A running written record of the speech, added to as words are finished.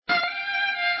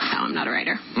I'm not a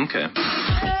writer. Okay.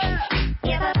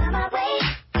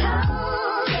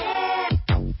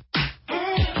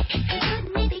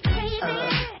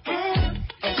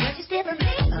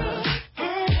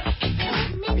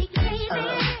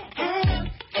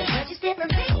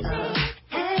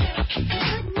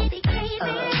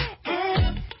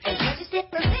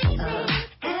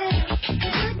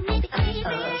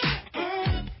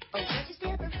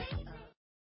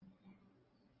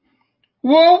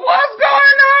 Well, what's going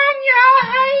on, y'all?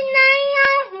 Hey, now.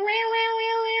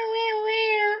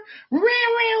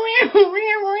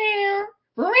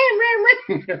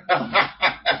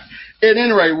 At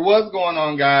any rate, what's going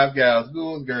on, guys, gals,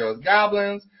 ghouls, girls,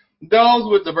 goblins, those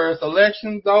with diverse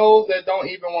elections, those that don't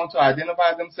even want to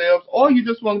identify themselves, or you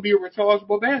just want to be a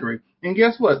rechargeable battery. And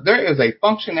guess what? There is a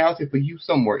functionality for you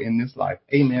somewhere in this life.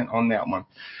 Amen on that one.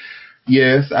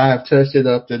 Yes, I have touched it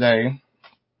up today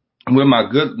with my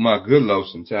good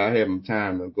lotion. So I had my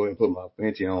time to go ahead and put my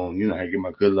Fenty on, you know, I get my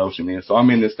good lotion in. So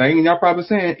I'm in this thing, and y'all probably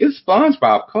saying, it's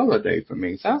SpongeBob color day for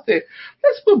me. So I said,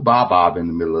 let's put Bob in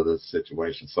the middle of this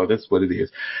situation. So that's what it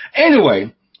is.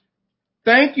 Anyway,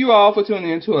 thank you all for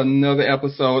tuning in to another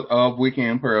episode of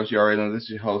Weekend Pearls. You already know this is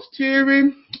your host,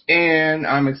 Terry, and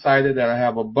I'm excited that I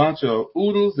have a bunch of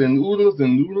oodles and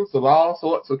noodles of all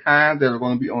sorts of kinds that are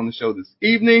going to be on the show this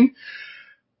evening.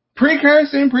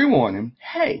 Precursor and pre-warning.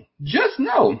 Hey, just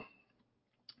know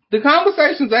the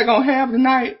conversations they're going to have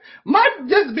tonight might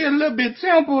just be a little bit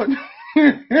tempered.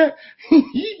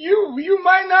 you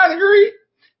might not agree.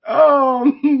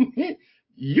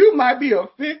 You might be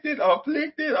afflicted,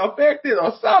 affected,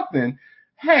 or something.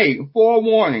 Hey,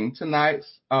 forewarning,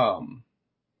 tonight's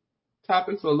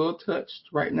topics are a little touched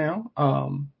right now.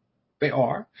 They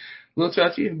are a little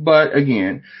touchy, but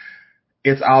again,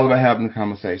 it's all about having a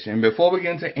conversation. And before we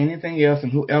get into anything else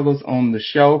and whoever's on the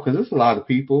show, because there's a lot of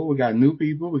people, we got new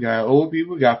people, we got old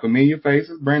people, we got familiar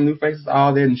faces, brand new faces,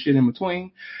 all that and shit in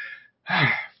between.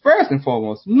 First and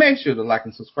foremost, make sure to like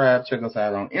and subscribe. Check us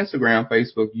out on Instagram,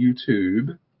 Facebook,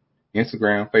 YouTube, and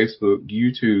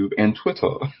Twitter.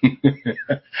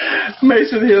 Make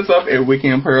sure to hit us up at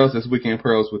Weekend Pearls. That's Weekend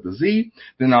Pearls with a Z.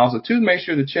 Then also, too, make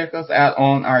sure to check us out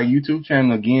on our YouTube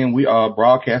channel. Again, we are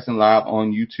broadcasting live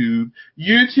on YouTube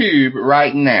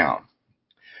right now.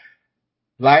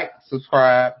 Like,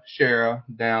 subscribe, share,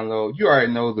 download. You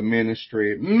already know the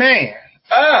ministry. Man,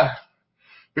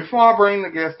 before I bring the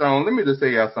guest on, let me just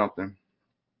say y'all something.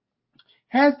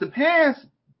 Has the past,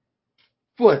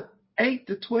 8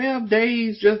 to 12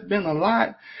 days just been a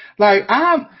lot? Like,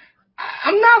 I'm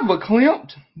not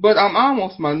verklempt, but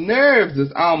my nerves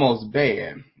is almost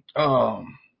bad.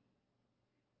 I'm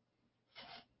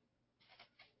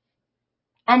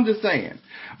just saying.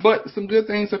 But some good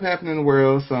things have happened in the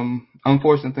world. Some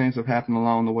unfortunate things have happened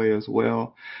along the way as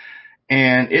well.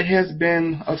 And it has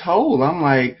been a toll. I'm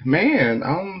like, man,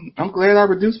 I'm glad I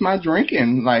reduced my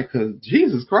drinking. Like, 'cause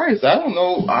Jesus Christ, I don't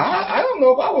know. I don't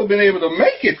know if I would have been able to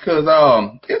make it, 'cause it's been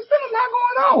a lot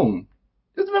going on.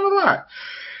 It's been a lot.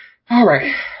 All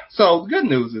right. So the good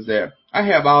news is that I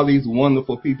have all these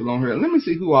wonderful people on here. Let me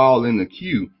see who all in the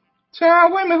queue.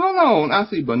 Child, wait a minute, hold on. I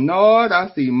see Bernard, I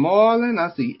see Marlon, I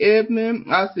see Edmund,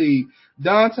 I see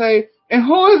Dante. And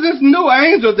who is this new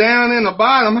angel down in the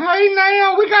bottom? Hey,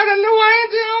 now, we got a new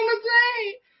angel on the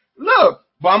team. Look,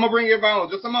 but I'm going to bring everybody on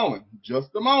just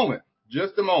a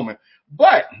moment.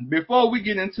 But before we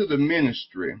get into the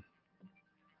ministry,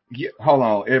 hold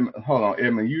on,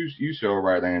 Edmund, you show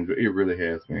right, Angel. It really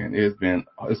has been. It's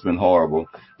been horrible.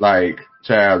 Like,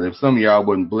 child, if some of y'all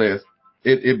wasn't blessed,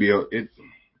 it'd be a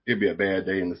bad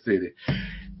day in the city.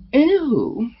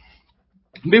 Anywho,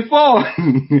 before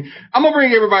I'm gonna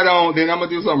bring everybody on, then I'm gonna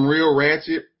do something real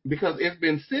ratchet because it's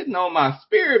been sitting on my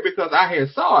spirit because I had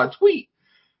saw a tweet.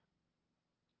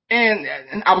 And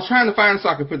I was trying to find it so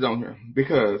I could put it on here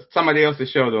because somebody else had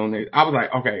showed it on it. I was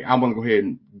like, okay, I'm going to go ahead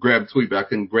and grab the tweet, but I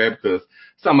couldn't grab it because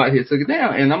somebody had took it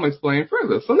down, and I'm going to explain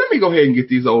further. So let me go ahead and get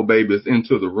these old babies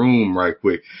into the room right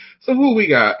quick. So who we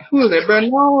got? Who is that,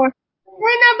 Bernard?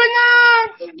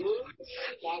 Bernard!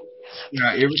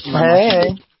 Now,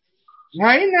 Hey.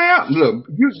 Hey now, look,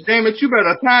 damn it, you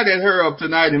better tie that hair up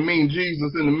tonight and mean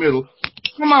Jesus in the middle.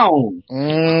 Come on.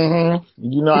 Mm-hmm.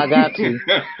 You know I got to.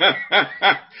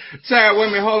 Chad, wait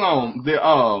a minute, hold on.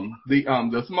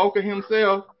 The smoker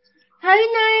himself. Hey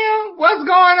now, what's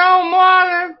going on,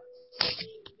 Marlon?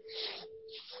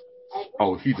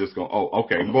 Oh, he just gonna. Oh,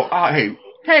 okay. Well,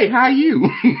 hey, how you?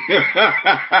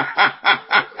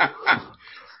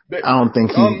 I don't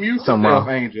think he. Unmute yourself,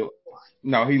 Angel.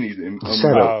 No, he needs to unmute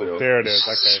himself. Oh, there it is.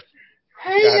 Okay.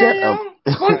 Hey now,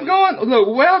 what's going? Look,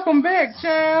 welcome back,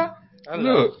 child. Hello.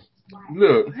 Look,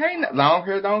 Look, hey, long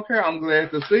hair, don't care. I'm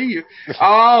glad to see you.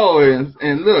 Oh,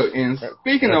 and look, and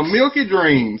speaking of Milky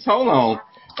Dreams, hold on.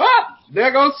 Oh,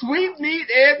 there goes Sweet Meat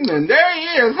Edmund. There he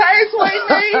is. Hey, Sweet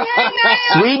Meat. Hey,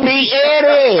 now. Sweet Meat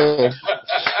Eddie.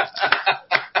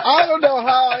 I don't know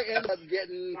how I ended up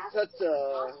getting such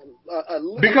a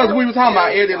because we were talking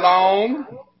about Eddie Long.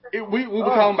 We were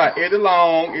talking about Eddie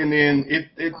Long, and then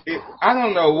it I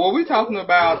don't know. Were we talking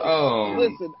about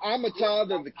Listen, I'm a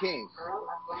child of the king.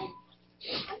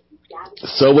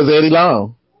 So was Eddie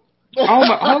Long. Oh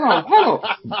my, hold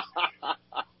on.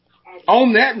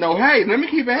 On that note, hey, let me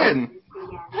keep adding.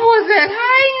 Who is that?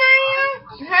 Hey, now.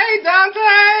 Hey,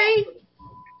 Dante.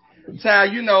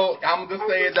 Child, you know, I'm just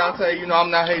saying, Dante, you know, I'm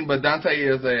not hating, but Dante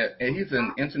he's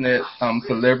an internet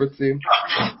celebrity.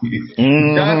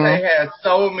 Mm-hmm. Dante has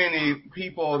so many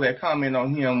people that comment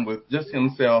on him with just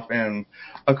himself and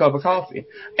a cup of coffee.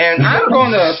 And I'm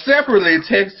going to separately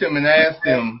text him and ask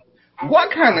him,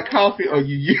 what kind of coffee are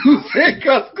you using?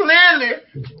 Because clearly,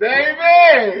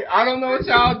 baby, I don't know what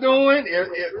y'all doing.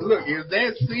 Look, is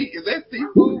that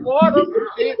seafood water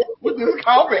with this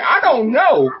coffee? I don't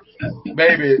know.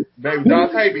 Baby,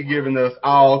 Dante be giving us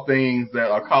all things that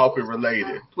are coffee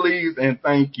related. Please and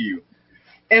thank you.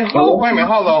 And wait a minute,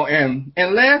 hold on.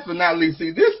 And last but not least,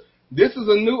 see, this is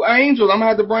a new angel. I'm gonna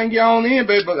have to bring you on in,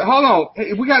 baby. But hold on,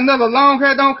 we got another long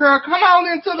hair don't curl. Come on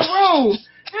into the room.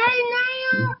 Hey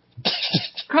now.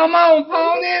 Come on,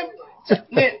 Pony.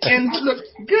 And look,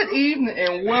 good evening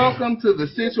and welcome to the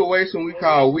situation we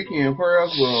call Weekend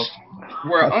Pearls,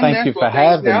 where unnatural things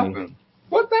happen. Me.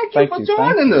 Well, thank you for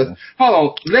joining us. Hold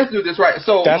on, let's do this right.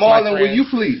 So, Marlon,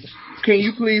 can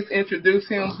you please introduce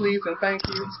him, please, and thank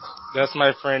you? That's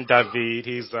my friend David.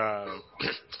 He's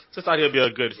just thought he'd be a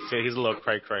good fit. He's a little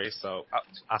cray-cray, so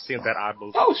I seen that eye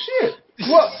move. Oh shit!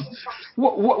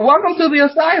 Welcome to the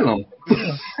asylum.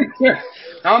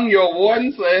 I'm your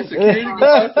warden / security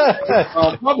guard,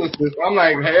 publicist. I'm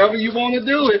like, however you want to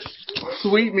do it.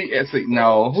 Sweet Meat Eddie.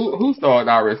 No, who started?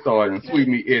 Already started. Sweet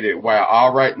Meat Eddie. Wow.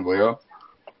 All right. Well,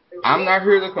 I'm not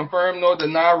here to confirm nor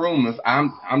deny rumors.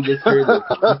 I'm just here to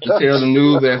tell the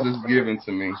news as it's given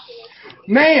to me.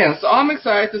 Man, so I'm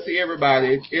excited to see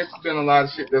everybody. It's been a lot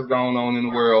of shit that's going on in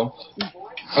the world.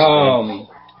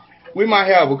 We might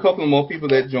have a couple of more people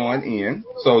that join in,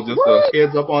 so just a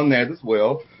heads up on that as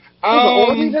well.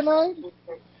 Tonight?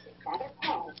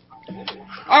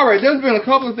 All right, there's been a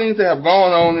couple of things that have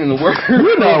gone on in the world.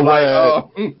 You know what?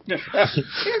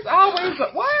 It's always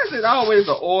why is it always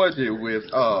an orgy with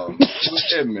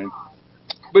Edmund?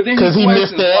 But then he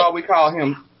questions why we call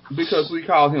him. Because we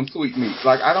call him Sweet Meat.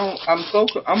 Like, I'm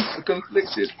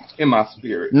conflicted in my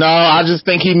spirit. No, I just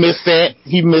think he missed that.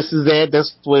 He misses that.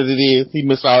 That's what it is. He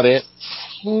missed all that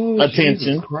attention.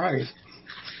 Jesus Christ.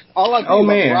 All I think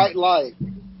is a bright light.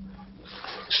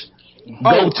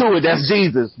 Go to it. That's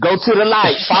Jesus. Go to the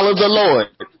light. Follow the Lord.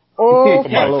 Oh,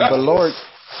 follow the Lord.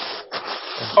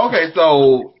 Okay,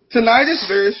 so tonight is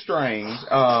very strange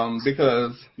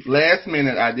because last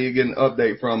minute I did get an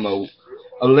update from a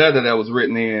letter that was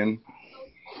written in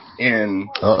and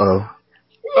hey,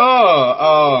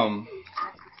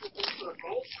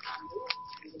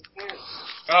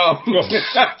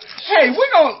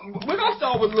 we're gonna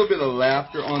start with a little bit of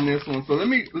laughter on this one. So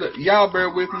y'all bear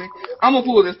with me. I'm gonna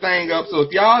pull this thing up. So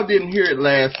if y'all didn't hear it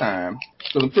last time,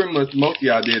 because pretty much most of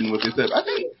y'all didn't with this. I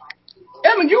think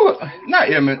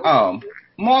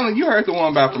Marlon, you heard the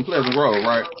one about from Pleasant Grove,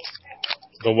 right?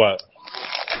 The what?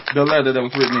 The letter that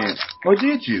was written in. Or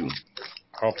did you?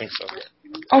 I don't think so.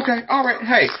 Okay, all right.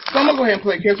 Hey, so I'm going to go ahead and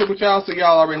play catch up with y'all so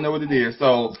y'all already know what it is.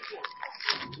 So,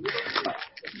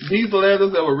 these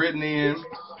letters that were written in,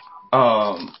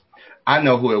 I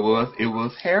know who it was. It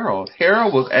was Harold.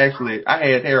 Harold was actually, I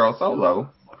had Harold solo,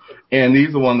 and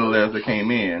these are one of the letters that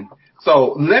came in.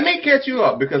 So, let me catch you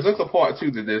up because there's a part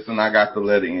 2 to this, and I got the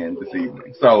letter in this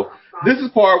evening. So, this is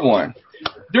part 1.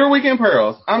 Dear Weekend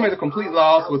Pearls, I'm at a complete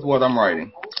loss with what I'm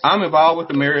writing. I'm involved with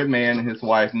a married man and his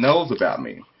wife knows about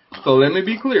me. So let me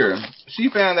be clear. She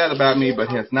found out about me but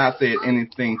has not said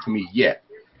anything to me yet.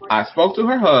 I spoke to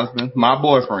her husband, my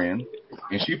boyfriend,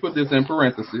 and she put this in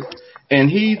parentheses, and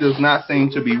he does not seem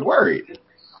to be worried.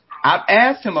 I've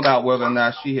asked him about whether or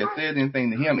not she has said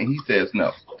anything to him, and he says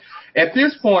no. At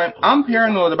this point, I'm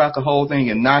paranoid about the whole thing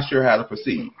and not sure how to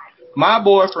proceed. My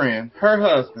boyfriend, her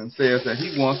husband, says that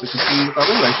he wants to continue with our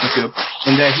relationship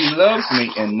and that he loves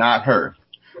me and not her.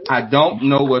 I don't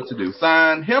know what to do.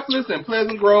 Signed, helpless in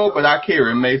Pleasant Grove, but I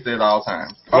carry Mace at all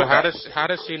times. Okay. Well, how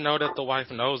does she know that the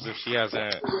wife knows if she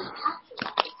hasn't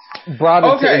brought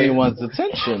it to anyone's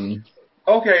attention?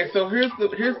 Okay, so here's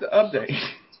the update.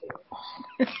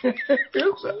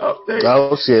 Here's the update.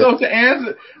 Oh shit. So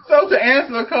to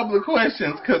answer a couple of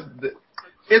questions, because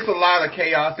it's a lot of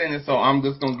chaos in it, so I'm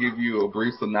just gonna give you a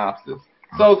brief synopsis.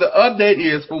 So the update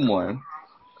is, for one,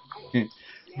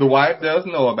 the wife does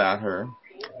know about her,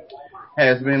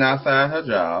 has been outside her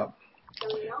job,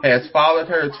 has followed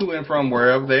her to and from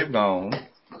wherever they've gone.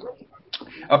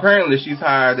 Apparently, she's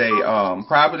hired a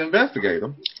private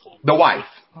investigator, the wife,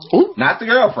 not the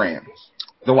girlfriend,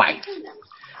 the wife.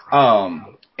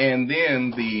 And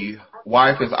then the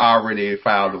wife has already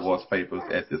filed divorce papers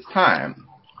at this time.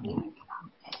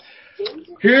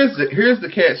 Here's the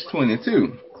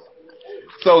catch-22.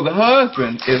 So the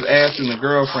husband is asking the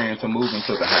girlfriend to move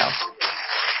into the house.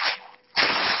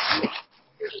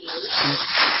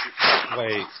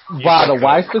 Wait. While the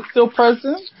wife is still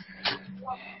present?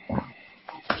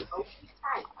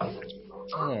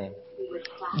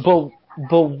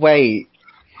 But wait.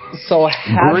 So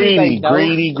how do they know?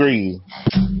 Greedy.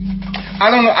 I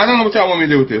don't know what y'all want me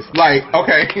to do with this. Like,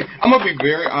 okay, I'm gonna be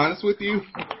very honest with you.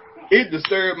 It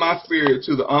disturbed my spirit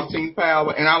to the umpteenth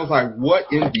power, and I was like, "What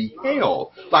in the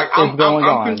hell?" Like, I'm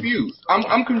confused.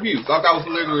 I'm confused. Like, I was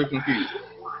literally confused.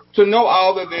 To know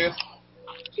all of this,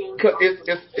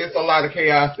 it's a lot of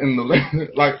chaos in the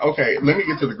like. Okay, let me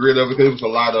get to the grid of it, because it was a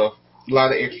lot of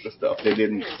extra stuff that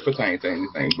didn't pertain to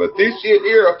anything. But this shit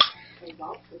here.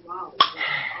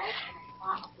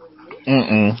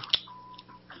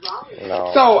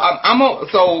 No.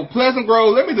 So Pleasant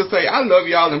Grove. Let me just say, I love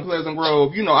y'all in Pleasant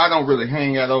Grove. You know, I don't really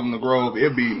hang out over in the Grove.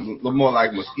 It'd be more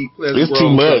like Mesquite, Pleasant It's Grove, too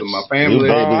much. because of my family.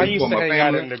 I used to hang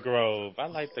out in the Grove. I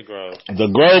like the Grove. The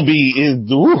Grove is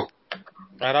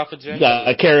Right off of Jen. you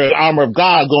gotta carry the armor of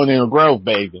God going in the Grove,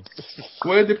 baby.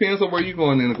 Well, it depends on where you're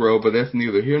going in the Grove, but that's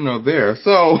neither here nor there.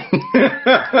 So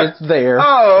It's there.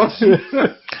 Oh,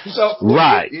 so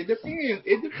right. It depends.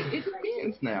 It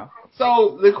depends now.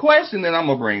 So the question that I'm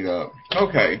gonna bring up,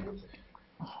 okay,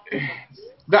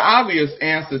 the obvious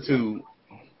answer to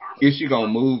is she gonna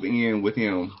move in with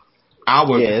him? I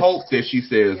would hope that she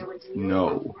says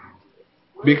no,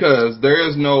 because there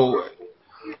is no.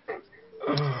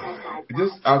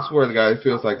 I swear to God, it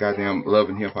feels like goddamn Love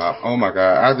and Hip Hop. Oh my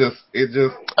God, it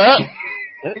did.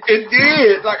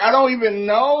 Like, I don't even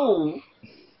know.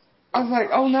 I was like,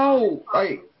 oh no,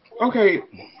 like, okay.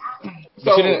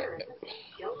 So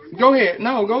go ahead.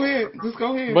 No, go ahead. Just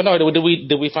go ahead. But no, did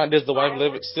we find the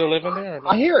wife still living there? Or no?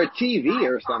 I hear a TV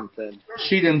or something.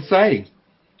 She didn't say.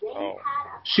 Oh.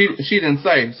 She didn't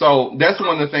say. So that's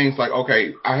one of the things. Like,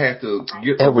 okay, I had to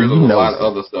get rid of a lot of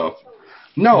other stuff.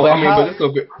 No, but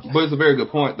it's a very good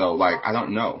point though. Like, I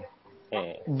don't know.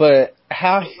 But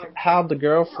how the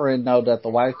girlfriend know that the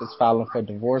wife is filing for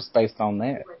divorce based on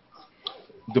that?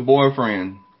 The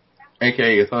boyfriend,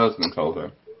 aka his husband, told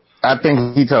her. I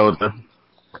think he told her.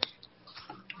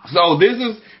 So this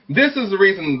is the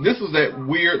reason. This was that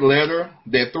weird letter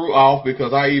that threw off,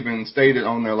 because I even stated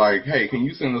on there like, hey, can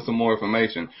you send us some more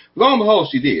information? Lo and behold,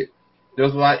 she did.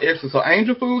 There's a lot extra. So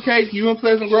Angel Food Cake, you in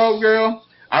Pleasant Grove, girl,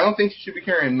 I don't think you should be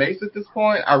carrying mace at this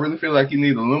point. I really feel like you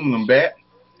need aluminum bat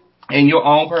and your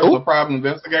own personal private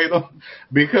investigator,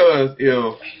 because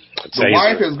if the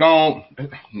wife is gone,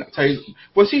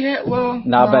 well, she had, well,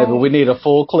 no, baby, we need a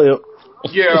full clip.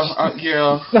 Yeah.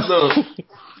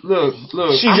 Look.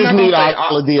 She just need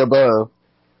all of the above.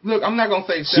 Look, I'm not gonna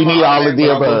say she need all of the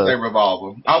above. I will say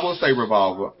revolver. I will say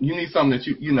revolver. You need something that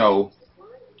you know.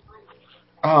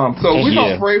 So we're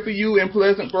gonna pray for you in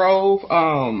Pleasant Grove.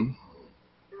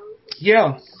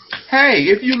 Yeah. Hey,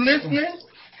 if you listening,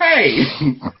 hey,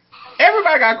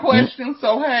 everybody got questions.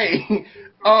 So hey,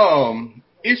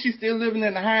 is she still living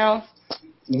in the house?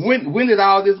 When did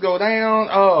all this go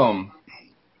down?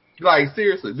 Like,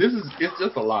 seriously, it's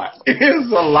just a lot.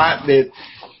 It's a lot that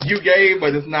you gave,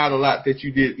 but it's not a lot that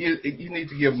you did. You need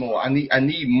to give more. I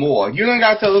need more. You don't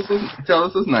gotta tell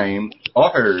us his name or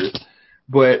hers,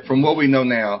 but from what we know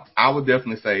now, I would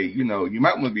definitely say, you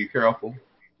might want to be careful.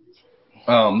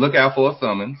 Look out for a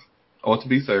summons or to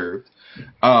be served.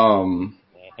 And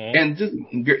just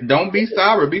don't be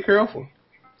sour. Be careful.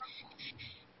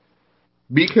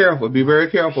 Be careful. Be very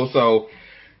careful. So,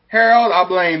 Harold, I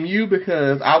blame you,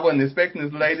 because I wasn't expecting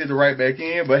this lady to write back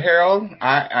in. But Harold,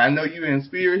 I know you in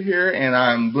spirit here, and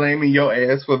I'm blaming your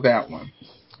ass for that one.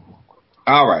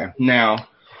 All right. Now,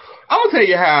 I'm going to tell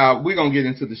you how we're going to get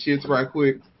into the shits right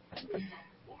quick.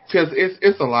 Because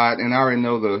it's a lot, and I already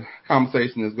know the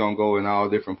conversation is going to go in all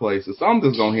different places. So I'm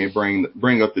just going to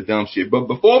bring up the dumb shit. But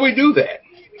before we do that,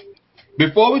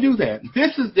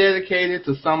 this is dedicated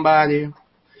to somebody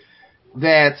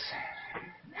that,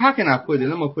 how can I put it?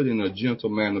 I'm going to put it in a gentle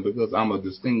manner, because I'm a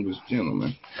distinguished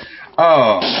gentleman.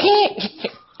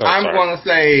 I'm sorry. going to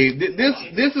say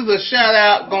this is a shout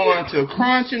out going to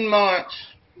Crunch and Munch.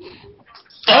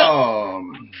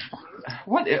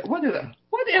 What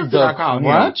else did I call him?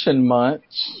 Crunch and Munch.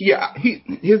 Yeah,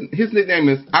 his nickname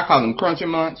is, I call him Crunch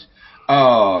and Munch.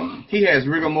 He has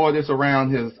rigor mortis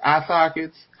around his eye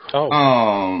sockets.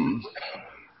 Oh.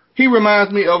 He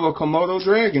reminds me of a Komodo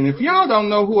dragon. If y'all don't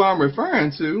know who I'm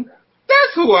referring to,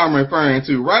 that's who I'm referring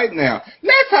to right now.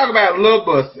 Let's talk about Lil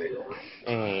Bussy.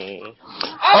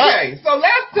 Okay, so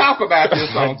let's talk about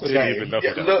this song today.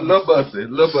 Lil Bussy.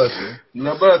 Let's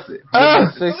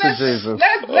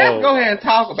go ahead and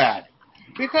talk about it.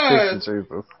 Because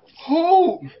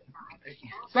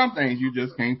some things you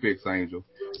just can't fix, Angel.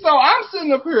 So I'm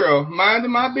sitting up here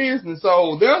minding my business.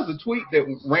 So there's a tweet that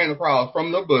ran across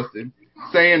from Lil Bussy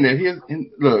saying that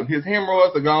his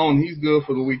hemorrhoids are gone. He's good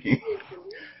for the weekend.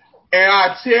 And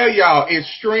I tell y'all, it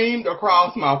streamed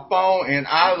across my phone, and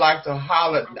I like to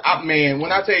holler. Man,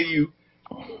 when I tell you,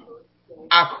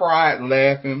 I cried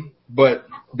laughing. But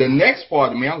the next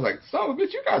part of me, I was like, son of a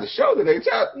bitch, you got a show today.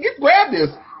 Grab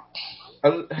this.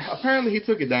 Apparently, he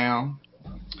took it down.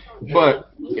 But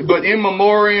in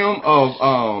memoriam of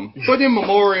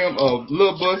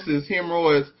Lil Bussy's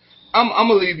hemorrhoids, I'm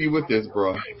gonna leave you with this,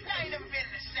 bro.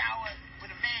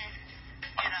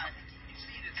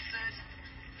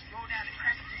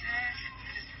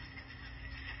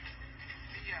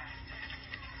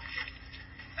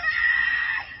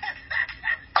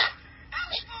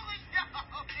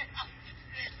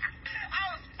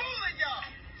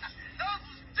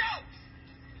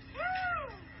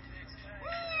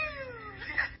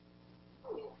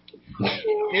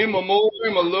 In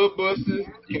memoriam of Lil Bussy's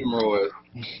hemorrhoids,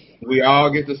 we all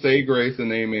get to say grace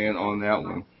and amen on that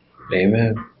one.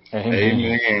 Amen.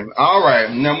 All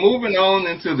right, now moving on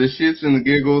into the shits and the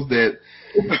giggles that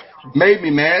made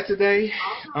me mad today,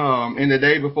 and the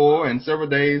day before, and several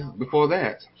days before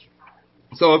that.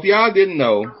 So if y'all didn't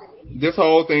know, this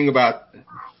whole thing about,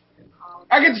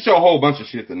 I get to show a whole bunch of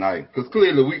shit tonight, because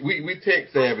clearly we tech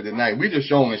savvy tonight. We just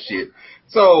showing shit.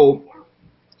 So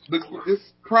this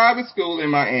private school in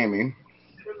Miami,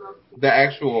 the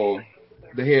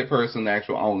head person, the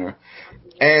actual owner,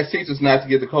 asked teachers not to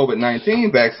get the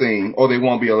COVID-19 vaccine or they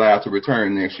won't be allowed to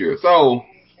return next year. So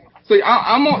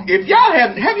I'm on, if y'all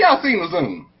have y'all seen the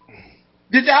Zoom?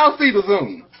 Did y'all see the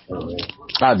Zoom?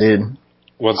 I did.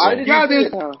 What's I up?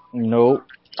 didn't see it. Nope.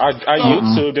 I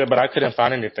YouTubed it, but I couldn't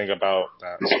find anything about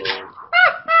that.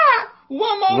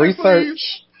 One moment,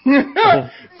 Research.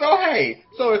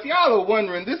 So if y'all are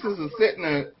wondering, this is a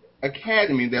Setna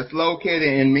Academy that's located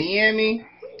in Miami.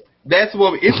 That's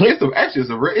what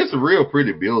it's a real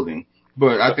pretty building,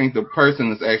 but I think the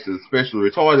person is actually especially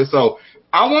retarded. So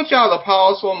I want y'all to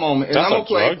pause for a moment, and I'm gonna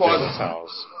play part of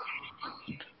house.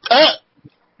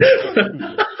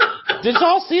 Did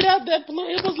y'all see that?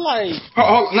 It was like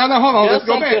hold on. Let's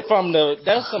go back.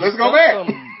 Let's go back.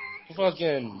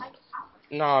 Fucking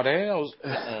no, that was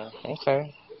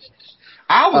okay.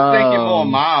 I was thinking more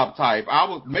mob type.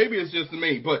 Maybe it's just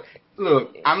me, but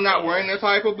look, I'm not wearing that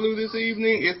type of blue this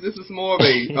evening. This is more of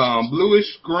a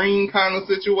bluish green kind of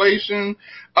situation.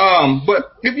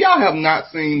 But if y'all have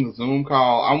not seen the Zoom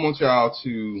call, I want y'all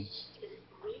to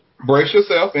brace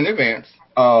yourself in advance.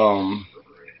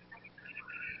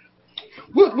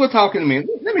 We'll talk in a minute.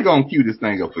 Let me go and cue this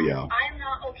thing up for y'all. I'm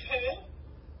not okay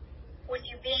with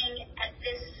you being at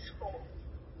this school.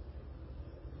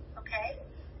 Okay?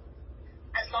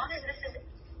 As long as this is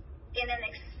in an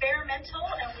experimental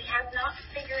and we have not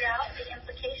figured out the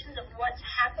implications of what's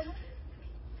happening,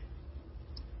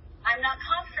 I'm not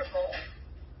comfortable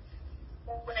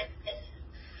with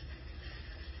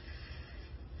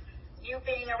you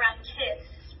being around kids,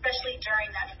 especially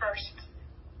during that first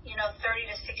 30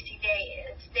 to 60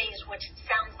 days, which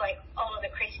sounds like all of the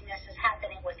craziness is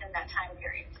happening within that time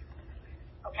period.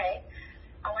 Okay?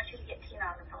 I want you to get Tina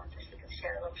on the phone so she can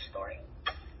share a little story.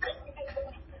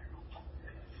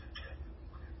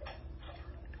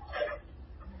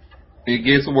 It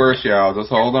gets worse, y'all. Just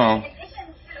hold on. In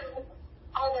addition to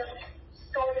all the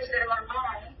stories that are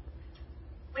online,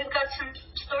 we've got some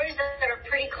stories that are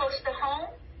pretty close to home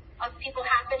of people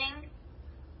happening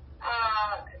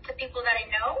to people that I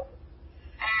know.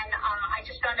 And I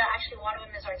just found out actually one of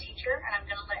them is our teacher, and I'm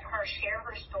going to let her share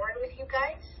her story with you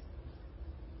guys.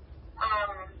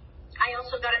 I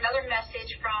also got another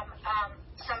message from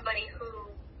somebody who,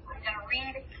 I'm going to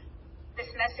read this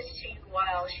message to you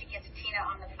while she gets Tina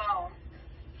on the phone.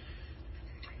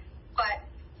 But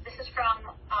this is from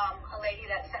a lady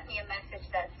that sent me a message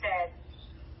that said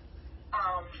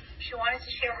she wanted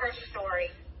to share her story,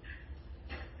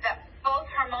 that both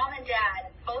her mom and dad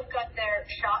both got their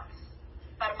shots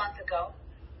about a month ago,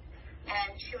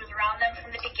 and she was around them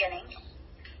from the beginning.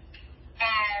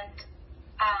 And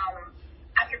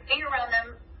after being around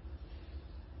them,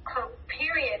 her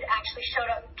period actually showed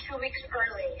up 2 weeks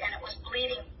early, and it was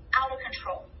bleeding out of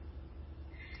control.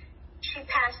 She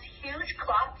passed huge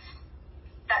clots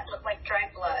that looked like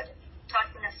dried blood,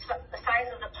 talking the size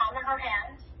of the palm of her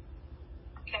hand.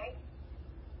 Okay.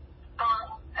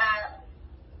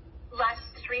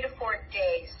 Lasts 3 to 4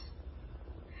 days.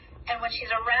 And when she's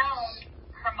around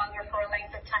her mother for a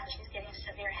length of time, she's getting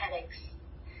severe headaches.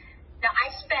 Now, I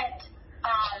spent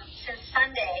since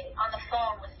Sunday on the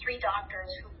phone with 3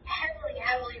 doctors who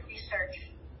heavily researched,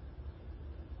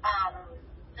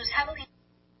 who's heavily.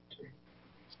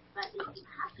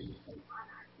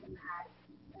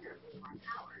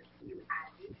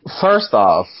 First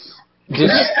off,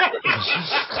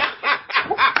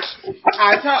 I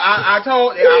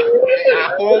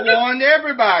forewarned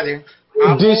everybody.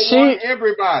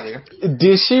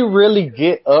 Did she really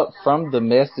get up from the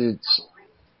message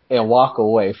and walk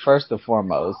away? First and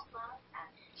foremost,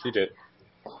 She did.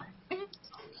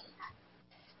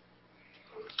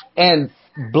 and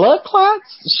blood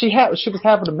clots. She was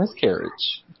having a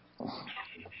miscarriage.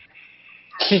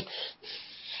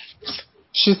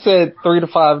 She said 3 to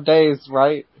 5 days,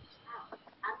 right?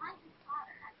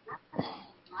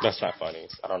 That's not funny.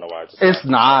 I don't know why. It's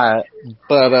not,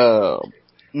 but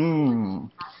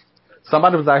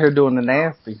somebody was out here doing the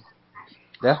nasty.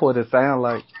 That's what it sounded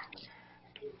like.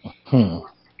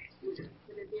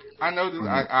 I know this.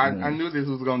 I knew this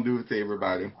was gonna do it to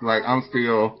everybody. Like I'm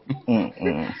still.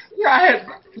 Yeah,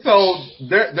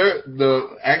 the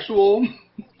actual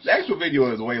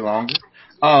video is way longer.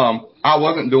 I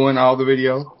wasn't doing all the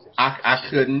video. I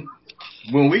couldn't.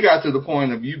 When we got to the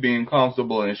point of you being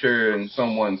comfortable in sharing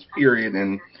someone's period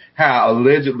and how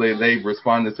allegedly they've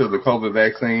responded to the COVID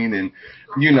vaccine and,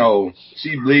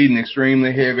 she bleeding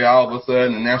extremely heavy all of a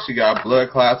sudden and now she got blood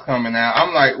clots coming out.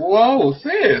 I'm like, whoa,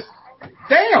 sis,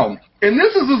 damn. And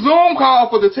this is a Zoom call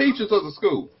for the teachers of the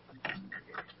school.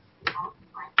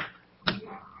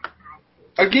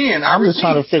 Again, I'm just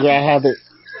trying to figure out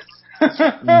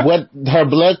what her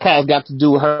blood clots got to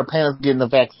do with her parents getting the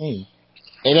vaccine.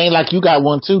 It ain't like you got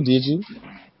one too, did you?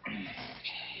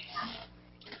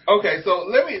 Okay,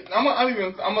 so I'm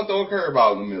gonna throw a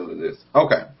curveball in the middle of this.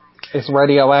 Okay. It's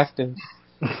radioactive.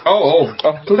 Oh,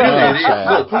 clearly it is.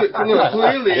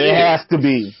 Clearly it has to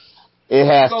be. It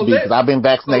has to be, because I've been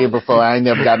vaccinated before. I ain't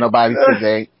never got nobody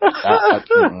today.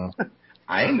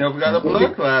 I ain't never got a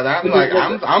blood clot.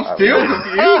 I'm still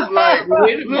confused. Like,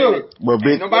 look,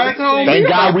 nobody told me. Thank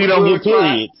God we don't get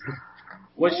periods.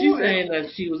 Was she saying that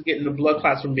she was getting the blood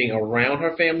clots from being around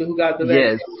her family who got the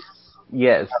vaccine?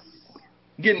 Yes.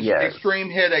 Getting extreme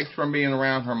headaches from being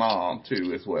around her mom,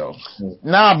 too, as well.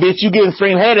 Nah, bitch, you get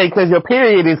extreme headache because your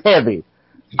period is heavy.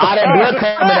 All that blood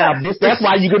coming out, bitch. That's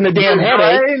why you getting a damn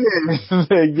headache.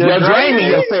 You're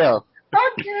draining yourself.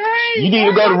 Okay. You need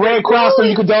to go to Red Cross so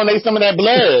you can donate some of that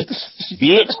blood,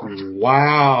 bitch.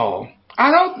 Wow.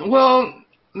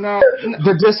 No.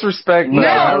 The disrespect.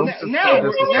 Now,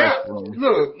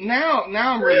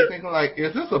 I'm really thinking, like,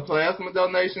 is this a plasma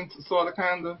donation, sort of,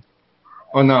 kind of?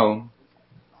 Or no?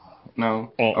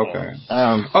 No? Okay.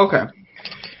 Okay.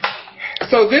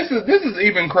 So this is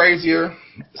even crazier.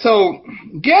 So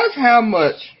guess how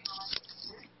much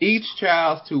each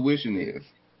child's tuition is?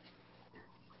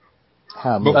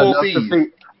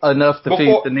 Enough to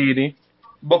feed the needy.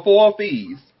 Before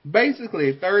fees.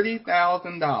 Basically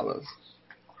 $30,000.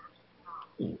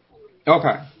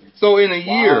 Okay. So in a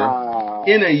year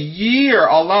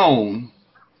alone,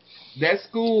 that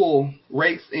school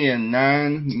rakes in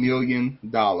 $9 million.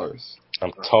 I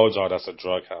told y'all that's a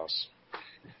drug house.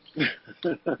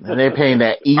 And they're paying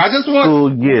that each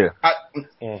school year. I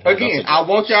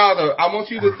want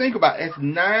you to think about it. It's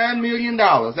 $9 million.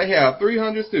 They have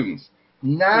 300 students.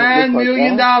 $9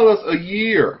 million a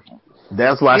year.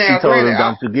 That's why she told them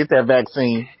don't you get that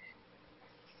vaccine.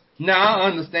 Now I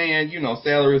understand,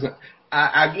 salaries.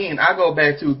 I go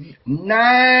back to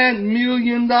 $9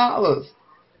 million.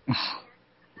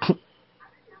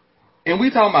 And we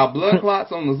talking about blood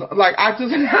clots on the, like, I'm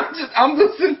just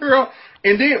sitting here.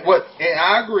 And then and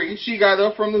I agree, she got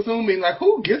up from the Zoom meeting, like,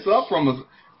 who gets up from a,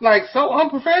 like, so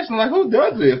unprofessional, like, who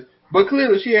does this? But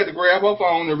clearly she had to grab her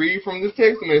phone and read from this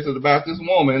text message about this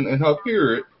woman and her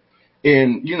period.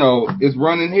 And, it's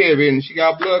running heavy and she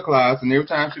got blood clots, and every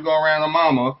time she go around her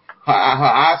mama, her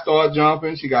eyes start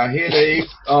jumping, she got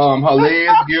headaches, her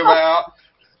legs give out.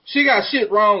 She got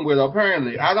shit wrong with her,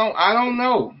 apparently. I don't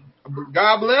know.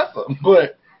 God bless her,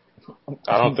 but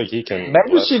I don't think he can.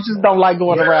 Maybe she just don't like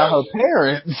going around her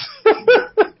parents.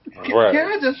 Can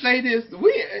I just say this?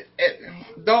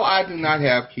 though I do not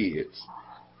have kids,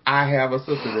 I have a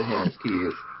sister that has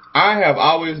kids. I have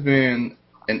always been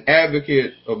an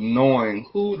advocate of knowing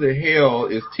who the hell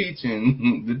is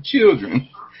teaching the children.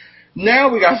 Now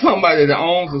we got somebody that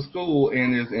owns a school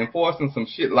and is enforcing some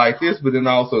shit like this, but then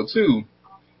also too,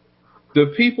 the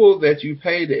people that you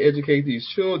pay to educate these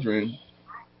children,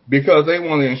 because they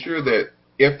want to ensure that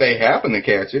if they happen to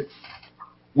catch it,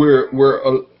 we're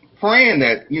praying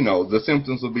that, you know, the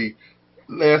symptoms will be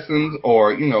lessened,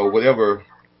 or, you know, whatever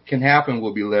can happen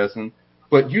will be lessened.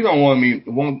 But you don't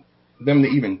want them to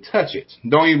even touch it.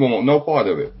 Don't even want no part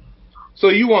of it. So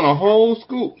you want a whole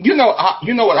school. You know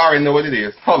what? I already know what it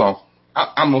is. Hold on.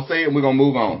 I'm gonna say it. We're gonna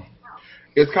move on.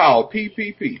 It's called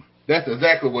PPP. That's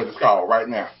exactly what it's called right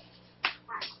now.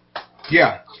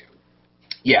 Yeah.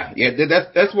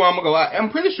 That's where I'm gonna go. I'm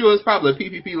pretty sure it's probably a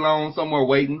PPP loan somewhere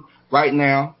waiting right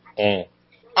now.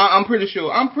 I'm pretty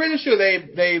sure.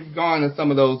 They've gone to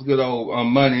some of those good old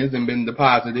monies and been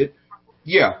deposited.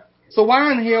 Yeah. So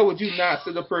why in the hell would you not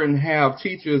sit up here and have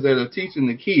teachers that are teaching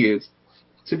the kids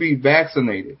to be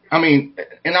vaccinated? I mean,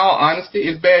 in all honesty,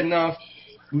 it's bad enough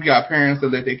we got parents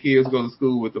that let their kids go to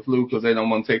school with the flu because they don't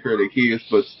want to take care of their kids,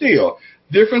 but still,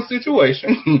 different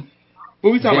situation.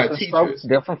 But we talking about teachers.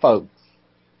 Different folks.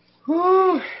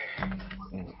 Well,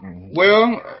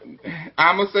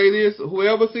 I'm going to say this.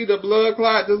 Whoever see the blood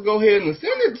clot, just go ahead and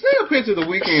send a picture of the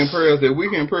Weekend Prayers at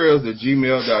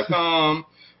weekendprayers@gmail.com,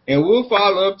 and we'll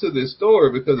follow up to this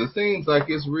story because it seems like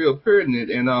it's real pertinent.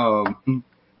 And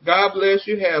God bless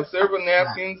you. Have several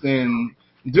napkins and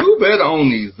do better on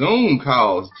these Zoom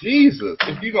calls. Jesus,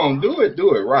 if you're going to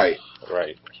do it right.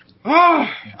 Right. All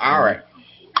right.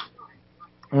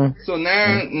 So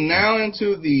now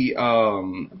into the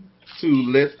to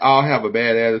let's all have a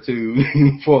bad attitude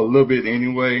for a little bit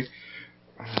anyway.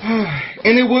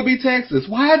 And it would be Texas.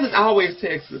 Why is it always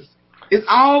Texas? It's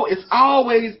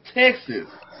always Texas.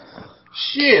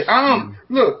 Shit.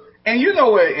 Look, and you know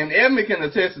what, and Edmund can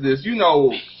attest to this, you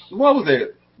know, what was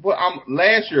it? Well,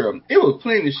 last year, it was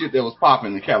plenty of shit that was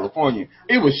popping in California.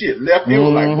 It was shit left. It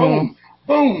was like boom,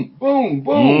 boom, boom,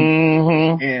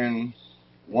 boom. And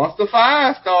once the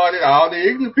fire started, all the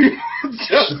ignorant people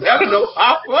just happened to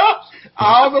pop up.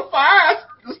 All the fires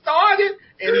started,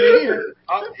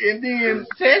 and then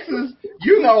Texas,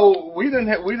 you know, we didn't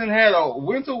had a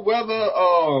winter weather.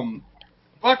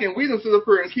 We done sit up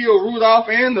here and kill Rudolph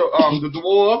and the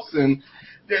dwarfs, and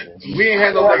we ain't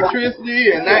had no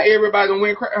electricity, and not everybody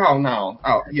went crazy. Oh no,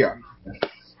 yeah.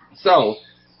 So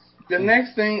the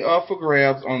next thing up for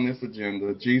grabs on this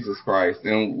agenda, Jesus Christ,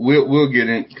 and we'll get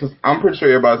in because I'm pretty sure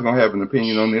everybody's gonna have an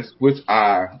opinion on this, which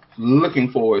I'm looking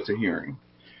forward to hearing.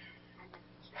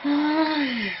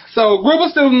 So, group of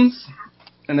students,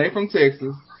 and they from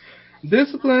Texas,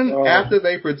 disciplined after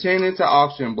they pretended to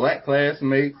auction black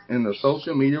classmates in the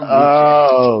social media group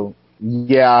chat.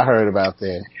 Yeah, I heard about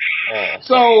that.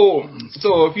 So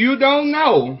if you don't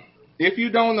know,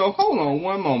 hold on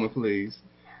one moment, please.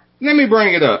 Let me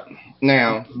bring it up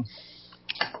now.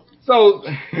 So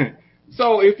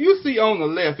if you see on the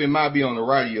left, it might be on the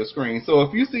right of your screen. So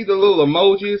if you see the little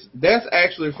emojis, that's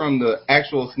actually from the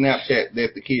actual Snapchat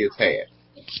that the kids had.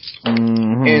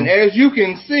 And as you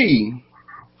can see,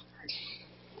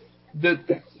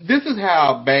 this is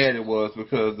how bad it was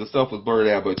because the stuff was blurred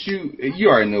out, but you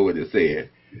already know what it said.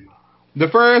 The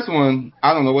first one,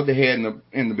 I don't know what they had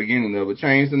in the beginning of it,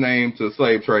 changed the name to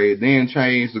Slave Trade, then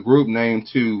changed the group name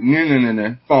to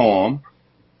Farm,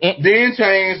 then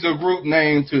changed the group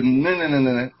name to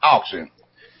Auction.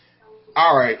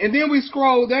 All right, and then we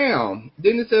scroll down.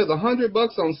 Then it says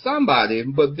 $100 on somebody,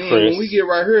 but then when we get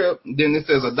right here, then it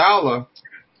says $1.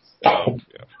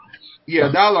 Yeah,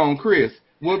 $1 on Chris.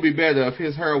 Would be better if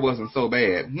his hair wasn't so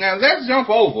bad. Now let's jump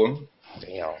over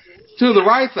to the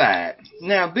right side.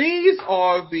 Now these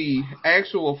are the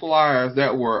actual flyers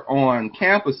that were on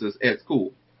campuses at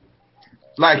school.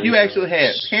 Like you actually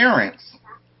had parents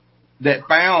that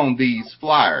found these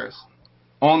flyers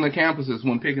on the campuses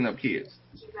when picking up kids.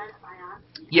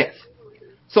 Yes.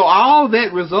 So all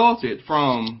that resulted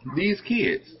from these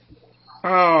kids.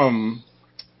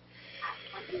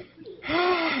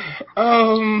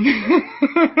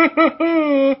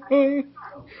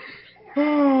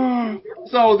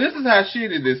 So this is how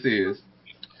shitty this is.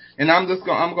 And I'm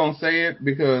gonna say it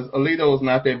because Aledo is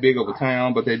not that big of a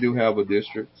town, but they do have a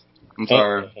district. I'm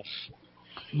sorry.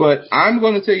 But I'm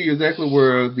going to tell you exactly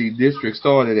where the district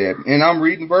started at. And I'm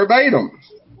reading verbatim.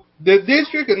 The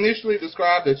district initially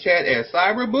described the chat as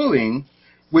cyberbullying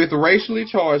with racially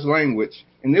charged language.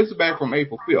 And this is back from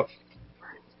April 5th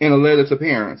in a letter to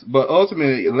parents. But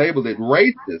ultimately it labeled it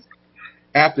racist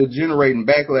after generating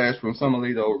backlash from some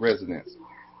Aledo residents.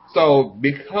 So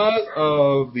because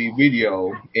of the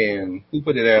video and who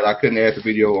put it out, I couldn't add the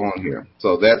video on here.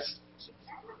 So that's,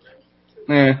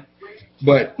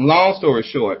 But long story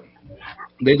short,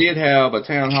 they did have a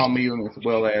town hall meeting as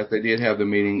well as they did have the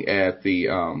meeting at the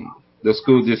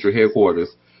school district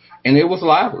headquarters, and it was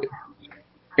lively.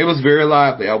 It was very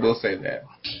lively. I will say that.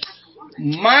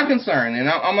 My concern, and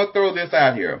I'm gonna throw this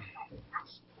out here.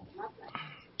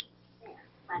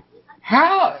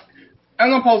 I'm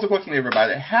gonna pose a question to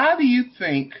everybody. How do you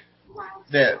think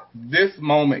that this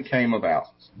moment came about?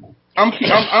 I'm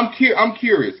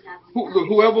curious.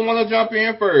 Whoever want to jump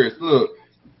in first, look.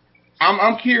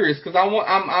 I'm curious because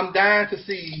I'm dying to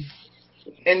see,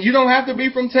 and you don't have to be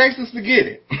from Texas to get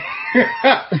it.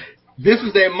 This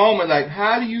is that moment. Like,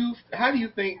 how do you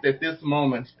think that this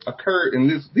moment occurred? And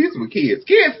these were kids.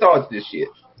 Kids started this shit.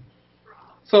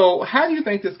 So how do you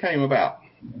think this came about?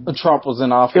 Trump was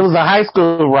in office. It was a high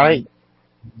school, right?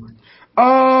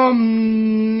 No,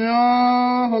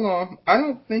 hold on. I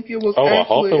don't think it was. I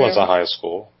hope it was a high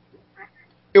school.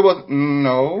 It was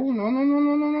no.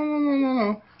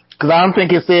 Because I don't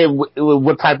think it said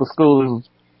what type of school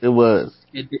it was.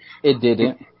 It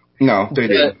didn't. No, they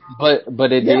didn't. But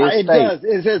it did it state does.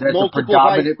 It says that the multiple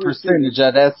predominant high school percentage students.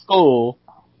 of that school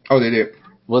Oh, they did.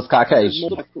 was Caucasian.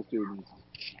 Multiple high school students.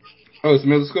 Oh, it's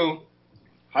middle school?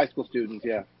 High school students,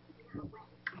 yeah.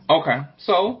 Okay.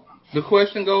 So, the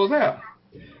question goes out.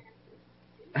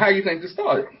 How do you think this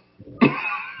started?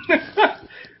 Bad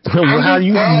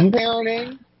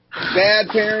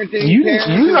parenting. You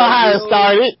know how it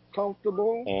started.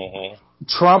 Comfortable. Mm-hmm.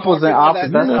 Trump was in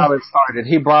office. That's how it started.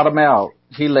 He brought them out.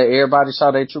 He let everybody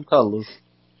show their true colors.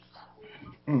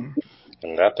 And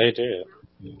that they did.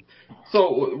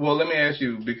 So, well, let me ask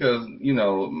you, because,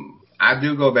 I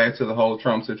do go back to the whole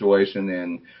Trump situation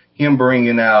and him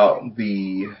bringing out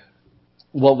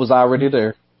what was already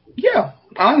there. Yeah,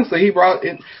 honestly, he brought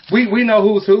it. We know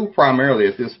who's who primarily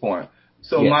at this point.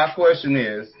 So my question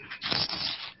is,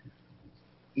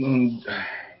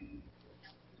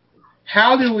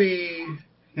 how do we?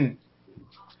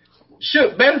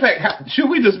 Should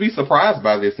we just be surprised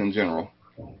by this in general?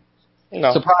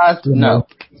 No. Surprised? No.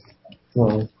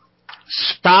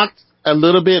 Shocked a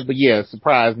little bit, but yeah,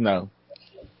 surprised, no.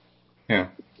 Yeah.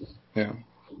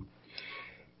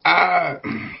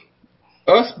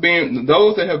 Us being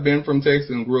those that have been from Texas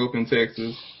and grew up in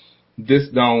Texas,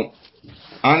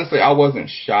 honestly, I wasn't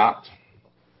shocked.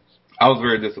 I was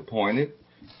very disappointed.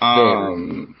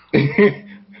 Damn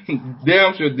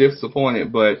sure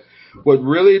disappointed, but what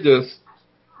really just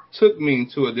took me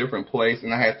to a different place,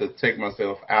 and I had to take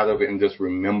myself out of it and just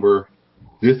remember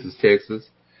this is Texas.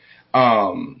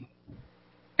 And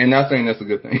not saying that's a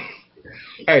good thing.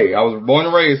 Hey, I was born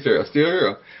and raised here. I'm still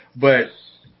here. But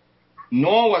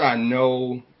knowing what I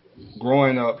know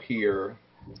growing up here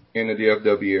in the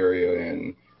DFW area,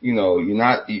 and, you're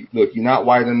not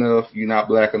white enough, you're not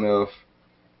black enough,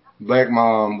 black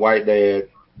mom, white dad,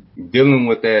 dealing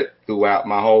with that throughout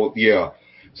my whole,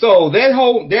 So that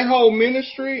whole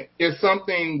ministry is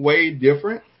something way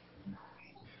different.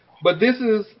 But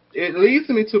it leads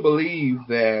me to believe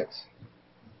that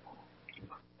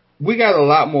we got a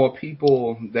lot more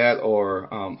people that are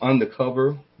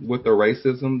undercover with the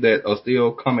racism that are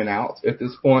still coming out at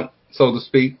this point, so to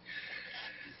speak,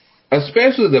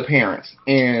 especially the parents.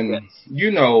 And,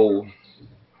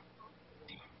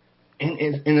 and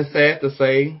it's sad to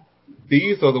say,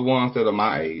 these are the ones that are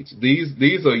my age.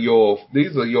 These are your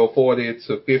 40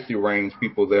 to 50 range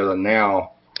people that are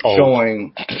now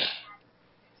showing.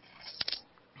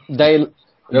 That's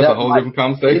a whole different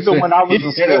conversation. Even when I was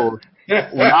in school.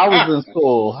 When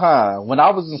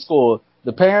I was in school,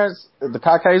 the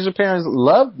Caucasian parents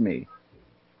loved me.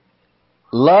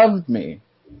 Loved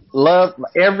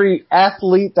every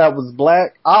athlete that was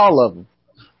black, all of them.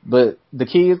 But the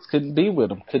kids couldn't be with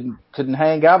them, couldn't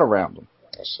hang out around them.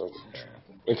 That's so true.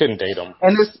 They couldn't date them.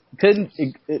 And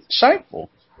it's shameful.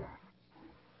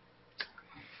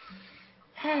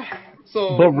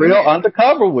 So, but real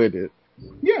undercover with it.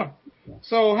 Yeah.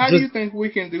 So how do you think we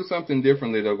can do something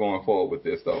differently though going forward with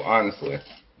this though, honestly?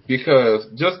 Because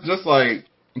just like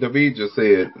David just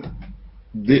said,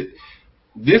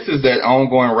 this is that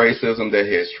ongoing racism that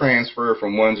has transferred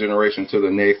from one generation to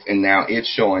the next, and now it's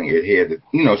showing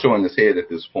its head at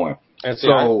this point. And see,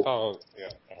 sorry.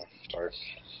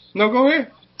 No, go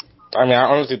ahead. I mean, I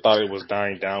honestly thought it was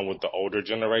dying down with the older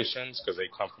generations because they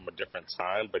come from a different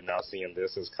time, but now seeing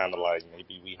this is kind of like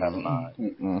maybe we have not.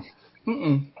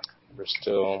 We're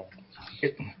still.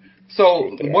 So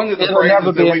one of the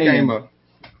phrases that we came up.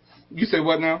 You say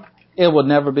what now? It will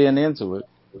never be an end to it.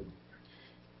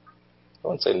 I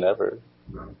wouldn't say never.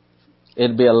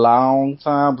 It'd be a long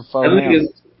time before.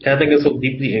 I think it's so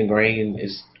deeply ingrained.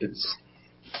 It's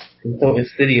so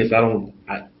insidious. I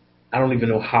don't even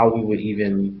know how we would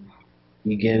even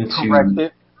begin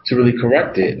to really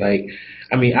correct it. Like,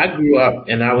 I mean, I grew up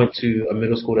and I went to a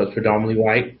middle school that's predominantly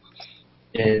white,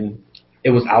 and it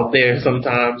was out there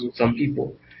sometimes with some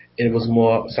people, and it was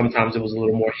more. Sometimes it was a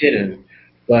little more hidden,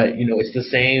 but you know, it's the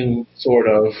same sort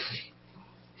of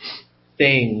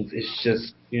things. It's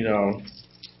just, you know.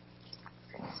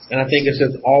 And I think it's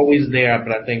just always there,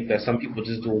 but I think that some people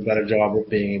just do a better job of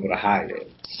being able to hide it.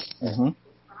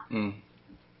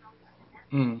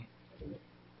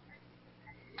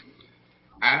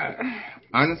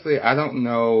 Honestly, I don't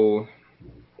know.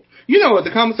 You know what?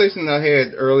 The conversation I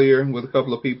had earlier with a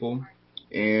couple of people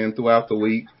and throughout the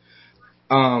week,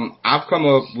 I've come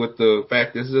up with the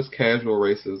fact this is just casual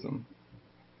racism.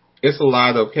 It's a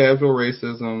lot of casual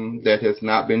racism that has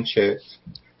not been checked.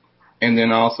 And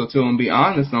then also, too, and be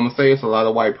honest, I'm going to say it's a lot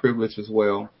of white privilege as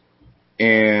well.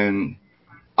 And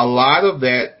a lot of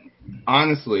that,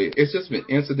 honestly, it's just been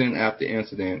incident after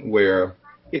incident where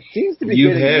it seems to be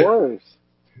getting worse.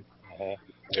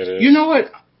 It is. You know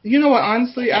what,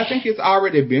 honestly, I think it's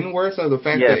already been worse of the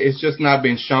fact that it's just not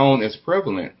been shown as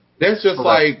prevalent. That's just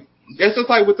like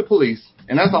with the police.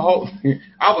 And that's a whole,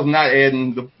 I was not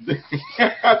adding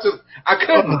I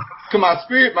couldn't, cause my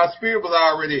spirit was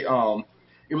already,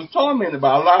 it was tormented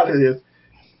by a lot of this,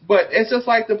 but it's just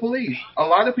like the police. A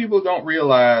lot of people don't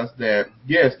realize that,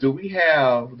 yes, do we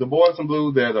have the boys in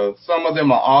blue that some of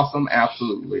them are awesome?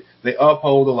 Absolutely. They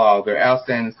uphold the law. They're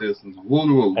outstanding citizens.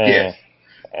 Woo-woo, yes.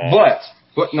 But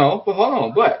hold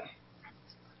on, but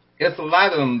it's a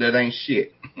lot of them that ain't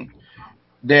shit.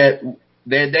 That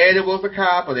their daddy was a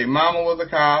cop, or their mama was a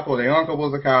cop, or their uncle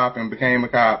was a cop and became a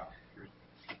cop.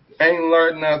 Ain't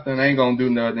learned nothing, ain't gonna do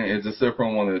nothing, and just sit up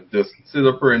and want to just sit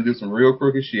up here and do some real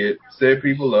crooked shit, set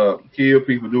people up, kill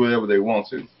people, do whatever they want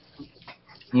to.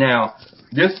 Now,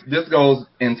 this goes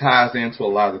and ties into a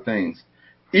lot of things.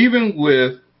 Even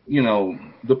with, you know,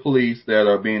 the police that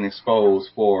are being exposed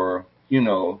for, you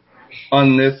know,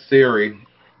 unnecessary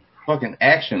fucking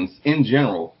actions in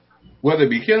general, whether it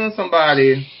be killing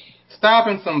somebody,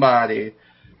 stopping somebody,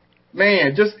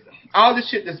 man, just all the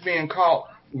shit that's being caught,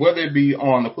 whether it be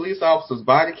on the police officer's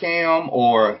body cam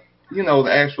or, you know,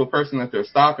 the actual person that they're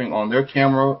stopping on their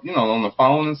camera, you know, on the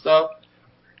phone and stuff.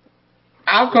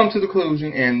 I've come to the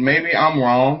conclusion, and maybe I'm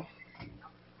wrong,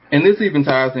 and this even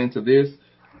ties into this.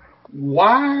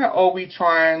 Why are we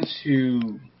trying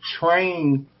to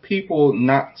train people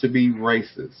not to be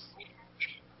racist?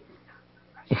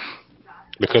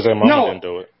 Because their mama didn't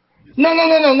do it.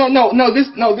 No. This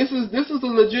is a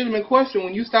legitimate question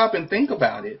when you stop and think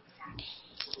about it.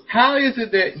 How is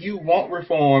it that you want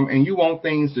reform and you want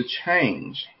things to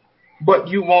change, but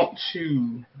you want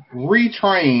to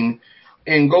retrain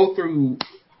and go through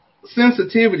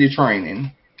sensitivity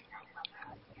training?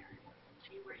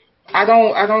 I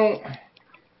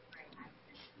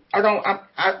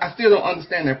still don't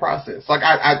understand that process. Like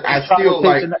I still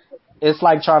like. It's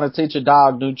like trying to teach a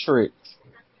dog new tricks.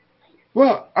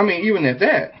 Well, I mean, even at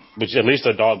that. But at least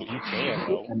a dog, you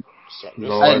can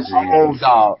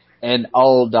though. An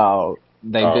old dog.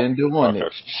 They've been doing it.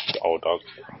 Old dog.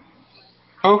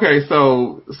 Okay,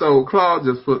 so Claude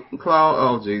just put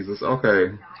oh Jesus.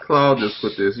 Okay, Claude just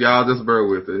put this. Y'all just bear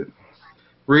with it.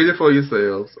 Read it for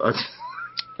yourselves.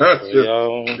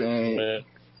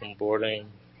 Boarding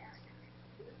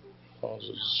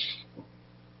poses.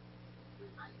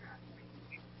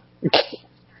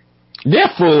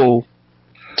 That fool.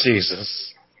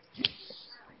 Jesus.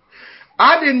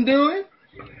 I didn't do it.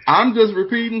 I'm just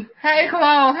repeating. Hey,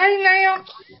 Claude. Hey, now.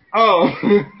 Oh.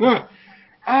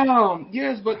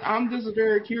 Yes, but I'm just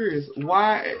very curious.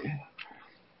 Why?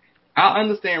 I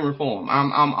understand reform.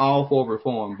 I'm all for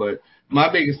reform, but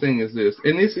my biggest thing is this,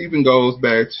 and this even goes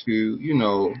back to, you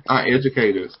know, our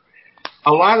educators.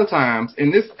 A lot of times,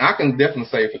 and this I can definitely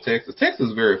say for Texas. Texas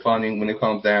is very funny when it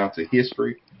comes down to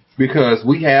history. Because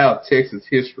we have Texas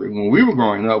history. When we were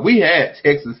growing up, we had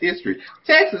Texas history.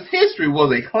 Texas history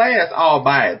was a class all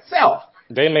by itself.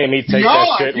 They made me take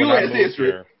that shit when I moved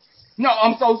history. Here. No,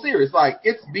 I'm so serious. Like,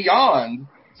 it's beyond.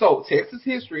 So, Texas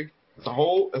history, it's a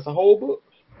whole book.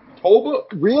 Whole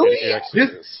book. Really?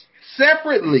 This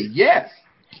separately, yes.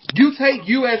 You take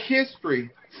U.S.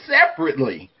 history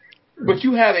separately, but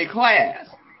you have a class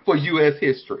for U.S.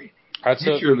 history.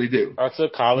 You surely do. I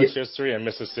took college history in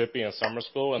Mississippi in summer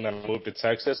school, and then moved to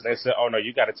Texas. And they said, "Oh no,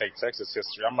 you got to take Texas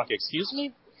history." I'm like, "Excuse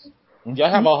me?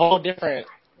 Y'all have a whole different."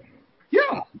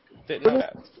 Yeah.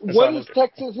 What is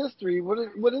Texas history? What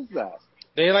is that?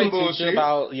 They like teach you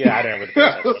about, I didn't really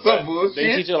get some bullshit.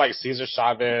 They teach you like Cesar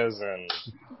Chavez and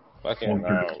fucking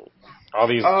all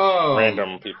these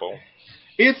random people.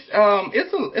 It's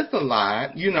a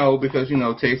lot, because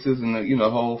Texas and the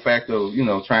whole fact of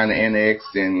trying to annex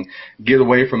and get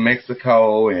away from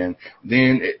Mexico, and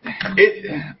then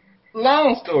it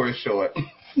long story short,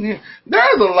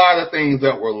 there's a lot of things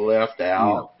that were left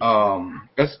out,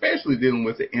 especially dealing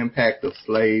with the impact of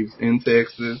slaves in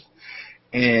Texas.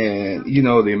 And,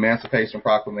 the Emancipation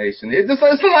Proclamation. It's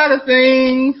a lot of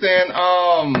things. And,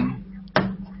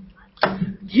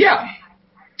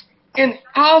 And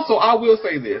also, I will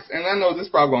say this, and I know this is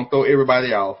probably going to throw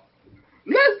everybody off.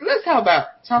 Let's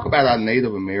talk about our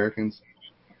Native Americans.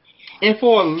 And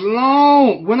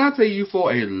when I tell you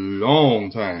for a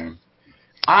long time,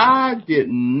 I did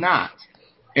not,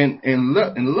 and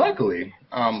luckily,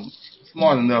 I'm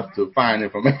smart enough to find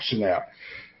information out.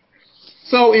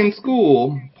 So in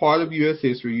school, part of U.S.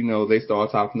 history, they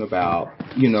start talking about,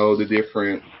 the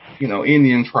different,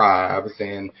 Indian tribes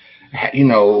and,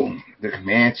 the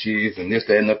Comanches and this,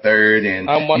 that, and the third, and,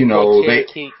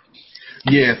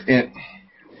 yes,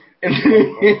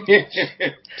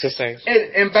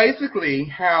 and basically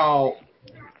how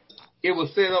it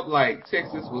was set up like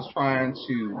Texas was trying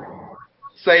to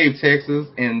save Texas,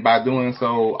 and by doing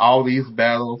so, all these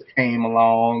battles came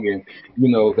along, and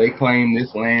they claimed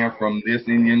this land from this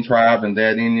Indian tribe and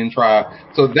that Indian tribe.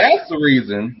 So that's the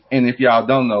reason. And if y'all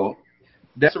don't know,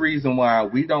 that's the reason why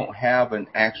we don't have an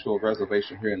actual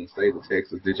reservation here in the state of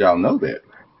Texas. Did y'all know that?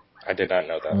 I did not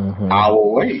know that. Mm-hmm. I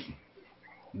will wait.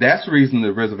 That's the reason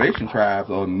the reservation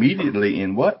tribes are immediately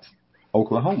in what?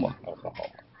 Oklahoma.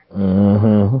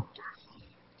 Mm-hmm.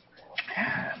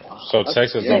 So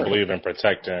Texas don't believe in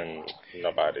protecting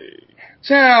nobody.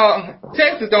 Child,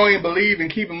 Texas don't even believe in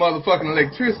keeping motherfucking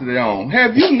electricity on.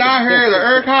 Have you not heard of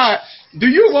ERCOT? Do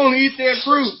you want to eat that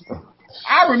fruit?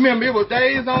 I remember it was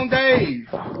days on days.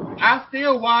 I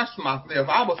still washed myself.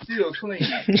 I was still clean.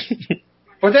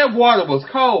 But that water was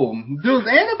cold. Does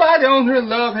anybody on here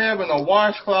love having a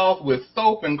washcloth with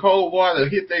soap and cold water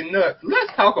hit their nuts?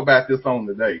 Let's talk about this on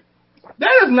the day.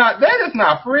 That is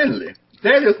not friendly.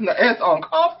 That's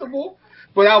uncomfortable,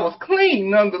 but I was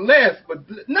clean nonetheless. But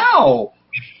no,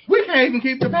 we can't even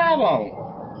keep the power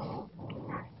on.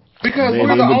 Because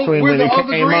we're the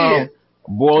other grid.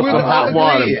 Boil some hot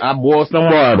water. I boiled some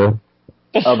water.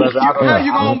 How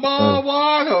you gonna boil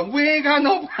water? We ain't got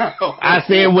no power. I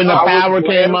said when the power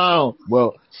came on.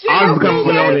 Well, I'm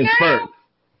coming on it first.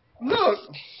 Look.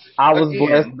 I was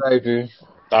blessed, baby.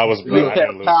 We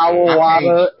had power,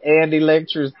 water, and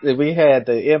electricity. We had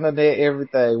the internet,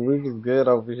 everything. We was good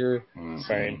over here.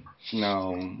 Same.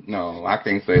 No, I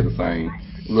can't say the same.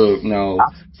 Look, no.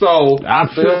 So I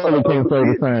still can't say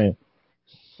the same.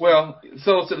 Well,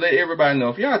 so to let everybody know,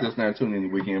 if y'all just now tuning in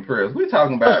to Weekend Prayers, we're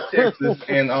talking about Texas,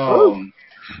 and I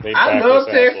love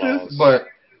Texas, but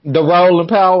the rolling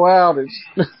power outage.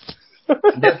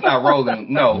 That's not rolling.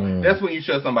 No, that's when you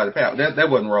shut somebody power. That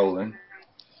wasn't rolling.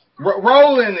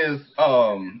 Rolling is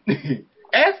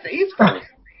ask the East Coast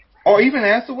or even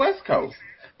ask the West Coast.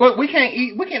 But we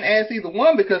can ask either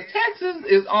one because Texas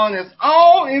is on its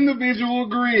own individual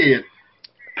grid.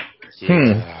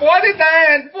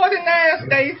 49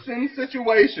 states in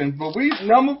situations, but we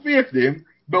number 50.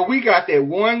 But we got that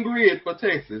one grid for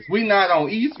Texas. We not on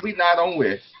East, we not on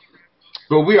West,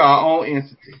 but we are our own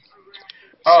entity.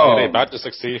 So they're about to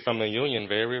succeed from the Union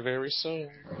very, very soon.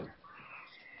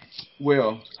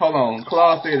 Well, hold on.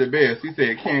 Claude said it best. He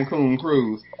said Cancun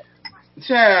cruise.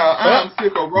 Child, I'm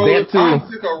sick of rolling,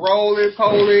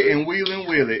 poly, and wheeling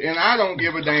Willie, and I don't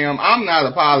give a damn. I'm not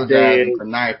apologizing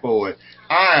tonight for it.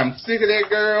 I am sick of that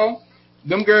girl.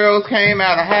 Them girls came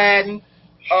out of hiding.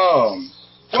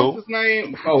 What's his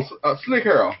name? Slick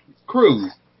Harold Cruz.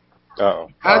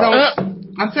 I'm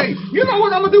telling you, you know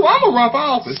what I'm gonna do? I'm gonna run for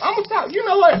office. I'm gonna stop. You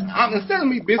know what? Instead of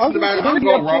me bitching about it, I'm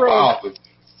gonna run for office.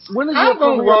 I'm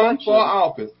gonna run for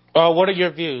office. What are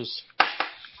your views?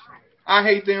 I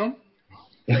hate them.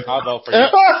 I'll vote for you.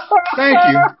 Thank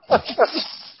you.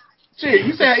 Shit,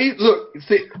 you say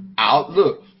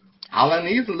look. All I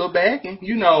need is a little backing. I'm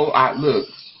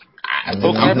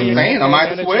just saying, I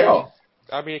might as well.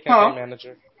 I'll be a campaign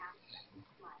manager.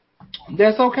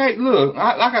 That's okay. Look,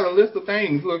 I got a list of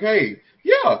things. Look, hey,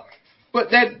 yeah, but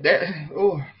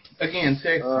again,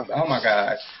 Texas. Oh my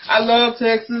God, I love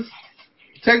Texas.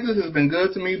 Texas has been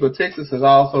good to me, but Texas has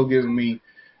also given me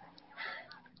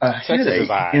a headache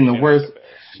in the worst.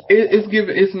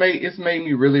 It's made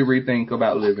me really rethink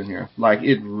about living here. Like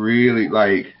it really,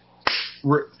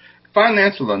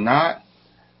 financial or not,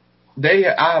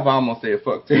 I've almost said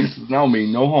fuck Texas. I don't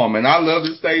mean no harm, and I love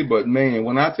this state, but man,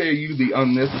 when I tell you the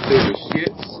unnecessary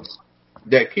shit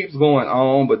that keeps going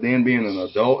on, but then being an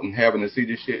adult and having to see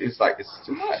this shit, it's like it's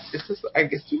too much. It's just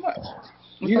like it's too much.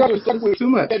 You got to stick with too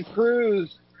much. Ted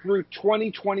Cruz through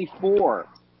 2024.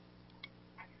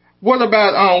 What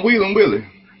about Wheelin' Willie?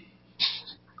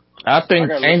 I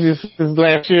think ain't this his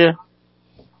last year?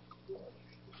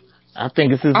 I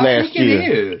think it's his last year. I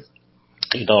think it is.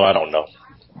 You know, I don't know.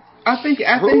 I think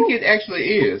it actually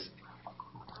is.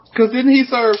 Because didn't he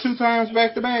serve 2 times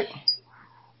back to back?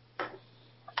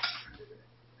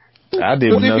 I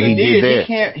didn't know he did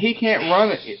that. He can't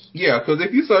run it. Yeah, because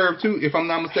if you serve if I'm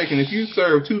not mistaken, if you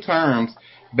serve 2 terms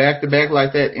back to back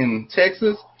like that in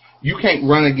Texas, you can't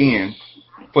run again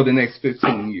for the next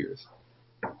 15 years.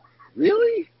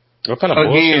 Really? What kind of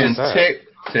bullshit is that?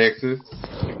 Texas.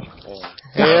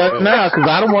 Hell no, because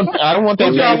I don't want that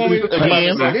again.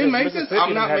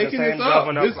 I'm not making this up.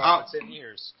 For 10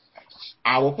 years.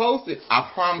 I will post it.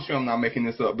 I promise you I'm not making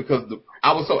this up because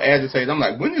I was so agitated. I'm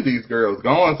like, when are these girls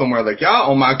going somewhere? Like, y'all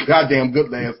on my goddamn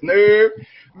good ass nerve.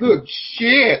 Look,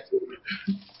 shit.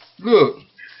 Look.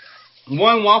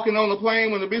 One walking on the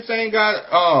plane when the bitch ain't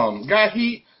got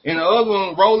heat, and the other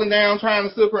one rolling down trying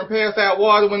to slip her and pass out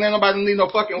water when ain't nobody need no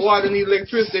fucking water, need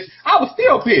electricity. I was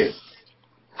still pissed.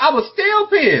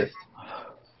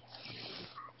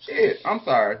 Shit, I'm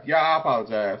sorry. Y'all, I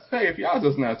apologize. Hey, if y'all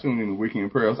just not tuning in to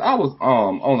Weekend Pearls, I was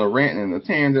on a rant and a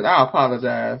tangent. I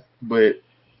apologize, but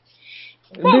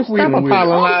stop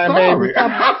apologizing, baby.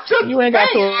 You ain't got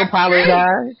to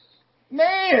apologize.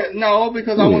 Man, no,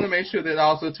 because I want to make sure that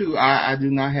also too, I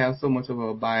do not have so much of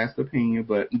a biased opinion,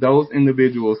 but those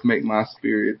individuals make my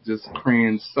spirit just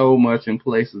cringe so much in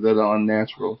places that are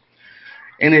unnatural.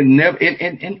 And it never,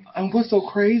 and what's so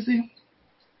crazy?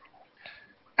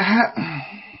 I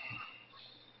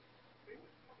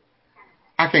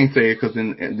can't say it because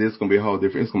then this is going to be a whole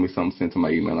different, it's going to be something sent to my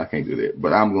email. I can't do that.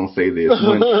 But I'm going to say this.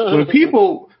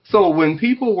 When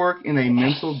people work in a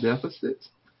mental deficit,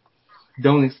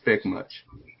 don't expect much.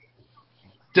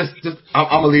 Just I'm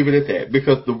going to leave it at that.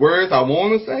 Because the words I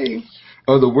want to say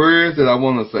are the words that I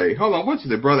want to say. Hold on, what you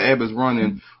say? Brother Abbott's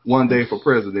running one day for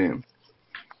president.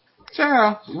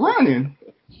 Child, running?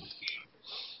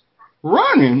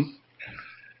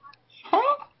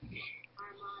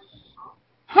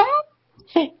 Huh?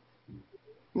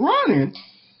 Running?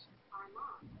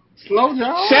 Slow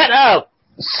jog?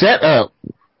 Shut up.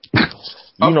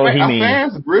 You know what he means. A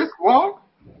fast, brisk walk?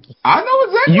 I know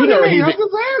exactly what he means. I'm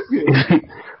just asking.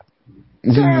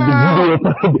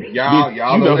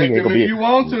 Y'all elect him if you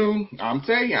want to. I'm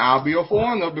telling you, I'll be a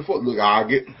foreigner before. Look, I'll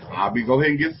go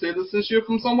ahead and get citizenship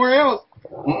from somewhere else.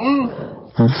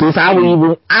 Since I would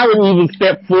even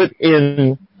step foot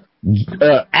in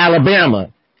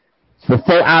Alabama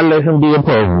before I let him be a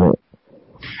president.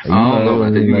 I don't know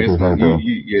about that.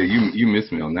 You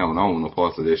missed me on that one. I don't want no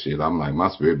parts of this shit. I'm like, my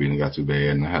spirit being got too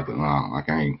bad, and I have to. No, I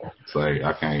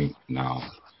can't. No.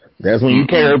 That's when you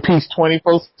carry a piece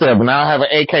 24/7. I'll have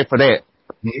an AK for that.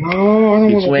 No, I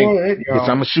don't want no part of that, y'all. Bitch,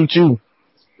 I'm gonna shoot you.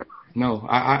 No,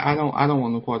 I don't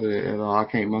want no part of that at all. I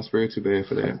can't. My spirit too bad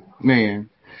for that, man.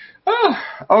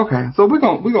 Okay, so we're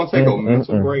gonna take a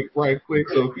mental break right quick.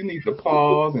 So if you need to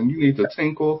pause and you need to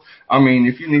tinkle,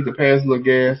 if you need to pass a little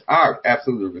gas, I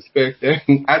absolutely respect that.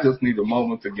 I just need a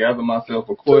moment to gather myself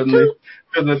accordingly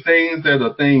because the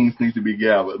things need to be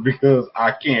gathered because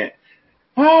I can't.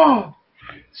 Oh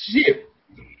shit!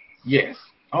 Yes.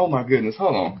 Oh my goodness.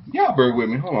 Hold on, y'all bear with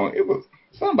me. Hold on. It was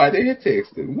somebody that had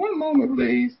texted. One moment,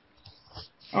 please.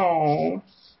 Oh.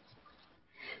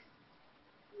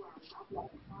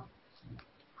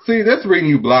 See, that's the reason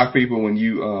you block people when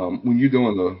you're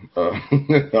doing a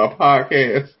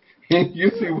podcast and you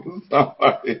see what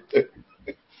somebody do.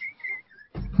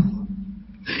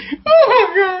 Oh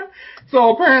my God! So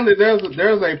apparently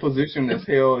there's a position that's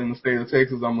held in the state of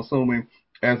Texas. I'm assuming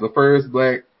as the first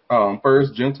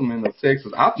gentleman of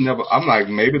Texas. I'm like,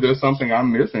 maybe there's something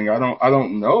I'm missing. I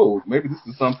don't know. Maybe this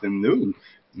is something new.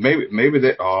 Maybe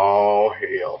that. Oh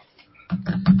hell!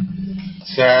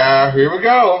 Child, here we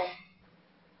go.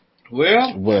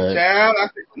 Well, child,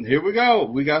 here we go.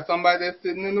 We got somebody that's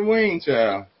sitting in the wing,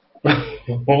 child.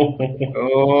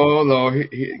 Oh, Lord.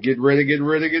 Get ready. Hey,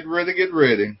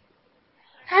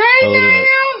 man.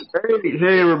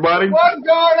 Hey, everybody. What's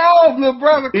going on, little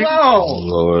brother Claude?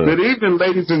 Lord. Good evening,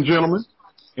 ladies and gentlemen.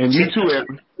 And you too,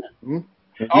 Evan.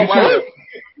 Oh, wow.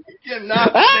 You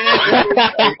cannot stand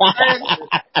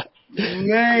it.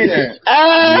 Man.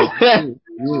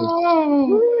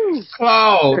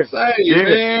 Claude, say,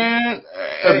 man.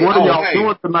 Hey, what are y'all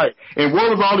doing tonight? And where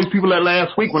was all these people at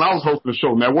last week when I was hosting the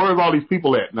show? Now, where is all these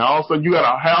people at? Now, all of a sudden, you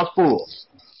got a house full.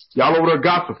 Y'all over there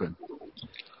gossiping.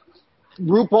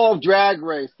 RuPaul Drag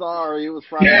Race. Sorry, it was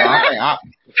Friday. Yeah,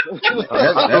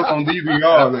 that's on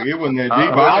DVR. Look, it wasn't that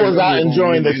deep. I was out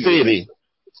enjoying the city.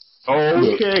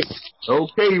 Okay.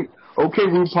 Okay,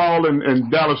 RuPaul and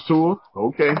Dallas tour.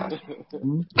 Okay.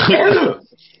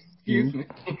 Excuse me.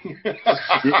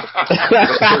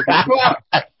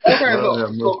 Okay,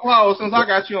 so Claude, since I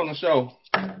got you on the show,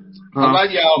 a lot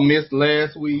of y'all missed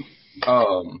last week.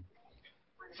 Claude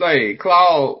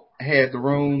had the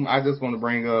room. I just want to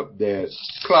bring up that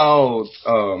Claude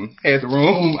had the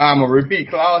room. I'm gonna repeat.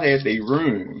 Claude had the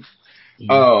room.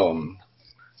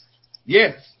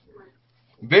 Yes.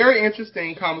 Very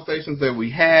interesting conversations that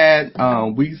we had.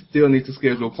 We still need to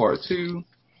schedule part 2.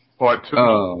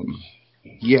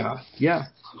 Yeah.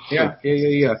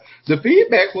 The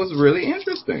feedback was really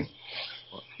interesting.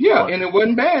 Yeah, and it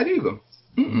wasn't bad either.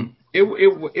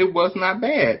 It was not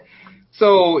bad.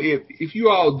 So if you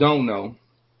all don't know,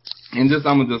 and I'm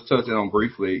gonna just touch it on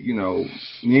briefly. You know,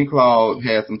 me and Claude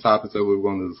had some topics that we were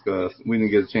going to discuss. We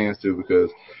didn't get a chance to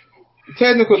because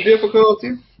technical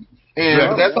difficulty.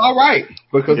 And that's all right,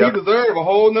 because he deserved a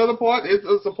whole nother part.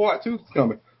 It's a part 2 that's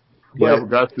coming. Yeah, we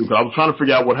got to. I was trying to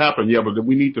figure out what happened. Yeah, but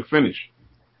we need to finish.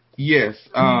 Yes.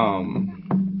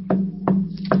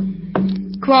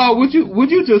 Claude, would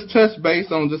you just touch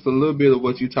base on just a little bit of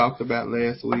what you talked about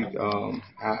last week?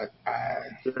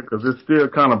 Because it's still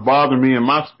kind of bothering me in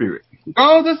my spirit.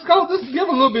 Just give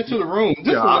a little bit to the room.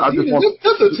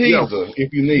 Just a teaser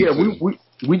if you need to.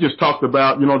 We just talked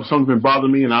about, something's been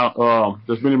bothering me and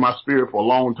that's been in my spirit for a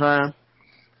long time.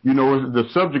 The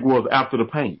subject was after the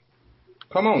pain.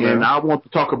 Come on, and I want to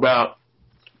talk about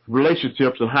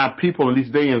relationships and how people in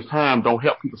these days and time don't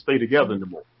help people stay together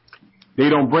anymore. They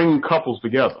don't bring couples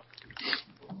together.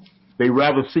 They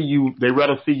rather see you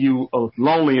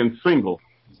lonely and single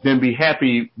than be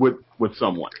happy with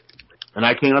someone. And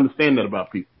I can't understand that about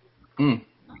people.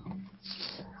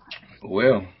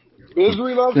 Well, since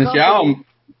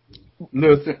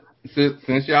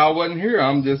y'all wasn't here,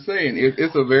 I'm just saying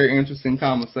it's a very interesting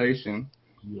conversation.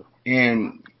 Yeah.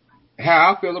 And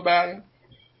how I feel about it,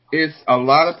 it's a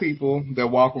lot of people that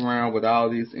walk around with all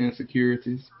these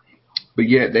insecurities, but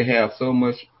yet they have so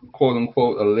much quote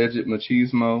unquote alleged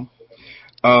machismo.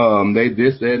 They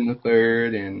this, that, and the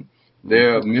third, and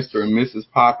they're Mr. and Mrs.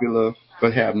 Popular,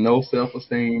 but have no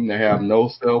self-esteem. They have no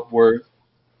self-worth.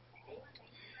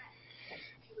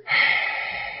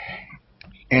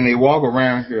 And they walk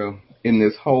around here in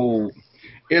this whole,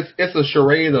 it's a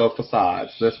charade of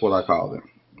facades. That's what I call them.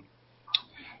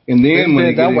 And then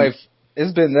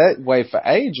it's been that way for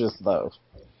ages, though.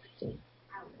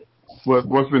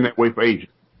 What's been that way for ages?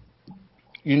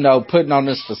 Putting on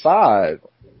this facade.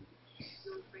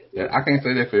 Yeah, I can't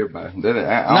say that for everybody. Not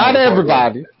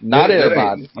everybody. I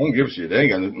don't give a shit. They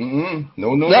ain't got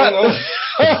no.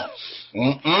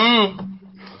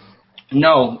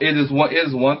 No, it is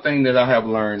one thing that I have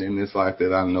learned in this life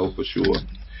that I know for sure.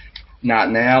 Not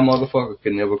now, motherfucker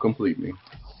can never complete me.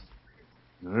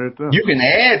 You can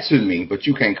add to me, but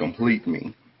you can't complete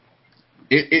me.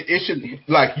 It should,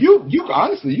 like, you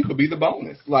honestly, you could be the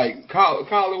bonus. Like, call it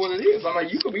what it is. I'm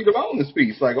like, you could be the bonus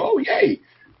piece. Like, oh yay.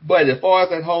 But as far as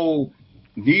that whole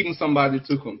needing somebody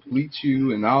to complete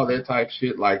you and all that type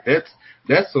shit, like that's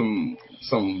some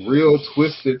real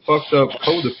twisted, fucked up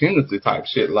codependency type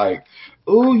shit. Like,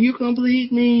 oh, you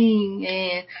complete me,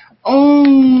 and oh,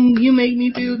 you make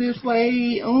me feel this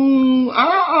way. Oh,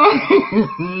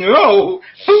 no,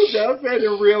 who does that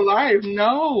in real life?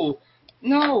 No,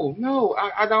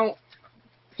 I don't.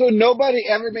 So nobody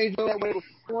ever made you feel that way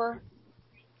before?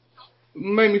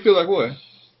 Made me feel like what?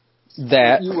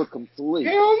 That you were complete.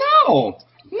 Hell no.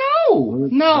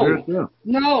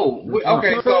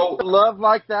 Okay, so love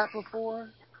like that before?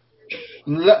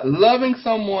 Loving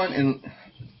someone and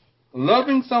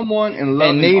loving on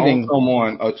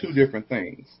someone are two different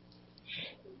things.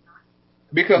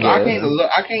 Because I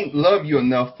can't love you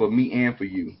enough for me and for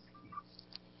you.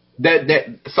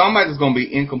 That somebody's gonna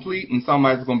be incomplete and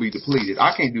somebody's gonna be depleted.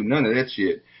 I can't do none of that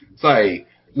shit. Say,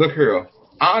 look here.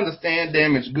 I understand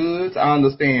damaged goods. I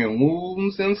understand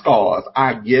wounds and scars.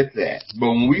 I get that. But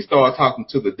when we start talking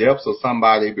to the depths of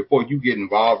somebody before you get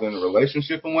involved in a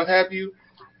relationship and what have you,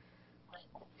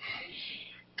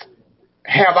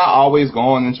 have I always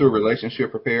gone into a relationship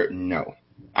prepared? No.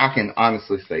 I can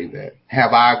honestly say that.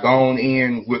 Have I gone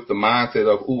in with the mindset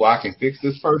of, ooh, I can fix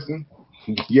this person?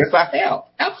 Yes, I have.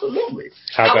 Absolutely.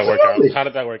 How'd that work out? How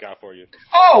did that work out for you?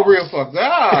 Oh, real fucked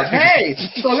up. Hey,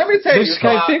 so let me tell you.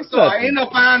 So I ended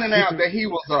up finding out that he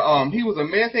was a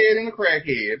meth head and a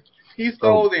crackhead. He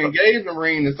stole the engagement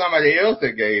ring that somebody else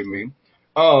had gave me.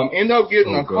 Ended up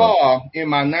getting a car in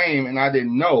my name, and I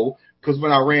didn't know because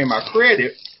when I ran my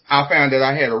credit, I found that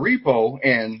I had a repo,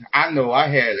 and I know I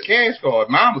had a cash card.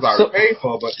 Mine was already paid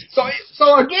for, but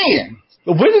so again.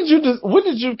 When did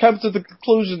you come to the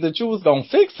conclusion that you was gonna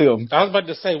fix him? I was about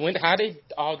to say, how did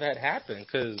all that happen?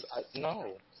 Because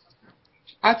no,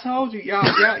 I told you, y'all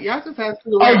just have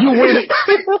to. Oh, you went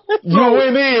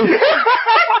in.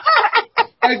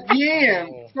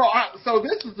 Again, so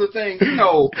this is the thing,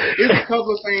 it's a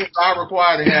couple of things I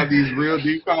require to have these real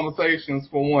deep conversations.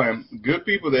 For one, good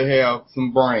people that have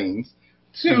some brains.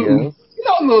 Two,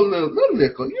 a little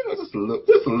liquor, just a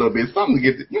little bit, something to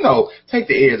get, take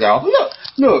the edge off.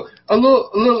 Look, a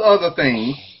little other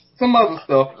things, some other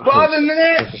stuff. But other than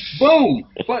that, boom.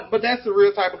 But that's the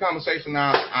real type of conversation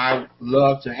I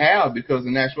love to have, because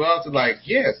in actuality, like,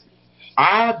 yes,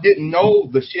 I didn't know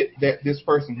the shit that this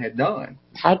person had done.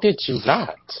 How did you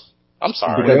not? I'm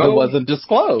sorry. Because it wasn't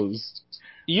disclosed.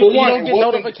 You don't get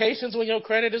notifications when your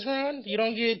credit is run? You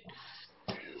don't get...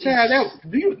 Chad,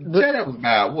 that was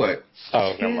about what?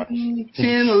 Oh, never mind.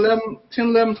 10,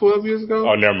 11, 12 years ago?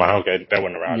 Oh, never mind. Okay, that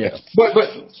wasn't around. Yeah. But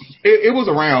it was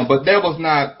around, but that was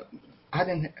not... I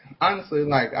didn't... Honestly,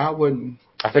 like, I wouldn't...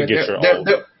 I forget your old...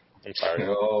 I'm sorry.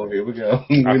 Oh, here we go.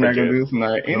 We're not going to do this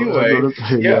tonight. Anyway.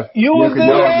 Yeah. You was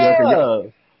there.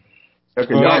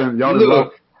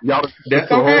 Y'all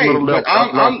that's okay.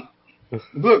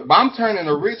 But I'm turning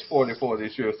a rich 44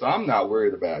 this year, so I'm not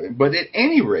worried about it. But at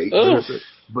any rate, I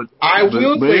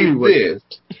will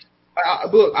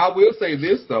say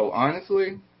this, though,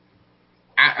 honestly.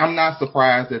 I'm not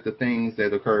surprised that the things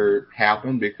that occurred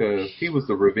happened, because he was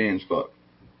the revenge fuck.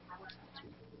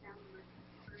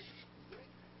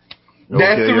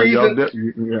 That's the reason.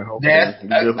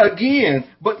 Again,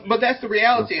 but that's the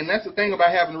reality, and that's the thing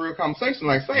about having a real conversation.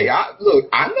 Like, say, I know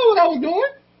what I was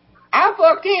doing. I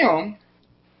fucked him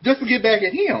just to get back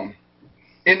at him,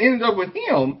 and ended up with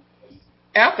him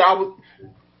after I was.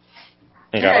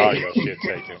 And got all your shit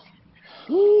taken.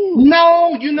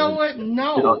 No, you know what?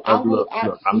 No,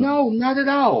 no, not at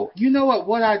all. You know what?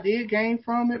 What I did gain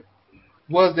from it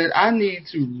was that I need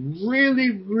to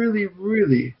really, really,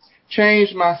 really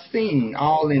change my scene,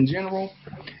 all in general,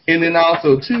 and then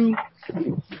also too,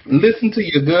 listen to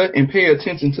your gut and pay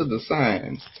attention to the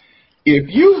signs. If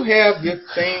you have this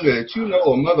thing that a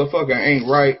motherfucker ain't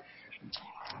right,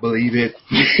 believe it.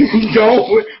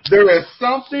 There is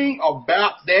something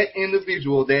about that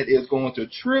individual that is going to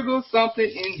trigger something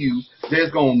in you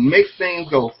that's going to make things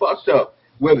go fucked up.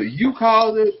 Whether you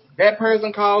cause it, that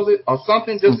person calls it, or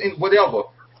something, just in whatever.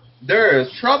 There is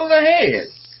trouble ahead.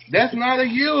 That's not a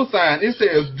yield sign. It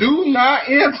says, do not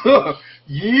enter.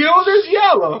 Yield is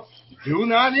yellow. Do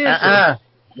not enter.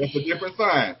 That's a different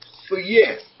sign. So,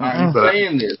 yes, I'm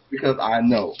saying this because I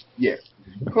know. Yes.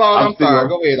 Claude, I'm sorry.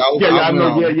 Go ahead. I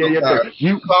know.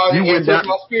 Claude, you went down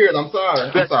my spirit. I'm sorry.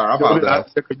 I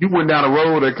apologize. You went down a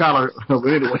road that kind of,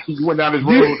 anyway, you went down this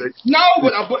road that...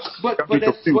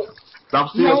 I'm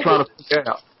still trying to figure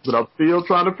out. But I'm still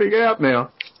trying to figure out now.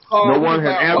 No one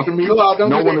has answered me. No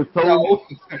one has told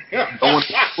me. No one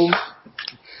told me.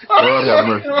 God have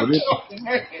mercy.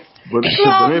 But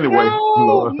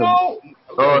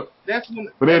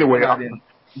anyway. But anyway.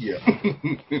 Yeah.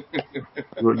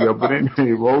 But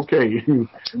anyway, okay.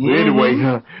 But anyway,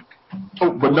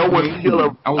 but no one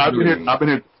still. I've been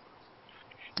here.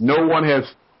 No one has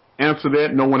answered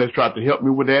that. No one has tried to help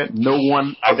me with that. No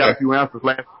one. I got a few answers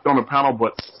last on the panel,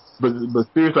 but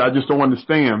seriously, I just don't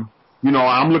understand.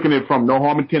 I'm looking at it from no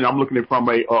harm intended. I'm looking at it from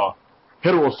a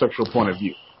heterosexual point of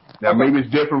view. Now, maybe it's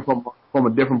different from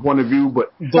a different point of view,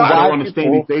 but I don't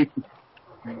understand these days.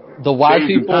 The white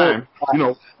people,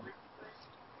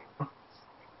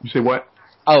 You say what?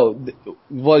 Oh,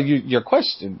 well, your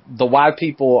question. The white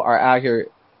people are out here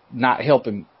not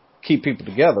helping keep people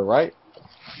together, right?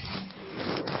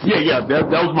 Yeah. That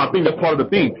was my thing. That's part of the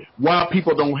thing. Why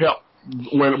people don't help.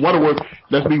 In other words,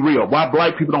 let's be real. Why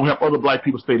black people don't help other black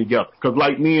people stay together? Because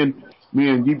like me and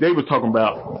you, they were talking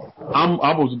about.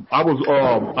 I was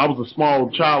a small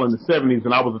child in the 70s,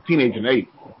 and I was a teenager in the 80s,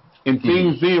 and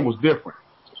things then was different.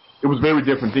 It was very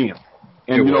different then,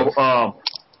 and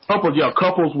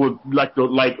couples would like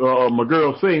my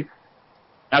girl say,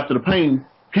 after the pain,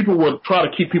 people would try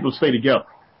to keep people to stay together.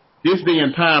 This day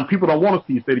and time, people don't want to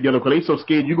see you stay together because they're so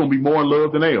scared you're going to be more in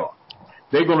love than they are.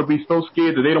 They're going to be so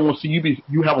scared that they don't want to see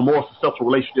you have a more successful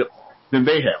relationship than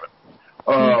they have it.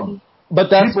 But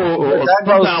that's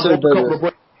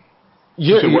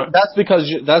because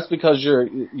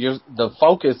the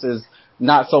focus is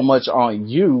not so much on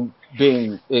you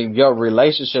being in your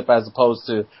relationship as opposed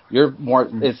to you're more.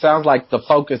 It sounds like the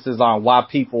focus is on why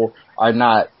people are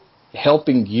not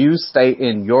helping you stay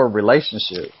in your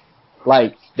relationship.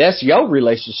 Like, that's your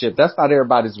relationship. That's not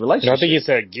everybody's relationship. No, I think you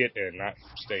said get in, not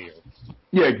stay in.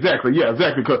 Yeah, exactly.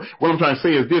 Because what I'm trying to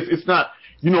say is this: it's not.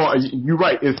 You're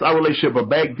right. It's our relationship, but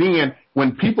back then,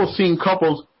 when people seen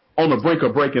couples on the brink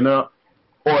of breaking up,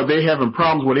 or they having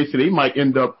problems where they say they might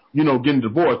end up, getting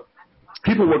divorced,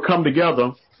 people would come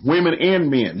together, women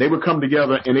and men. They would come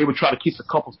together and they would try to keep the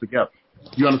couples together.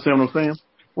 You understand what I'm saying?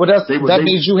 Well, that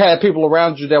means you had people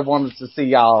around you that wanted to see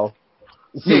y'all.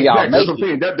 Exactly. That's what I'm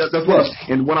saying. That's what.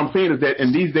 And what I'm saying is that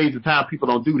in these days of time, people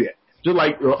don't do that. Just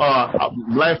like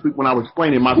last week when I was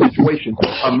explaining my situation,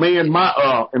 a man in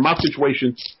my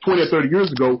situation 20 or 30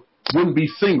 years ago wouldn't be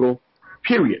single,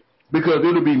 period, because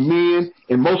it would be men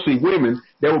and mostly women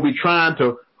that would be trying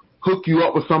to hook you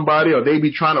up with somebody, or they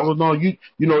be trying to,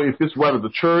 if it's whether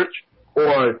the church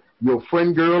or your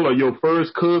friend girl or your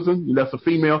first cousin, that's a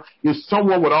female, if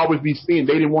someone would always be seeing,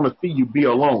 they didn't want to see you be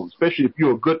alone, especially if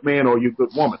you're a good man or you're a good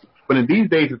woman. But in these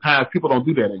days of times, people don't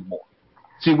do that anymore.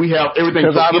 See, we have everything.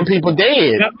 Because all them people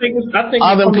dead. I think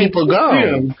all them people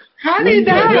gone. How did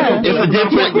that? It's a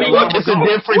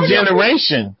different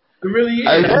generation. It really is.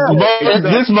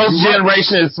 This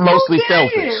generation is mostly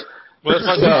selfish. Well, it's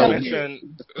like I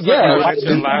mentioned last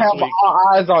week. All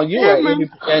eyes on you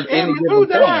at any given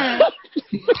time.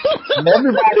 And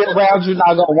everybody around you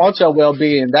not gonna want your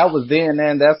well-being. That was then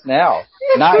and that's now.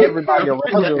 Not everybody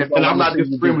around you. And I'm not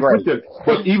disagreeing with you,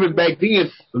 but even back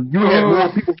then, you had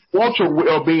more people want your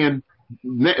well-being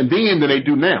then than they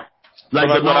do now. Like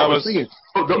what I was saying,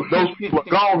 those people are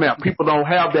gone now. People don't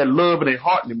have that love in their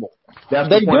heart anymore.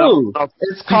 They do.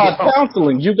 It's called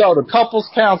counseling. You go to couples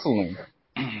counseling.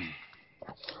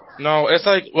 No, it's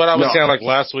like what I was saying like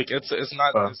last week. It's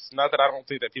not that I don't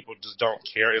think that people just don't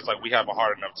care. It's like we have a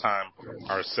hard enough time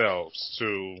ourselves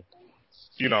to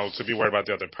be worried about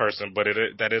the other person. But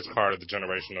that is part of the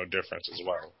generational difference as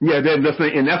well. Yeah, and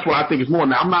that's what I think is more.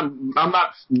 Now I'm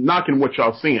not knocking what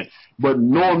y'all saying, but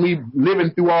knowing me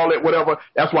living through all that, whatever.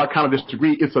 That's why I kind of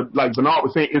disagree. It's like Bernard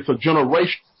was saying, it's a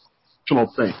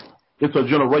generational thing. It's a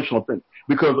generational thing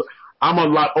because I'm a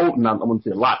lot older. Not I wouldn't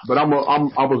say a lot, but I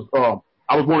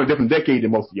was born in a different decade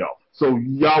than most of y'all. So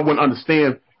y'all wouldn't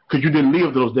understand because you didn't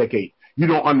live those decades. You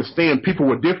don't understand. People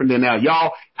were different than now.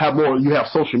 Y'all have more. You have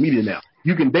social media now.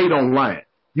 You can date online.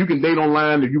 You can date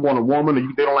online if you want a woman, or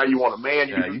you date online if you want a man.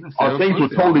 Things were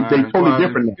totally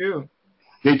different now.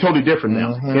 They're totally different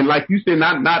now. Mm-hmm. And like you said,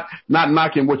 not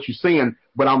knocking what you're saying,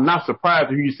 but I'm not surprised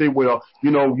if you say, well,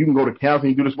 you can go to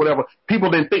counseling, do this, whatever.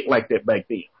 People didn't think like that back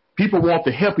then. People want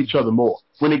to help each other more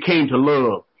when it came to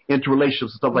love, into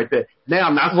relationships and stuff like that. Now,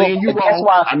 I'm not saying you wrong.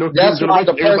 That's why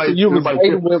the person you was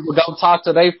dating with would go talk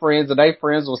to their friends, and their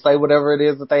friends will say whatever it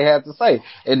is that they had to say.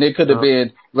 And it could have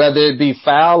been, whether it be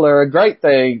foul or a great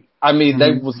thing, I mean,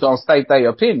 they was going to state their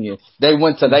opinion. They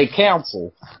went to their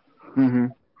counsel. Mm-hmm.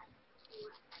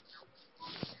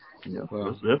 Yeah,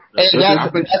 and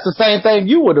that's the same thing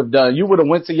you would have done. You would have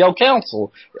went to your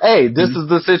counsel. Hey, this is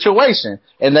the situation.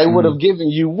 And they would have given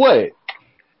you what?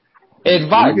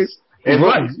 Advice. And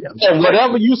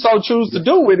whatever you so choose to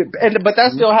do with it, but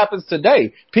that still happens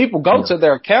today. People go to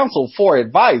their counsel for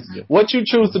advice. What you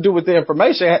choose to do with the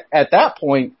information at that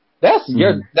point, that's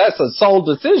a sole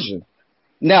decision.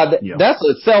 Now that's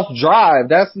a self-drive.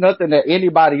 That's nothing that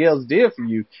anybody else did for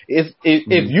you. If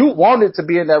you wanted to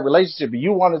be in that relationship and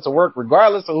you wanted to work,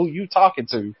 regardless of who you talking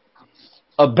to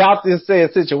about this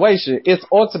said situation, it's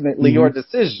ultimately your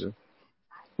decision.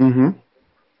 Mm-hmm.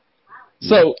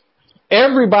 So.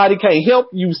 Everybody can't help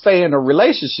you stay in a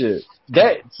relationship.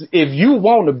 That if you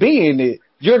want to be in it,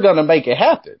 you're gonna make it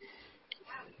happen.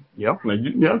 Yeah,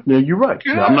 you're right.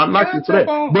 I'm not knocking for that.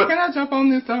 But can I jump on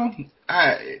this though?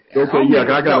 I want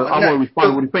to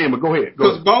respond to what he's saying, but go ahead.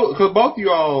 Because both you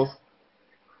all's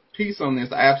piece on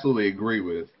this, I absolutely agree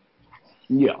with.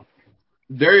 Yeah,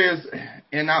 there is,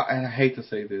 and I hate to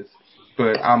say this,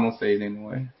 but I'm gonna say it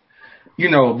anyway.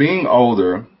 Being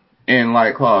older. And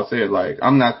like Claude said, like,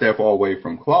 I'm not that far away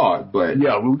from Claude, but...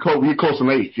 Yeah, we're close in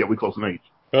age. Yeah, we're close in age.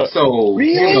 So,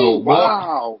 really?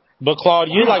 Wow. But Claude,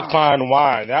 you like fine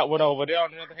wine. That one over there,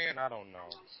 on the other hand, I don't know.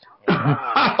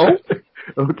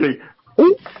 Okay.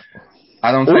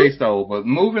 I don't taste though, but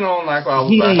moving on like I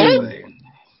was about to say.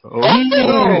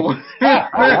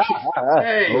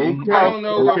 Hey, I don't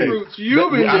know what fruits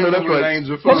you've been dealing with,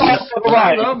 Angel Food.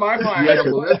 I love my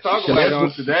pineapple. Let's talk about it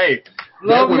on today.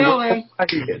 Love Melon.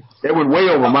 That went way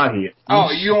over my head.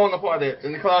 Oh, you on the part that,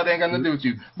 and the Claude ain't got nothing to do with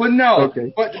you. But no,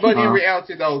 okay. but in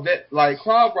reality though, that like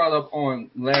Claude brought up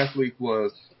on last week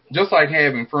was just like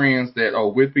having friends that are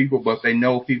with people, but they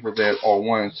know people that are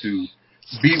wanting to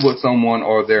be with someone,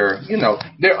 or they're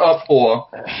up for,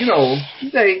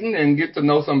 dating and get to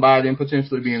know somebody and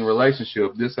potentially be in a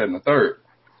relationship, this, that, and the third.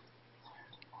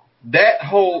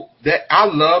 I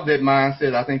love that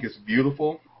mindset. I think it's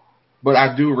beautiful. But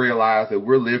I do realize that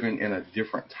we're living in a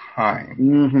different time.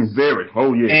 Mm-hmm. Very.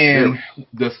 Oh, yeah. And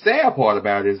the sad part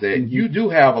about it is that you do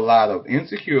have a lot of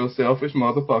insecure, selfish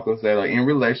motherfuckers that are in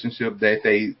relationships that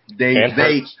they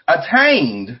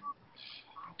attained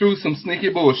through some sneaky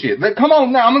bullshit. Come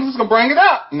on now, I'm just gonna bring it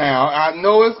up now. I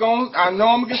know I'm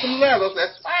gonna get some letters.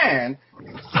 That's fine.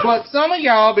 But some of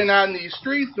y'all been out in these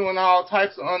streets doing all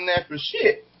types of unnatural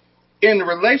shit in the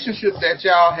relationships that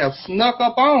y'all have snuck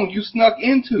up on. You snuck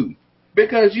into.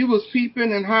 Because you was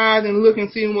peeping and hiding and looking,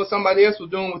 seeing what somebody else was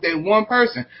doing with that one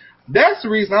person. That's the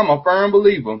reason I'm a firm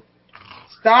believer.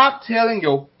 Stop telling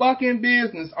your fucking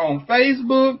business on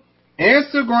Facebook,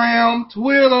 Instagram,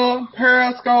 Twitter,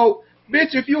 Periscope.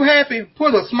 Bitch, if you happy,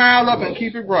 put a smile up and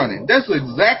keep it running. That's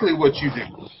exactly what you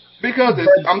do. Because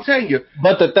I'm telling you.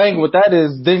 But the thing with that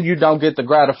is, then you don't get the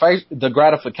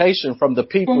gratification from the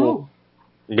people.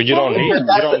 But you don't need.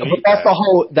 That's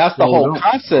the whole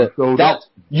concept.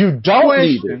 You don't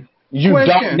need it. You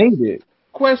don't need it.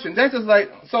 Question. That's just like.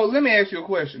 So let me ask you a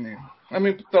question then. Let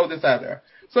me throw this out there.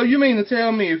 So you mean to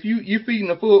tell me if you feeding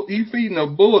a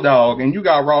bulldog and you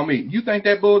got raw meat, you think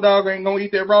that bulldog ain't gonna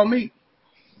eat that raw meat?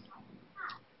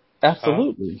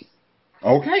 Absolutely.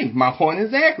 Okay, my point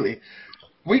exactly.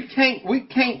 You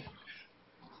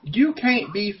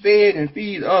can't be fed and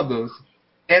feed others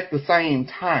at the same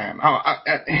time.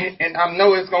 And I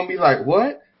know it's going to be like,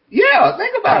 what? Yeah,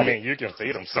 think about it. I mean, you can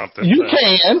feed them something. You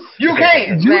can. You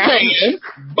can.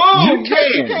 Boom. You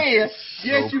can.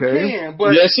 Yes, you can.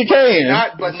 But yes, you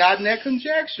can. But not in that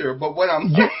conjecture. But what I'm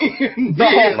saying, the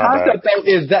whole concept though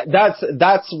is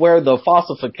that's where the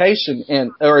falsification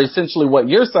or essentially what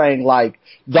you're saying, like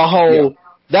the whole,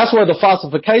 that's where the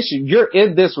falsification. You're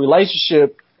in this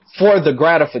relationship for the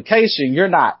gratification. You're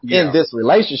not in this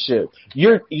relationship.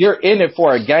 You're in it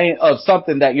for a gain of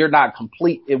something that you're not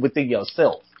complete within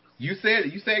yourself. You said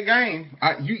it. You said game.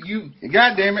 You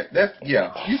God damn it.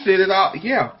 You said it all.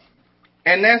 Yeah.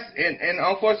 And and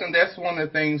unfortunately that's one of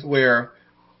the things where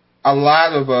a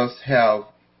lot of us have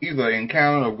either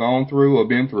encountered or gone through or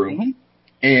been through. Mm-hmm.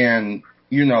 And,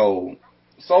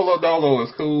 solo dolo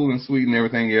is cool and sweet and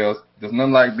everything else. There's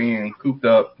nothing like being cooped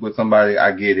up with somebody.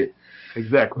 I get it.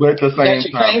 Exactly. But at the same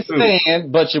you time, can't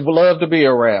stand, but you love to be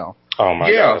around. Oh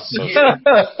my God. So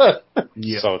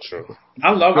true. So true.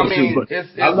 I love it too.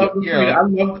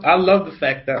 I love the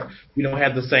fact that we don't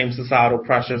have the same societal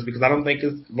pressures, because I don't think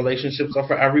relationships are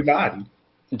for everybody.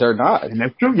 They're not. And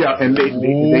that's true. Yeah. And they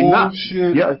not.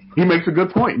 Shit. Yeah. He makes a good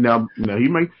point. Now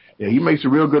he makes a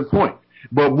real good point.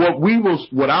 But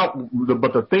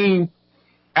the thing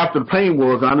after the pain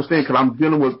was, I understand, because I'm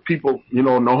dealing with people,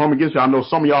 no harm against you. I know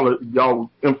some of y'all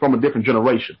from a different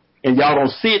generation, and y'all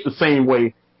don't see it the same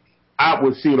way I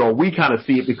would see it, or we kind of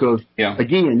see it, because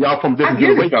again, y'all from different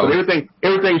generations. So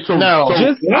everything's so.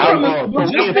 Just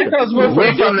because we're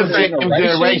from the same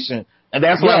generation, and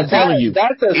that's what I'm telling you.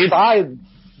 That's a side.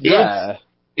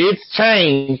 It's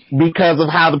changed because of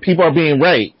how the people are being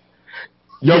raised.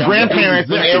 Your grandparents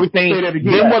and everything,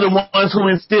 they were the ones who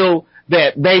instilled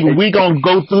that, baby, we're going to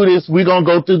go through this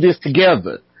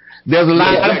together. There's a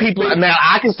lot of people. Now,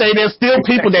 I can say there's still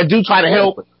people that do try to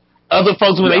help other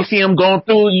folks when they see them going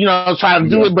through, try to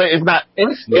do it, but it's not,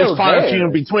 it's far and few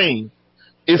in between.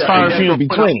 It's far and few in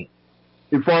between.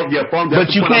 But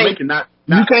you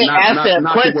can't ask that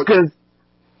question because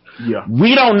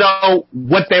we don't know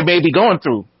what their baby going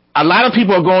through. A lot of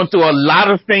people are going through a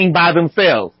lot of things by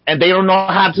themselves, and they don't know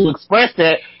how to express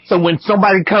that. So when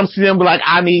somebody comes to them like,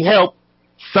 I need help,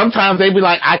 sometimes they be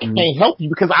like, I can't help you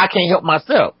because I can't help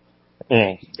myself.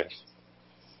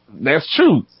 That's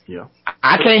true. Yeah.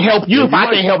 I can't help you if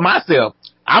I can't help myself.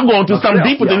 I'm going through something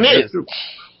deeper than this.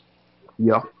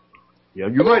 Yeah,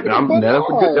 you're right.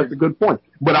 That's a good point.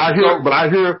 But I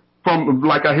hear from,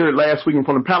 like I heard last week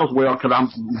from the panels,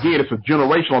 because it's a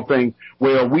generational thing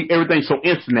where everything's so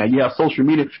instant now. You have social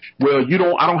media where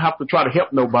I don't have to try to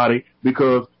help nobody,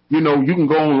 because, you can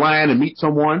go online and meet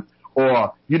someone,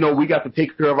 or, we got to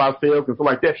take care of ourselves and stuff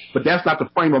like that. But that's not the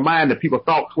frame of mind that people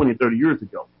thought 20, 30 years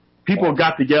ago. People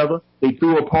got together. They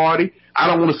threw a party. I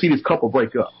don't want to see this couple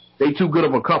break up. They too good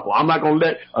of a couple. I'm not going to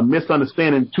let a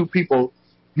misunderstanding, two people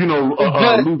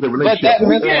lose their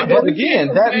relationship. But again,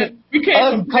 us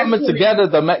coming together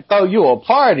to throw you a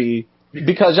party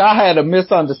because y'all had a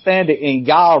misunderstanding in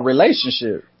y'all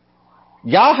relationship.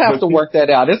 Y'all have to work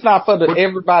that out. It's not for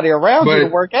everybody around you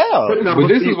to work out. But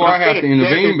this is why I have to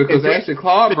intervene, because actually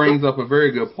Claude brings up a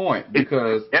very good point,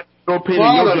 because Claude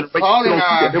and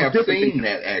I have seen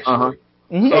that actually.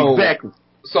 Exactly.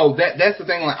 So that's the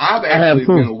thing. Like, I've actually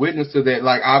been a witness to that.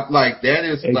 That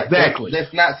is exactly.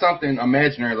 That's not something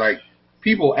imaginary. Like,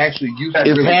 people actually used to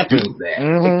really do that.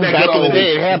 Back in the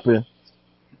day, it happened.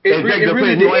 It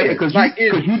really did. Because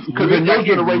in your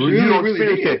generation, you don't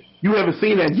experience that. You haven't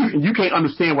seen that. You can't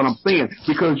understand what I'm saying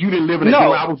because you didn't live in that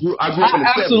era. I grew up in the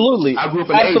 70s. I grew up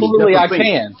in the 80s. Absolutely, I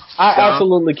can. I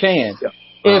absolutely can.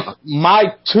 If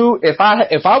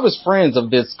I was friends of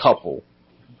this couple,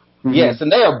 yes,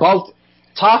 and they are both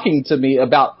talking to me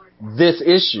about this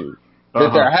issue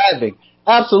that they're having,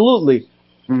 absolutely.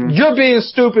 You're being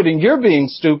stupid and you're being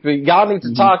stupid. Y'all need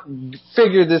to talk,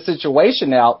 figure this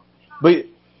situation out. But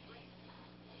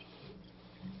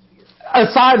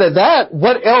aside of that,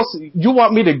 what else you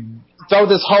want me to throw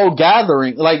this whole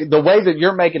gathering, like the way that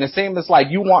you're making it seem, it's like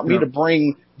you want me to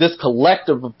bring this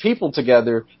collective of people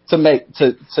together to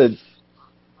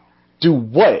do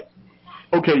what?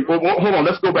 Okay, well, hold on.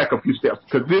 Let's go back a few steps,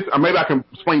 because this maybe I can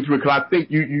explain to you, because I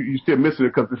think you still missing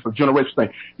it because it's a generation thing.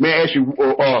 May I ask you,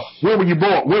 when were you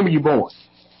born? When were you born?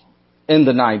 In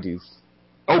the 90s.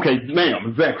 Okay,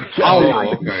 ma'am, exactly.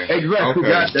 Okay. Exactly.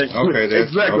 Okay.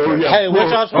 Exactly. Okay. Yeah. Hey,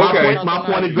 what y'all trying to my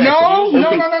point exactly.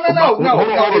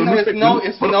 No,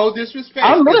 it's no disrespect.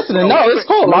 I'm listening. No, it's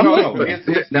cool. I'm listening.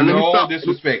 It's no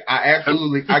disrespect. I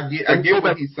get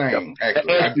what he's saying.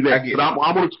 Actually, I get it. I'm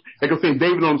gonna, like I said,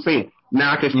 David, know what I'm saying.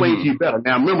 Now I can explain to you better.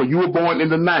 Now remember, you were born in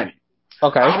the 90s.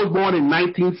 Okay. I was born in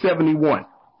 1971.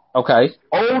 Okay.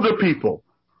 Older people.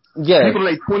 Yeah. People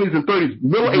in their 20s and 30s.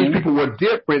 Middle-aged people were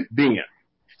different then.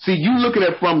 See, you looking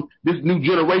at from this new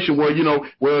generation where, you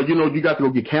got to go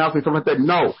get counseling, stuff like that.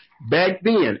 No. Back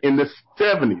then, in the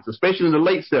 70s, especially in the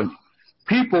late 70s,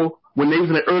 people, when they was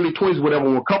in their early 20s, whatever,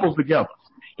 were couples together,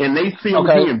 and they see them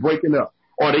again breaking up,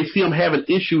 or they see them having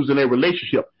issues in their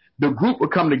relationship, the group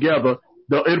would come together.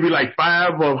 It'd be like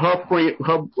 5 of her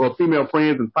female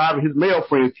friends and 5 of his male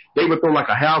friends. They would throw like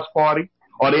a house party,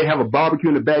 or they'd have a barbecue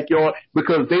in the backyard,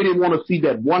 because they didn't want to see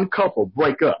that one couple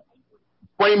break up.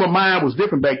 Frame of mind was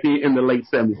different back then in the late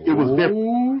 70s. It was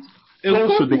different. It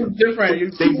was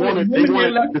different. They wanted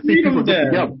to see people get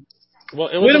together. Well,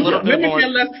 it was a little bit women more.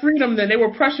 get less freedom then. They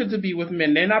were pressured to be with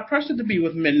men. They're not pressured to be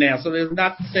with men now, so there's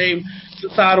not the same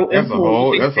societal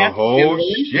influence. That's a whole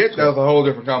different conversation. That's a whole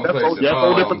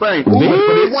different thing. But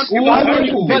you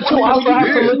also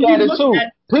have to look at it too.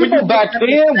 People back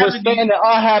then were staying in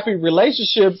unhappy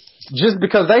relationships just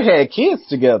because they had kids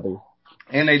together.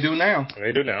 And they do now.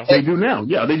 They do now.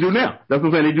 Yeah, they do now. That's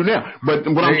what I'm saying. They do now. But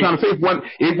what I'm trying to say,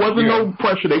 it wasn't no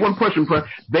pressure. They weren't pushing.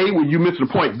 You missed the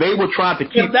point. They were trying to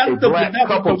keep a black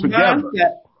couple together.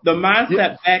 The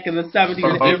mindset back in the 70s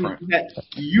and 80s that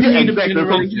you need to be in a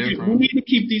relationship. You need to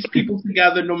keep these people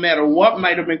together no matter what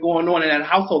might have been going on in that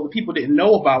household that people didn't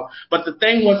know about. But the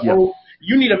thing was,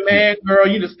 you need a man, girl,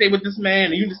 you need to stay with this man,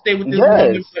 and you need to stay with this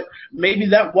woman. But maybe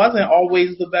that wasn't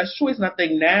always the best choice. And I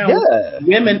think now,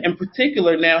 women in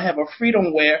particular now have a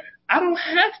freedom where I don't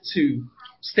have to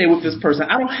stay with this person.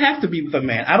 I don't have to be with a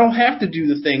man. I don't have to do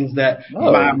the things that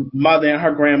my mother and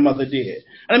her grandmother did.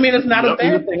 And I mean, it's not a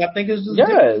bad thing. I think it's just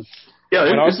different. Yeah,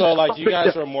 and also, like, you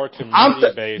guys are more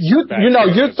community-based. You're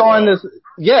throwing this.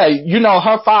 Yeah,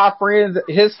 her 5 friends,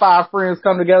 his 5 friends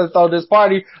come together to throw this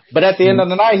party, but at the end of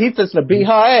the night, he's just to beat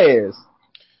her ass.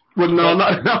 Well, no,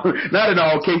 not in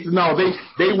all cases. No, they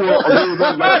were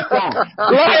like strong.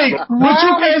 Like, but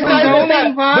you can't say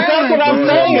that. But that's what I'm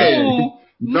saying.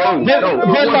 No.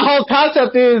 But the whole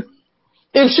concept is,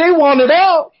 if she wanted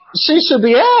out, she should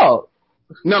be out.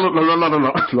 No.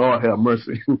 Lord have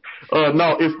mercy.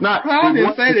 No, it's not. I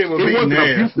didn't say they were being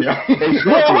nasty. That's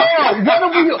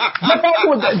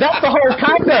the whole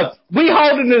concept. We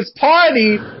holding this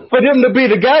party for them to be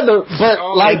together, but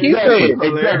like he said,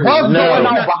 what's going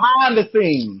on behind the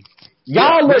scenes?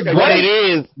 Y'all look great. What it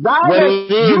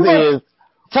is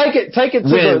take it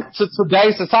to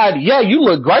today's society. Yeah, you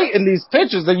look great in these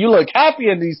pictures, and you look happy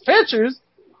in these pictures.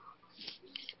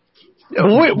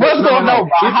 What's going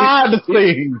on behind the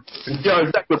scenes? Yeah,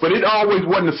 exactly. But it always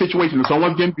wasn't a situation that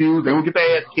someone's getting abused, they would get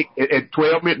their ass kicked at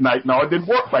 12 midnight. No, it didn't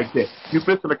work like that. You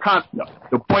missing the concept.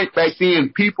 The point back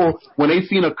then, people, when they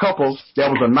seen a couple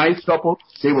that was a nice couple,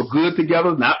 they were good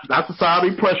together, not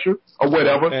society pressure or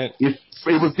whatever.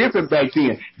 It was different back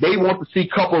then. They want to see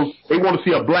couples, they want to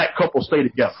see a black couple stay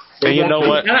together. And you know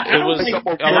what? A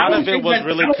lot of it was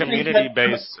really community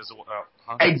based as well.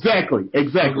 Exactly.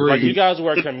 Like you guys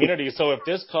were a community, so if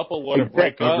this couple were to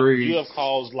break up, you have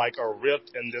caused like a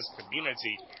rift in this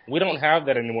community. We don't have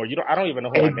that anymore. I don't even know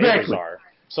who my neighbors are.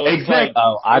 So it's like,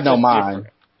 I know mine.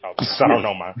 I don't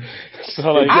know mine.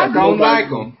 So like, I don't like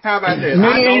them. How about that?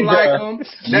 I don't like them.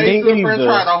 They super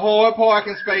try to hoard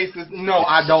parking spaces. No,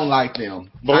 I don't like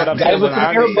them. But what I'm saying is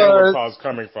I understand where Paul's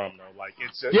coming from, though. Like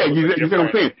it's you know what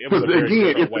I'm saying? It was a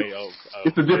very different way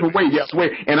it's a different way. Yes, way.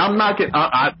 And I'm knocking.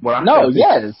 I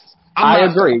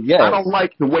agree. Yes, I don't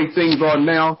like the way things are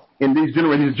now in these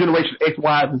generation X,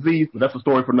 Y, and Z. But that's a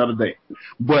story for another day.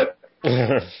 But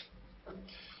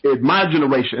it's my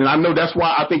generation, and I know that's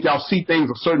why I think y'all see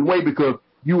things a certain way because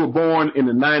you were born in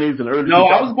the 90s and early. No,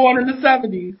 2000s. I was born in the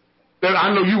 70s.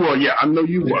 I know you were. Yeah, I know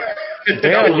you were.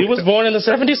 Damn, you was born in the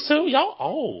 70s too? Y'all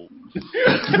old.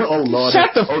 Oh Lord.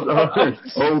 Shut the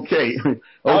Okay.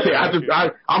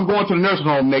 I'm going to the nursing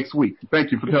home next week.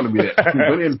 Thank you for telling me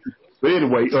that. But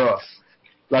anyway,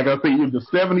 like I say, in the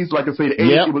 70s, like I say, the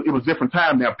 80s, it was different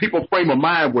time now. People's frame of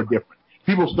mind were different.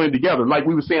 People stayed together, like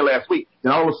we were saying last week.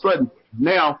 And all of a sudden,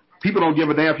 now, people don't give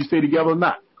a damn if you stay together or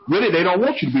not. Really, they don't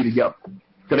want you to be together.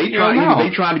 So either they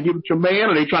trying to give it your man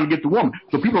or they trying to get the woman.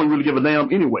 So people don't really give a damn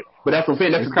anyway. But that's what I'm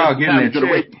saying. That's called getting that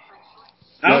generation.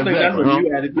 I don't think that's what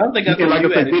you added. I don't think that's what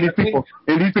you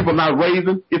added. These people not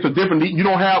raising. It's a different. You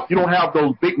don't have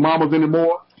those big mamas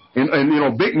anymore. And you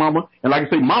know, big mama. And like I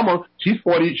say, mama, she's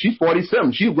 40. She's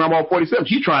 47. She's grandma 47.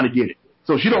 She's trying to get it.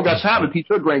 So she don't got time to teach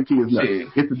her grandkids nothing.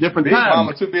 It's a different big time.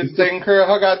 Mama too busy taking care of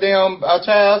her goddamn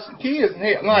child's kids.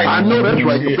 Like, I know that's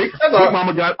right. Big mama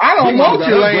got. I don't want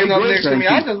you laying up next to me.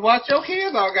 I just watch your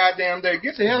kids all goddamn day.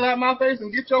 Get the hell out of my face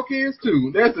and get your kids too.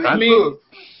 That's it.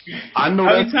 I know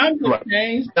that's times have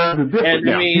changed, and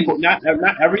I mean, not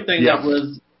everything that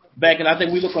was back. And I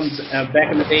think we look on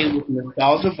back in the day with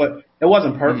nostalgia, but it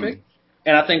wasn't perfect.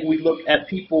 And I think we look at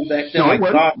people back then like,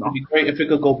 God, it'd be great if it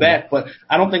could go back. But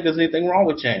I don't think there's anything wrong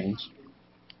with change.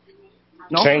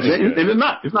 No, it is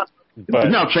not. It's not.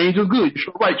 No, change is good.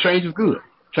 You're right. Change is good.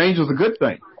 Change is a good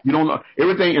thing. You don't know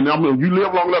everything. And you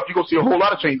live long enough, you're going to see a whole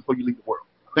lot of change before you leave the world.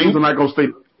 Things are not going to stay.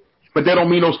 But that don't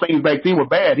mean those things back then were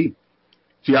bad either.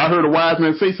 See, I heard a wise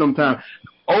man say sometimes,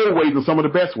 old ways are some of the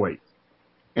best ways.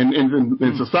 And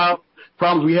society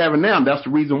problems we have now, that's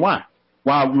the reason why.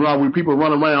 Why people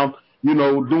run around, you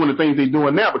know, doing the things they're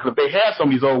doing now, because if they had some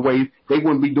of these old ways, they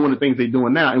wouldn't be doing the things they're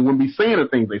doing now and wouldn't be saying the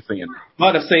things they're saying now.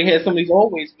 But if they had some of these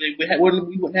old ways, we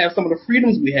wouldn't have some of the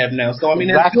freedoms we have now. So, I mean,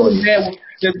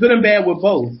 there's good and bad with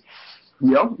both.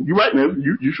 Yeah, you're right, man.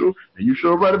 You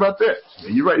sure right about that.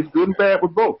 You're right. It's good and bad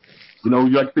with both. You know,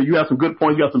 like I said, you have some good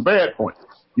points, you have some bad points.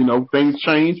 You know, things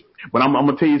change. But I'm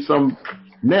gonna tell you something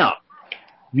now.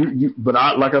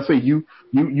 Like I say, you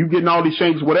getting all these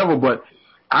changes, whatever, but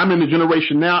I'm in the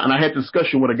generation now, and I had a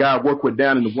discussion with a guy I work with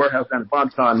down in the warehouse down in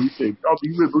Bonton, and he said, "Oh, do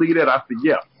you really believe that?" I said,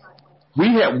 "Yeah." We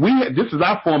had. This is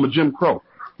our form of Jim Crow.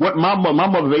 What my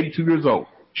mother's 82 years old.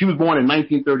 She was born in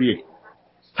 1938.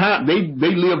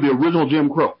 They lived the original Jim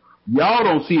Crow. Y'all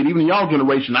don't see it, even in y'all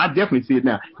generation. I definitely see it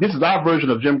now. This is our version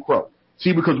of Jim Crow.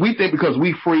 See, because we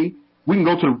free, we can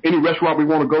go to any restaurant we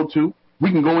want to go to.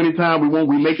 We can go anytime we want.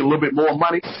 We make a little bit more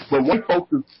money. But white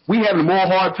folks, we having a more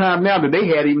hard time now than they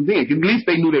had even then. At least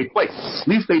they knew their place. At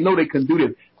least they know they can do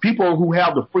this. People who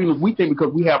have the freedoms, we think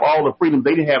because we have all the freedoms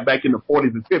they didn't have back in the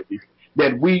 40s and 50s,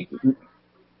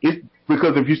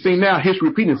 because if you see now, history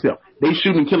repeating itself. They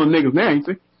shooting and killing niggas now, you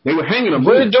see. They were hanging them.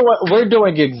 We're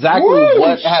doing exactly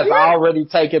what has already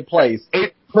taken place.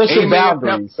 Pushing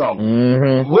boundaries.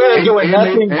 Mm-hmm. We're doing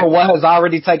nothing but what has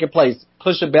already taken place.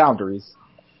 Pushing boundaries.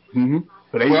 Mm-hmm.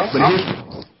 But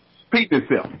it's repeating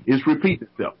itself. It's repeating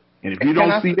itself. And if you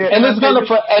don't see that,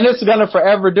 it's gonna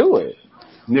forever do it.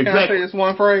 Can I say this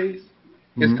one phrase?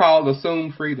 It's called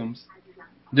assumed freedoms.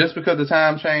 Just because the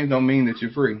time changed don't mean that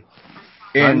you're free.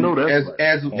 And I know that.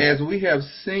 As we have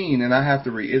seen, and I have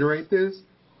to reiterate this,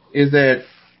 is that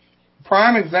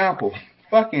prime example,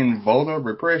 fucking voter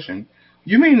repression.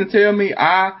 You mean to tell me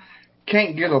I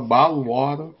can't get a bottle of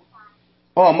water?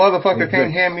 Or a motherfucker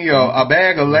can't hand me a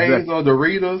bag of Lay's or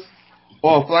Doritos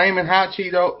or a flaming hot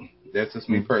Cheeto? That's just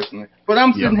me personally. But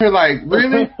I'm sitting here like,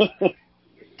 really?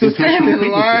 to stand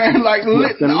in line, like, I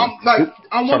want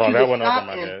you to stop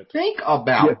and think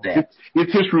about that.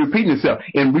 It's history repeating itself.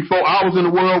 And before I was in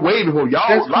the world, way before y'all,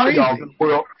 a lot of y'all was in the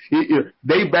world,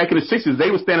 they back in the 60s,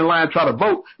 they would stand in line and try to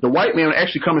vote. The white man would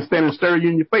actually come and stand and stare you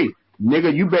in your face.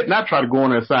 Nigga, you better not try to go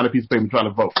on there and sign a piece of paper and try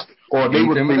to vote. Or they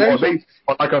would, or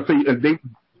like I say,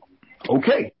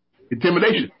 okay,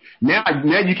 intimidation. Now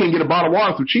you can't get a bottle of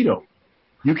water through Cheeto.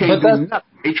 You can't do nothing.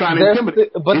 They trying to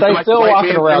intimidate. But they like still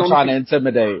walking around trying to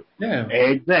intimidate. Yeah,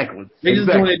 exactly. They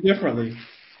just doing it differently.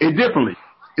 It's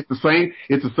the same thing.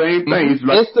 It's the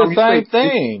same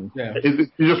thing.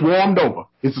 It's just warmed over.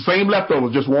 It's the same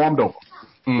leftovers, just warmed over.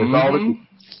 That's all it is.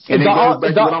 And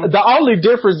the only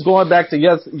difference, going back to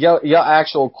your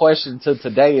actual question to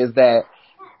today, is that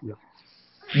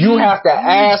you have to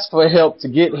ask for help to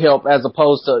get help, as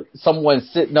opposed to someone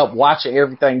sitting up watching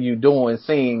everything you doing,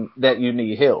 seeing that you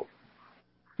need help.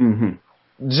 Mm-hmm.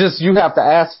 Just, you have to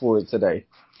ask for it today.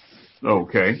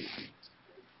 Okay.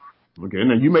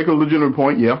 Now you make a legitimate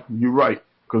point. Yeah, you're right.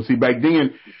 Because see, back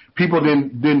then, people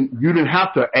you didn't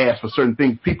have to ask for certain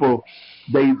things. People,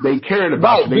 they cared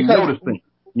about you. They noticed things.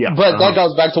 Yeah. But that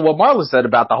goes back to what Marlon said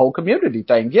about the whole community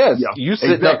thing. Yes, you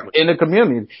sitting up in the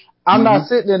community. I'm not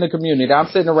sitting in the community. I'm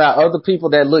sitting around other people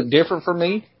that look different from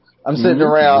me. I'm sitting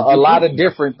around a lot of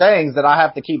different things that I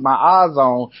have to keep my eyes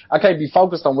on. I can't be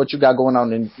focused on what you got going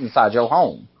on inside your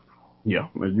home. Yeah,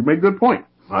 you make a good point.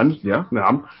 Now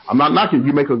I'm not knocking.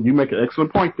 You make an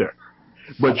excellent point there.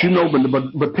 But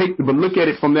but look at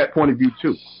it from that point of view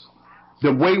too.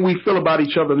 The way we feel about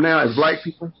each other now as black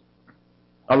people,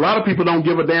 a lot of people don't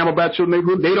give a damn about your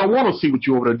neighborhood. They don't want to see what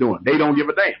you're over there doing. They don't give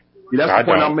a damn. That's the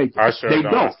point I'm making. I sure they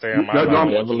don't.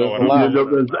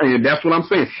 And that's what I'm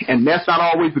saying. And that's not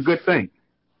always a good thing.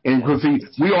 And because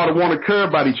we ought to want to care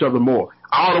about each other more.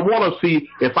 I ought to want to see,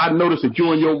 if I notice that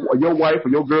you and your wife or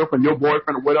your girlfriend, your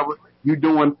boyfriend or whatever you're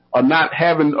doing are not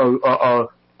having a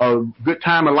good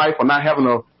time in life, or not having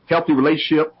a healthy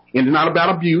relationship. And it's not about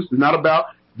abuse. It's not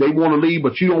about they want to leave,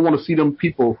 but you don't want to see them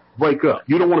people break up.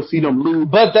 You don't want to see them lose.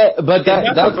 But that's going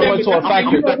to a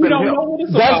factor.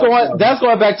 That's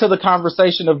going back to the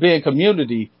conversation of being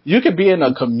community. You could be in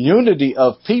a community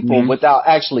of people without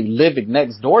actually living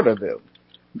next door to them.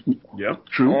 Yeah,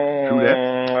 true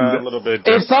that. A little bit.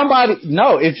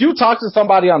 If you talk to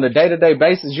somebody on a day-to-day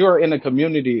basis, you're in a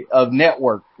community of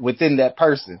network within that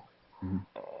person.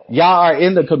 Y'all are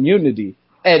in the community.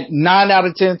 And 9 out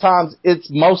of 10 times, it's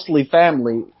mostly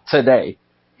family today.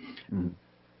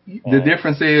 The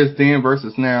difference is then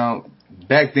versus now.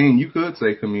 Back then, you could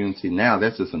say community. Now,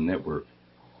 that's just a network.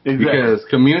 Exactly. Because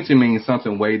community means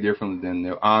something way different than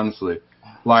that, honestly.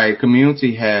 Like,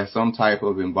 community has some type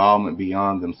of involvement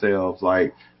beyond themselves.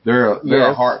 Like, there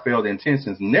are heartfelt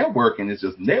intentions. Networking is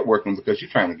just networking because you're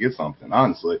trying to get something,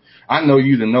 honestly. I know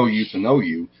you to know you to know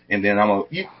you. And then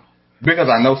because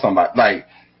I know somebody. Like,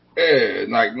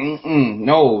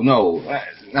 no.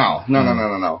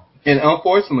 And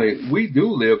unfortunately, we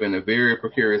do live in a very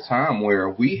precarious time where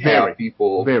we have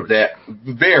people that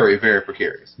very, very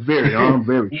precarious. Very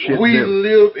shit. We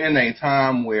live in a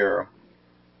time where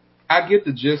I get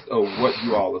the gist of what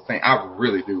you all are saying. I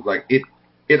really do. Like,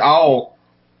 it all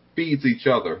feeds each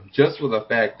other, just for the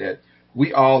fact that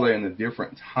we all are in a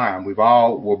different time. We've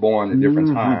all were born at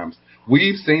different times.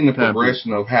 We've seen the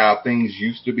progression of how things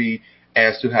used to be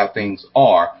as to how things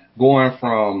are, going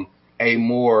from a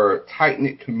more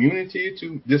tight-knit community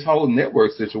to this whole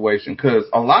network situation. Because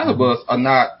a lot of us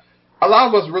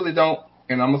really don't,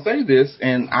 and I'm going to say this,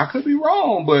 and I could be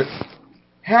wrong, but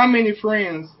how many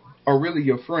friends are really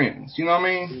your friends? You know what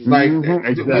I mean? Like,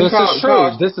 this is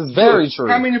true. This is very true.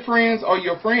 How many friends are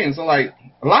your friends? And like,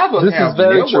 a lot of us have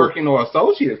networking or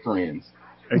associate friends.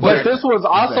 But this was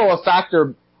also a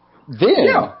factor then.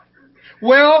 Yeah.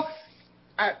 Well,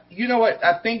 you know what?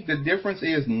 I think the difference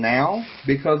is now,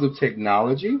 because of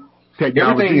technology.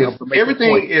 Everything is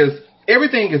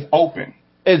open.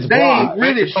 It's they ain't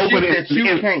really shit that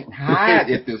you can't hide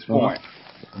at this point.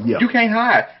 Yeah. You can't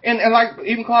hide. And like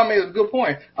even Claude made a good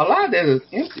point. A lot of that is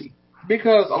empty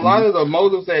because a lot of the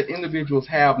motives that individuals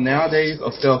have nowadays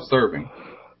are self-serving.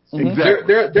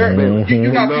 Exactly.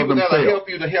 You got people that'll help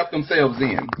you to help themselves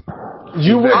in.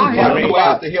 I'll help you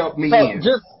out to help me in.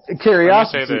 Just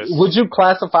curiosity, would you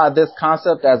classify this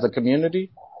concept as a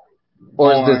community,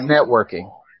 or is this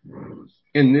networking?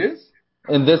 In this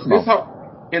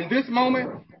moment,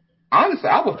 honestly,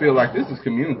 I would feel like this is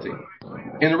community.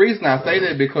 And the reason I say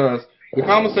that because the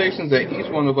conversations that each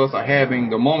one of us are having,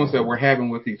 the moments that we're having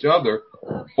with each other,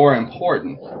 are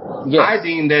important. Yes. I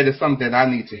deem that as something that I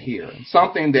need to hear,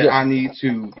 something that I need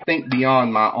to think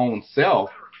beyond my own self.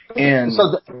 And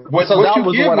what you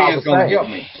give me is going to help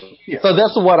me. So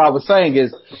that's what I was saying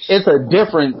is it's a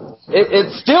different,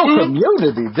 it's still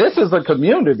community. This is a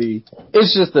community.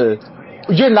 It's just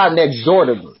you're not next door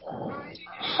to me.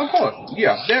 Of course.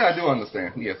 Yeah, that I do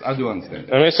understand. Yes, I do understand.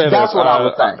 Let me say that's this. what I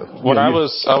was saying. When I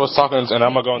was talking, and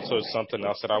I'm going to go into something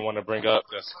else that I want to bring up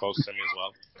that's close to me as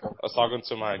well. I was talking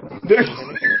to my...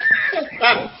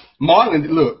 Marlon,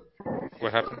 look.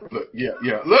 What happened? Look,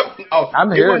 yeah. Look. Oh,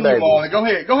 I'm here, baby. Marlon. Go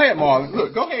ahead, Marlon.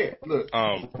 Look, go ahead. Look.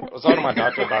 I was talking to my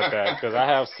doctor about that because I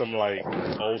have some like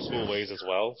old school ways as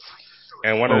well.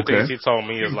 And one of the things he told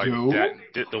me is like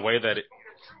that the way that it...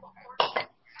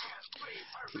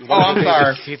 I'm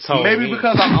sorry. Maybe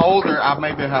because I'm older, I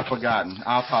maybe have forgotten.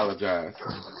 I apologize.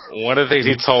 One of the things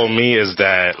he told me is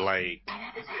that, like,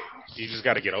 you just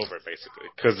got to get over it, basically,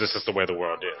 because this is the way the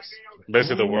world is.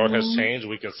 Basically, the world has changed.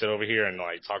 We can sit over here and,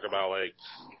 like, talk about, like,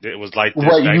 it was like this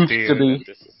what back used then. To be.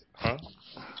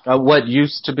 What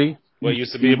used to be? What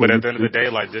used to be, but at the end of the day,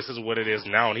 like, this is what it is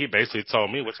now. And he basically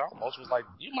told me, which I almost was like,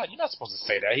 you're not supposed to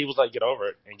say that. He was like, get over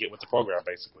it and get with the program,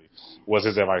 basically, was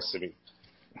his advice to me.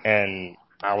 And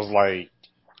I was like,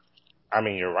 I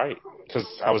mean, you're right. Because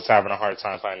I was having a hard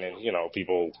time finding,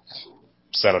 people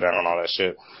settle down on all that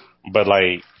shit. But,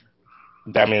 like,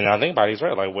 I mean, I think about it, he's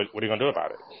right. Like, what are you going to do about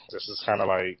it? This is kind of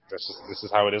like, this is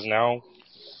how it is now.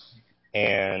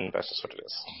 And that's just what it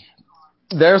is.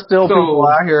 There's still people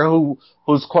out here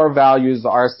whose core values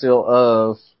are still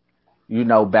of,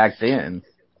 back then.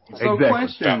 So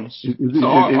question.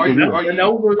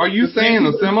 Are you saying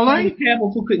assimilate? The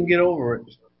Capitol couldn't get over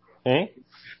it.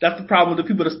 That's the problem with the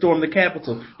people that stormed the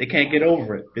Capitol. They can't get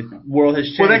over it. The world has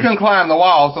changed. Well, they couldn't climb the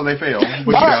wall, so they failed.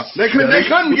 But they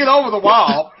couldn't get over the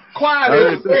wall. Quiet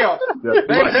as hell.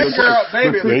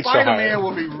 Baby, Spider-Man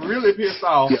will be really pissed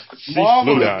off.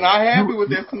 Marvel is not happy with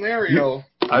that scenario.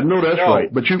 I know that's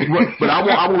right, but I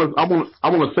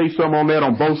want to say something on that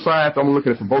on both sides. I'm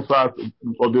looking at it from both sides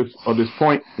of this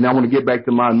point, and I want to get back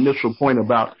to my initial point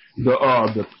about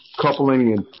the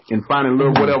coupling and finding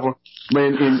love, whatever.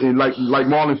 Man, and like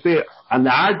Marlon said, and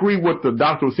I agree with the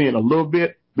doctor was saying a little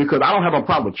bit because I don't have a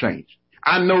problem with change.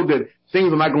 I know that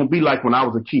things are not going to be like when I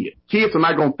was a kid. Kids are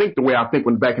not going to think the way I think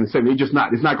when back in the 70s. It's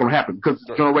not going to happen because it's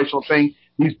a generational thing.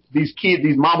 These kids,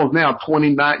 these mamas now,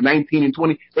 29, 19 and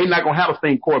 20, they're not going to have the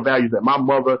same core values that my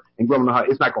mother and grandma had.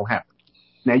 It's not going to happen.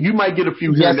 Now, you might get a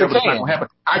few here and there, but it's not going to happen.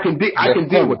 I can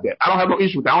deal with that. I don't have no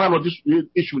issue with that. I don't have no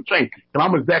issue with change. And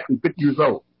I'm exactly 50 years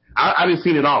old. I didn't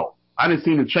see it all. I didn't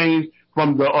see the change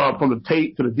from the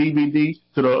tape to the DVD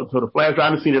to the flash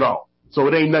drive. I didn't see it all. So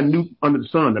it ain't nothing new under the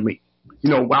sun to me. I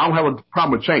don't have a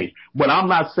problem with change. But I'm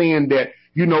not saying that,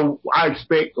 I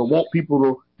expect or want people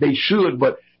to, they should,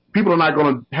 but people are not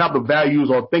going to have the values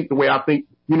or think the way I think,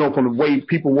 from the way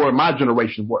people were in my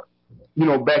generation were,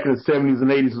 back in the 70s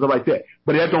and 80s and stuff like that.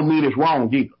 But that don't mean it's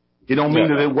wrong either. It don't mean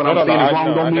that what I'm saying is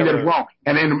wrong. Don't mean that it's wrong.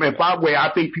 And in my way,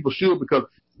 I think people should because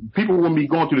people wouldn't be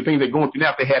going through the things they're going through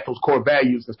now if they had those core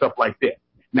values and stuff like that.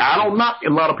 Now, I don't knock a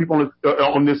lot of people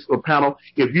on this panel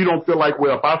if you don't feel like,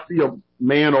 well, if I see a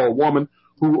man or a woman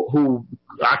who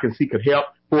I can see could help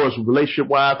for us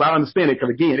relationship-wise, I understand it because,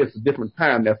 again, it's a different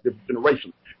time. That's a different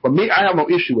generation. For me, I have no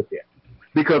issue with that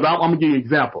because I'm going to give you an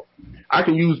example. I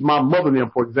can use my mother and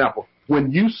them, for example.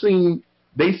 When they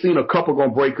seen a couple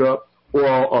going to break up or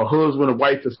a husband and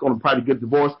wife that's going to probably get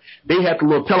divorced, they had the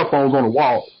little telephones on the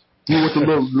wall. With the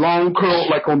little long curl,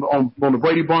 like on the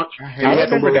Brady Bunch. I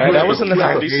remember that. That was in the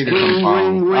 90s.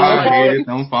 I hated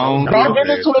them phones. Don't get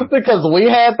it twisted because we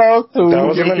had those too. That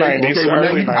was in the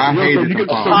 90s. I hated them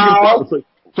phones.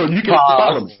 So you can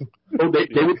follow me. So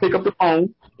they would pick up the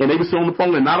phone and they would sit on the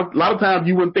phone, and a lot of times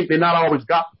you wouldn't think they're not always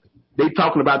gossiping. They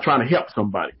talking about trying to help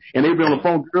somebody, and they'd be on the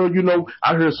phone. Girl,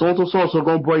 I heard so and so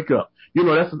gonna break up.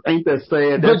 Ain't that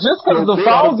sad? But just because the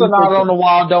phones are not on the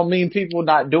wall don't mean people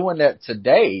not doing that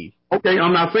today. Okay,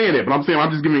 I'm not saying that, but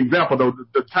I'm just giving an example though.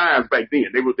 The times back then,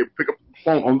 they would pick up the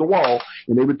phone on the wall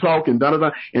and they would talk and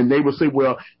and they would say,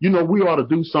 well, we ought to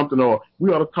do something or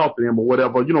we ought to talk to them or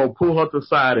whatever. Pull her to the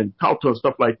side and talk to her,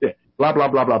 stuff like that. Blah blah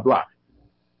blah blah blah.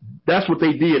 That's what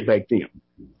they did back then.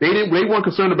 They weren't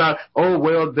concerned about, oh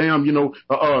well, damn,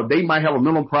 they might have a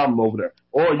mental problem over there,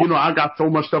 or I got so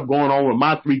much stuff going on with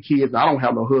my 3 kids, I don't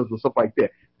have no husband, stuff like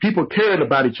that. People cared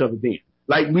about each other then.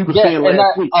 Like we were saying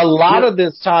last week. A lot of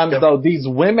this times, though, these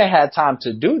women had time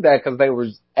to do that because they were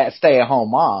stay-at-home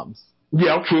moms.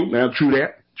 Yeah, true. Now, true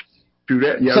that.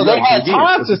 Yeah, so they had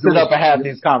time to sit up and have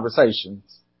these conversations.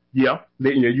 Yeah,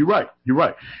 you're right.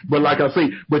 But like I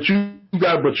say, but you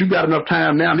got enough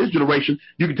time now in this generation.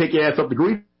 You can take your ass up to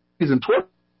Greece and twerk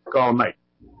all night.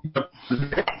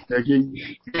 You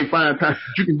can't find time.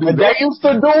 You can do But they used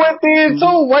to do it then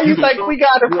too. Where you think we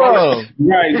got it from?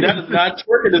 Right, that is not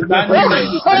twerking. It's not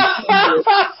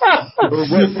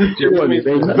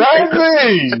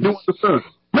Exactly.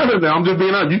 I'm just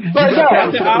being honest. You but got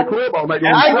time to sit in the club all night.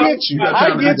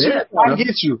 I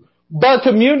get you. But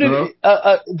community,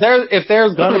 if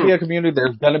there's gonna be a community,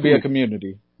 there's gonna be a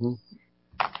community.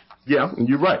 Yeah,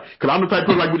 you're right. Because I'm the type of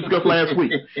person like we discussed last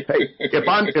week. Hey, if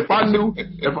I knew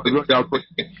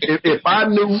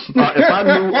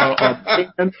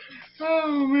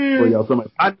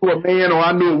a man or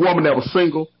I knew a woman that was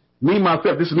single, me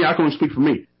myself, this is me. I can only speak for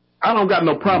me. I don't got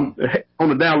no problem on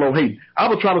the down low hating. I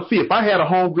was trying to see if I had a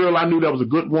homegirl I knew that was a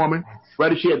good woman,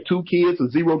 whether she had 2 kids or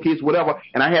 0 kids, whatever,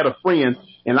 and I had a friend,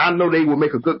 and I know they would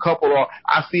make a good couple, or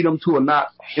I see them two are not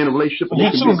in a relationship.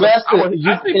 You're too vested.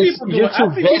 You're too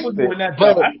vested.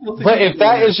 But if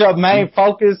that is your main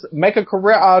focus, make a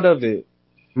career out of it.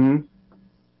 Mm-hmm.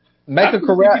 Make a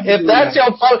career. If that's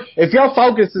if your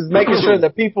focus is making sure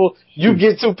that you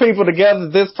get 2 people together,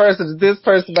 this person and this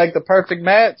person make the perfect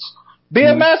match, be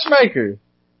a matchmaker.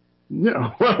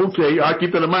 Yeah, well, okay, I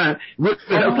keep that in mind. That's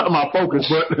not my focus,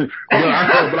 but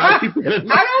I keep that in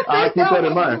mind. I keep that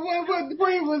in mind. What the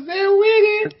brain was there with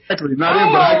it? Exactly, not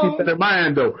in, but I keep that in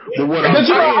mind though. But what I'm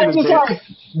saying is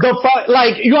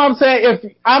you know what I'm saying?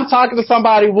 If I'm talking to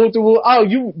somebody,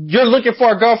 you're looking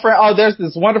for a girlfriend. Oh, there's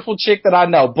this wonderful chick that I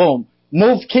know. Boom,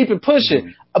 keep it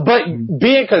pushing. But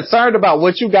being concerned about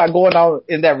what you got going on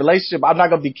in that relationship, I'm not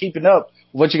gonna be keeping up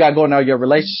what you got going on in your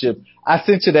relationship. I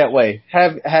sent you that way.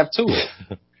 Have to.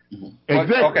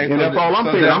 Exactly. Okay, and that's all I'm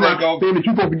saying. I'm not saying that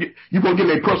you're gonna get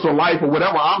their personal life or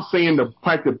whatever. I'm saying the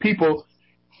fact that people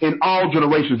in all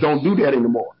generations don't do that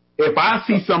anymore. If I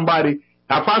see somebody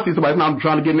and I'm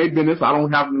trying to get in their business, I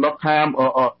don't have enough time,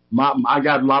 I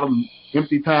got a lot of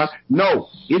empty time. No,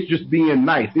 it's just being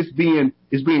nice. It's being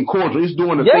cordial. It's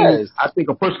doing the things I think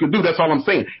a person can do. That's all I'm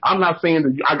saying. I'm not saying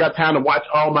that I got time to watch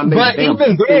all my neighbors. But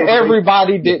even then,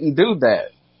 everybody didn't do that.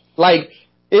 Like,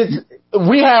 take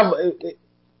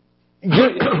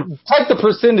the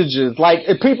percentages. Like,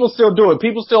 if people still do it.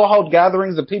 People still hold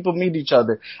gatherings and people meet each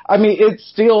other. I mean, it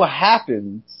still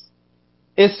happens.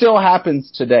 It still happens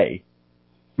today.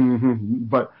 Mm-hmm.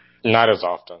 But not as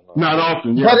often. Not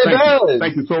often. Yeah. But it does.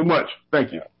 Thank you so much.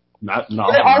 Thank you.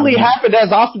 It only happened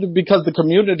as often because the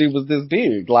community was this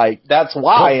big. Like, that's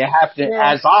why it happened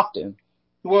as often.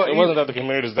 Well, it wasn't that the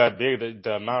community is that big.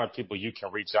 The amount of people you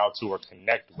can reach out to or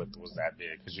connect with was that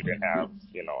big because you didn't have,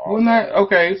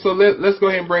 Okay, so let's go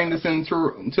ahead and bring this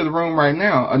into the room right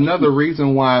now. Another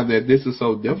reason why that this is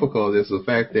so difficult is the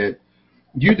fact that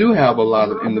you do have a lot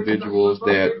of individuals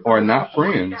that are not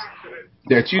friends.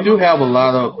 That you do have a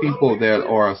lot of people that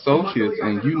are associates,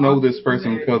 and you know this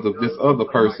person because of this other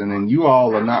person, and you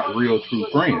all are not real true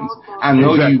friends. I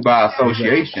know you by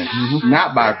association,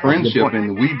 not by friendship,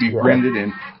 and we befriended,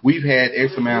 and we've had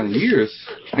X amount of years,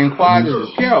 and quiet as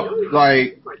it's kept.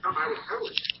 Like,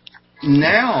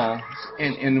 now,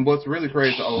 and what's really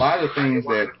crazy, a lot of things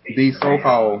that these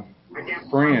so-called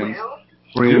friends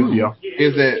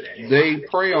is that they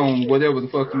prey on whatever the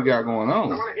fuck you got going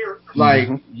on. Like,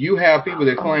 you have people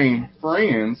that claim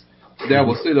friends that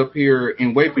will sit up here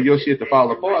and wait for your shit to fall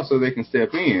apart so they can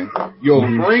step in. Your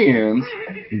friends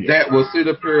that will sit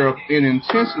up here and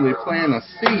intentionally plant a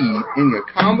seed in your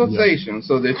conversation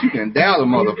so that you can doubt a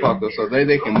motherfucker so that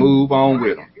they can move on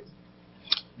with them.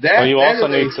 That's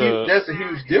a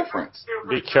huge difference.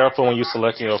 Be careful when you're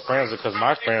selecting your friends because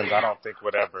my friends, I don't think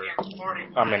would ever.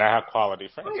 I mean, I have quality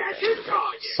friends.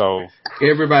 So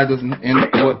everybody doesn't.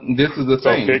 And this is the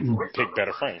thing. Pick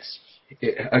better friends.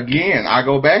 Again,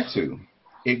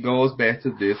 it goes back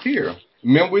to this here.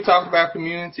 Remember we talked about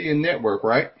community and network,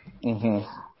 right?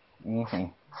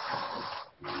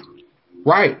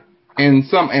 Right. And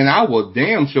I will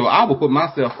put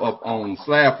myself up on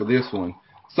slab for this one.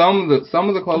 Some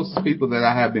of the closest people that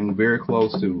I have been very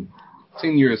close to,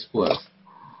 10 years plus,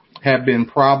 have been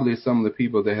probably some of the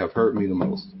people that have hurt me the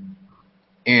most.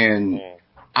 And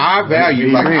I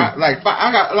value I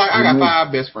got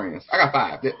 5 best friends. I got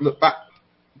 5. Look, 5,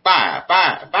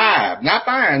 not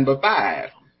fine, but 5.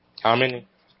 How many?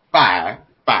 5.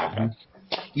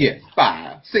 Yeah,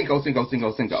 5. Cinco.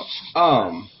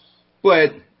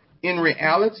 But in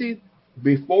reality,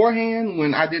 beforehand,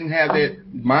 when I didn't have that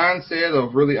mindset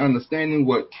of really understanding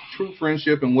what true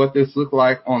friendship and what this looked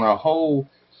like on a whole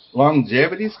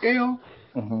longevity scale,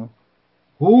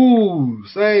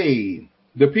 say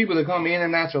the people that come in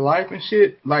and out your life and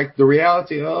shit, like the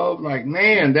reality of, like,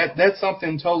 man, that's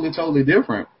something totally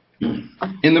different.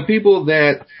 And the people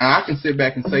that I can sit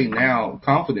back and say now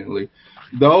confidently,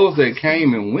 those that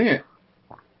came and went,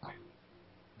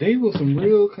 they were some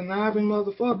real conniving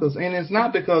motherfuckers. And it's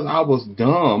not because I was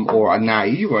dumb or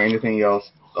naive or anything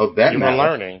else of that matter. You were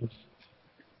learning.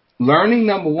 Learning,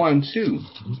 number one, too.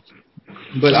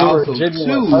 But also,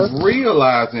 two,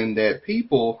 realizing that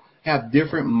people have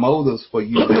different motives for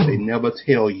you that they never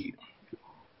tell you.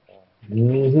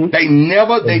 Mm-hmm. They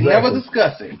never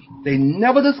discuss it. They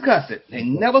never discuss it. They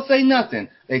never say nothing.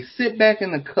 They sit back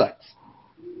in the cuts.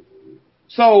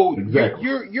 So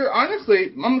you're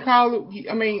honestly, I'm gonna call it.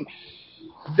 I mean,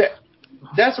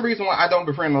 that's the reason why I don't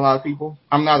befriend a lot of people.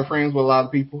 I'm not friends with a lot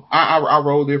of people. I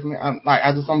roll differently. I'm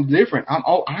different.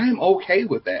 I'm okay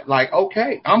with that. Like,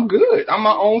 okay, I'm good. I'm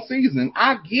my own season.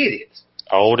 I get it.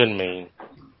 Old and mean.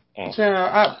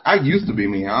 Child, I used to be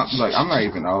mean. I'm not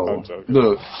even old.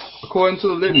 Look, according to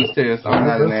the litmus test, I'm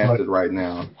not an acid right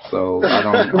now. So I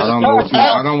don't know what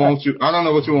I don't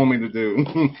know what you want me to do.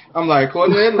 I'm like,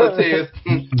 according to the litmus test,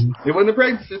 it wasn't a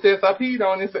pregnancy test. I peed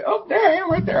on it and said, oh, there I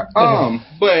am right there.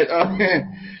 But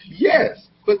yes.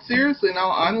 But seriously, in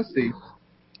all honesty,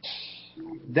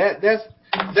 that's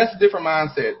a different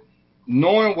mindset.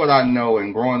 Knowing what I know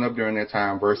and growing up during that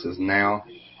time versus now,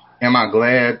 am I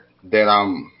glad that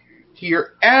I'm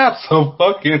here?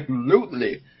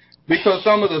 Absolutely. Because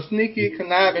some of the sneaky,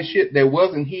 conniving shit that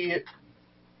was here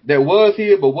but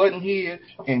wasn't here,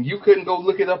 and you couldn't go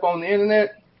look it up on the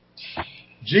internet,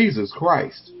 Jesus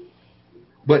Christ.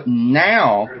 But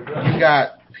now you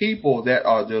got people that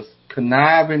are just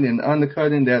conniving and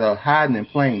undercutting that are hiding in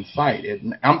plain sight.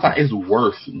 I'm talking, it's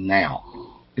worse now.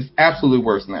 It's absolutely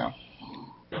worse now.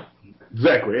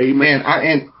 Exactly. Amen. I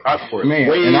don't expect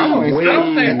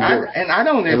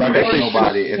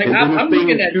nobody. I'm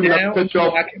looking at now when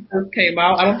I first came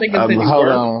out. I don't think it's any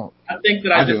worse. I think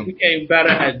that I just became better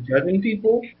at judging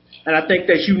people, and I think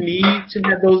that you need to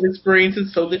have those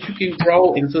experiences so that you can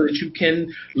grow and so that you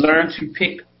can learn to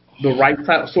pick the right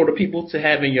sort of people to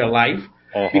have in your life.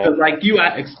 Uh-huh. Because like you,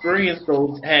 I experienced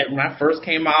those. When I first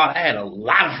came out, I had a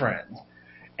lot of friends.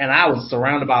 And I was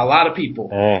surrounded by a lot of people.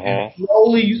 And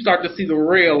slowly you start to see the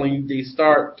real, and you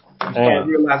start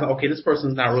realizing, okay, this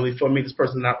person's not really for me. This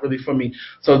person's not really for me.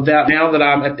 So now that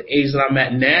I'm at the age that I'm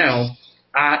at now,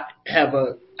 I have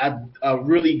a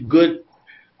really good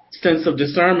sense of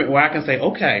discernment where I can say,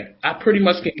 okay, I pretty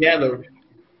much can gather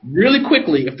really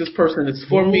quickly if this person is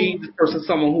for me, this person's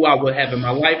someone who I would have in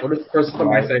my life, or this person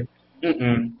somebody say,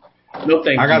 no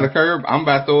thank you. I got a curve. I'm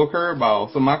about to throw a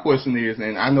curveball. So my question is,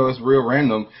 and I know it's real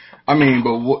random. I mean,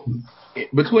 but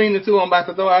between the two I'm about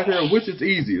to throw out here, which is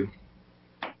easier?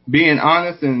 Being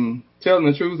honest and telling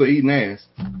the truth, or eating ass?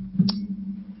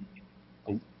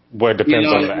 Well, it depends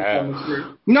on the ass.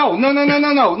 No.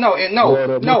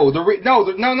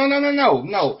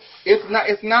 It's not.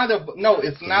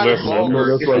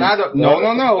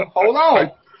 Hold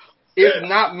on. It's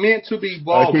not meant to be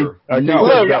vulgar. No.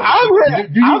 Look,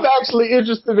 I'm actually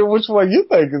interested in which one you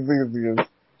think is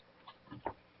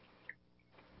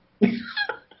easiest.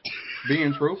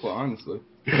 Being truthful, honestly.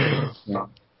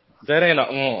 That ain't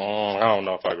I don't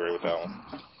know if I agree with that one.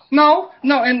 No.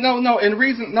 And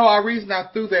reason I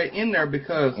threw that in there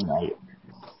because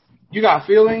you got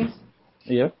feelings.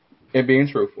 Yeah. And being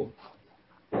truthful.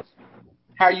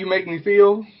 How you make me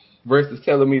feel versus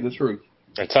telling me the truth.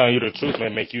 And telling you the truth may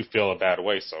make you feel a bad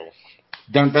way, so.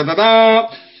 Dun, dun, dun, dun.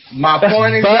 My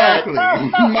point exactly.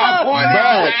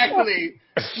 Exactly.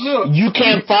 Look. You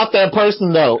can't fault that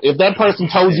person, though. If that person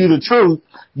told you the truth,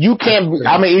 you can't, it's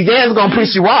going to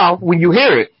piss you off when you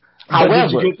hear it.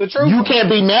 However, you can't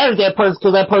be mad at that person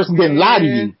because that person didn't lie to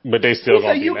you. But they still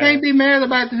going to be mad. You can't be mad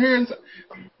about hearing.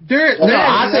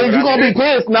 I said you're going to be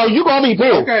pissed. No, you're going to be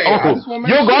pissed. Okay,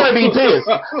 you're going to be pissed.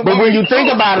 But when you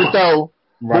think about it, though,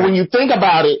 but when you think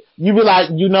about it, you be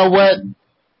like, you know what?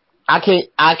 I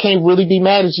can't really be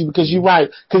mad at you because you're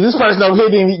right. Because this person over here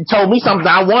told me something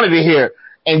I wanted to hear,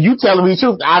 and you telling me the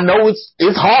truth. I know it's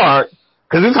hard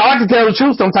because it's hard to tell the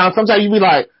truth sometimes. Sometimes you be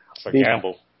like, it's a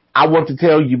gamble. I want to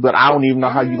tell you, but I don't even know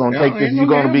how you're gonna take this. You're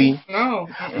gonna be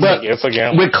But it's a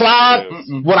gamble. With Claude,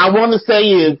 what I want to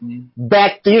say is,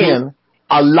 back then,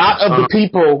 a lot of the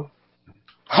people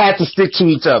had to stick to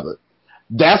each other.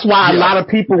 That's why a lot of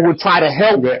people would try to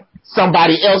help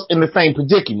somebody else in the same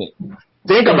predicament.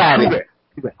 Think about it.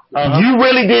 You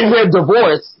really didn't hear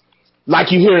divorce like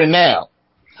you hear it now.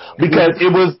 Because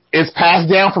it's passed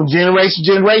down from generation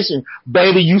to generation.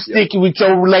 Baby, you stick with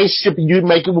your relationship and you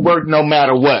make it work no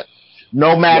matter what.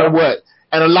 No matter what.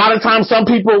 And a lot of times some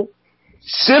people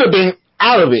should have been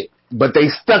out of it, but they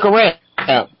stuck around.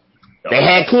 They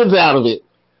had kids out of it.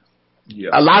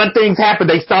 A lot of things happened.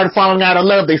 They started falling out of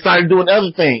love. They started doing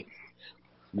other things.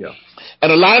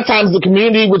 And a lot of times the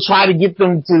community would try to get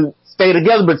them to stay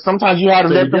together, but sometimes you have to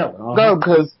let them go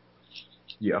because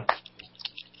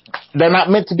they're not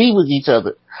meant to be with each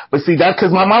other. But see, that's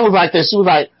because my mom was like that. She was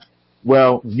like,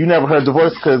 well, you never heard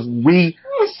divorce because we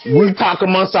talk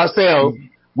amongst ourselves.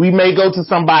 We may go to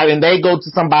somebody and they go to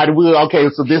somebody. Okay,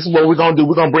 so this is what we're going to do.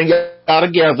 We're going to bring y'all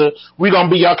together. We're going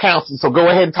to be your counsel. So go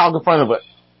ahead and talk in front of us.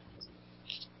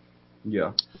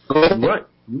 Yeah. You're right.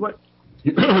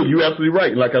 You're absolutely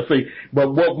right. Like I say,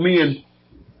 but what me and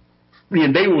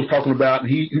David was talking about,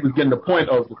 he was getting the point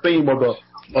of the theme of the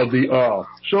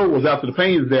show was After the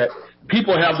Pain, is that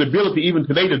people have the ability even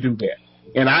today to do that.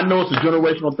 And I know it's a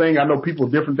generational thing. I know people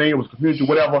different things. It was community,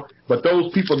 whatever. But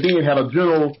those people then had a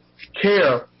general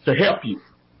care to help you.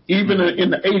 Even in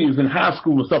the 80s in high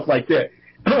school and stuff like that,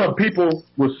 people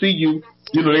will see you.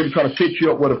 You know, they would try to set you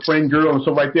up with a friend girl and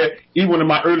stuff like that. Even in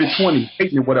my early 20s,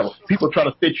 dating or whatever, people try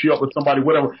to set you up with somebody,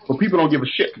 whatever. But people don't give a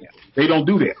shit now. They don't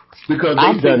do that because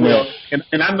they think, well,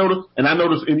 and I notice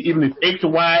in even this X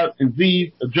and Y and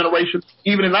Z generation,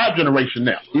 even in our generation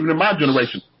now, even in my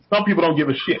generation, some people don't give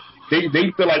a shit.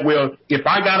 They feel like, well, if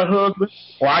I got a husband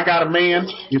or I got a man,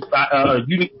 you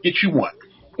need to get you one,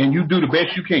 and you do the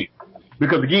best you can.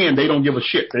 Because again, they don't give a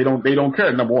shit. They don't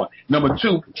care. Number one. Number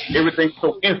two, everything's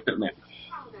so instant now.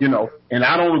 You know, and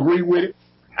I don't agree with it.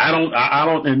 I don't,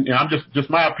 and I'm just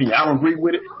my opinion. I don't agree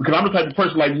with it because I'm the type of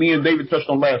person like me and David touched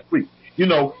on last week. You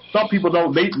know, some people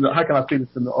don't. How can I say this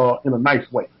in a nice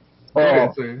way?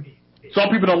 Some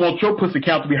people don't want your pussy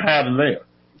count to be higher than theirs.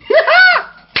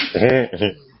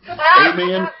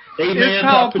 Amen. It's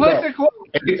called pussy quote.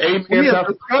 We have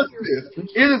discussed this.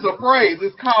 It is a phrase.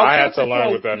 It's called. I had to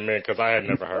learn what that meant because I had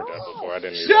never heard that before. I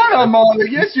didn't. Shut up, Marley.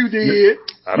 Yes, you did. You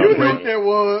knew what that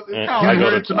was. I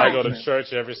go to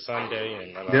church every Sunday,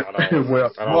 and I don't well,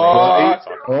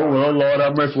 Lord,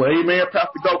 I mess with. Amen,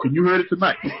 Pastor Gokin. You heard it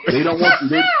tonight. They don't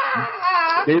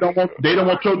want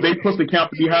they pussy count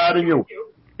to be higher than yours.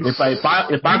 If I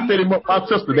set him up my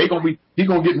sister, he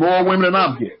gonna get more women than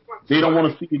I'm getting. They don't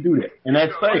want to see you do that, and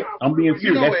that's sad. I'm being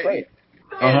serious. That's sad.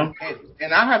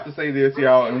 And I have to say this,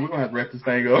 y'all, and we're gonna have to wrap this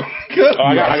thing up.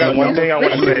 I got one thing I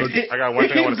want to say.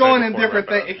 It keeps going in different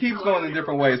things. It keeps going in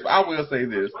different ways. But I will say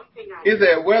this: is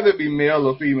that whether it be male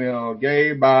or female,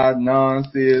 gay, bi,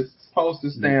 non-cis,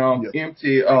 postage stamp,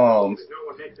 empty lube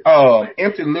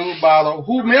bottle,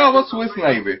 whomever, Swiss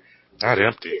Navy. Not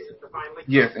empty.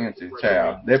 Yes, empty,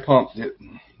 child. That pump.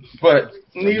 But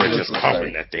neither just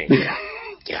pumping that thing.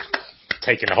 Yeah,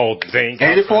 taking the whole thing.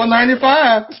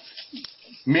 $84.95.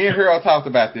 Me and Harold talked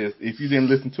about this. If you didn't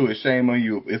listen to it, shame on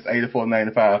you. It's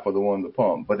 $84.95 for the one to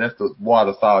pump, but that's the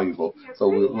water soluble. So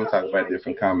we'll talk about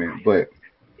different comments. But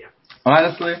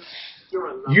honestly,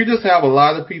 you just have a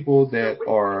lot of people that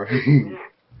are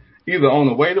either on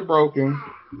the way to broken,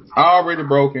 already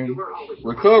broken,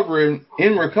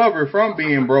 in recovery from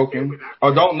being broken,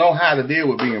 or don't know how to deal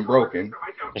with being broken.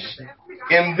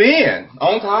 And then,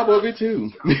 on top of it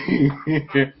too,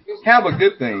 have a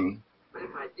good thing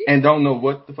and don't know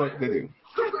what the fuck to do.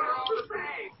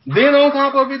 Then on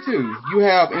top of it too, you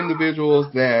have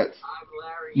individuals that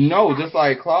know, just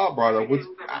like Claude brought up, which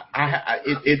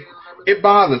it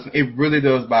bothers me. It really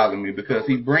does bother me because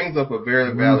he brings up a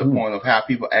very valid point of how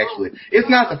people actually. It's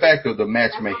not the fact of the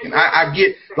matchmaking. I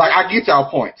get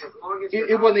y'all point.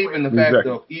 It wasn't even the fact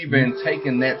of even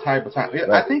taking that type of time.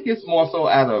 I think it's more so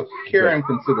out of care and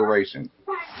consideration.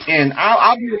 And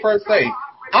I'll be the first to say,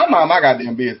 I mind my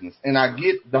goddamn business, and I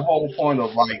get the whole point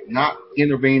of like not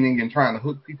intervening and trying to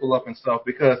hook people up and stuff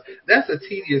because that's a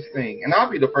tedious thing. And I'll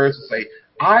be the first to say,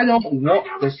 I don't want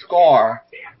the scar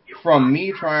from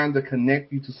me trying to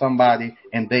connect you to somebody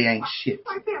and they ain't shit.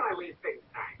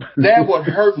 That would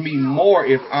hurt me more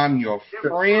if I'm your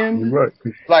friend. Right.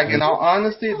 Like, in all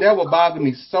honesty, that would bother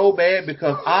me so bad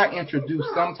because I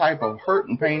introduced some type of hurt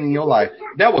and pain in your life.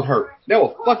 That would hurt. That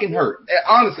would fucking hurt.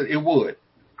 Honestly, it would.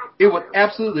 It would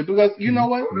absolutely, because you know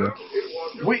what? Yeah.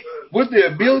 With the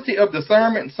ability of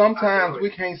discernment, sometimes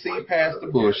we can't see past the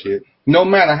bullshit. No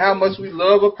matter how much we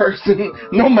love a person,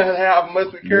 no matter how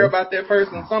much we care about that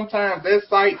person, sometimes that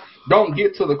sight don't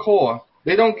get to the core.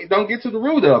 They don't get to the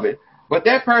root of it. But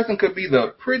that person could be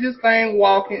the prettiest thing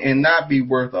walking and not be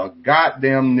worth a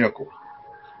goddamn nickel.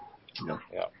 Yeah.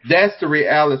 That's the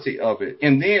reality of it.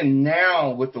 And then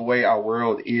now with the way our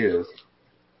world is,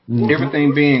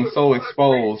 everything being so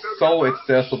exposed, so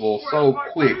accessible, so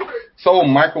quick, so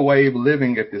microwave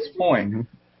living at this point.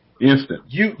 Instant.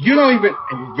 You don't even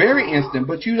very instant,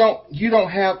 but you don't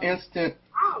have instant.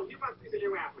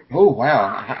 Oh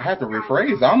wow, I have to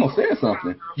rephrase. I almost said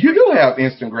something. You do have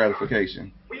instant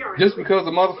gratification. Just because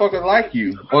the motherfuckers like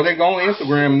you, or they go on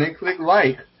Instagram and they click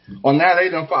like, or now they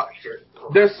done follow.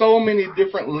 there's so many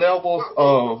different levels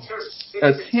of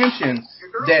attention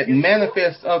that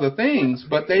manifest other things,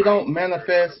 but they don't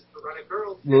manifest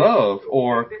love,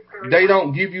 or they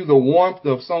don't give you the warmth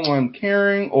of someone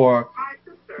caring, or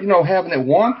having that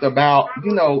warmth about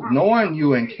knowing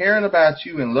you and caring about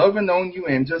you and loving on you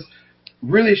and just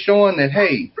really showing that,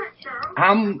 hey,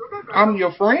 I'm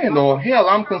your friend, or hell,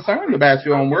 I'm concerned about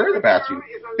you, I'm worried about you.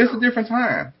 It's a different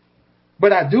time.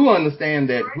 But I do understand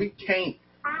that we can't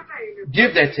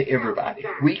give that to everybody.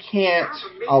 We can't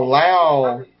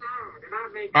allow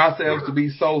ourselves to be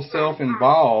so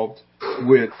self-involved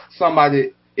with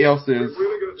somebody else's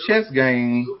chess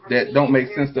game that don't make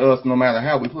sense to us no matter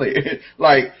how we play it.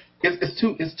 Like, it's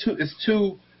too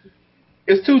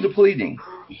depleting.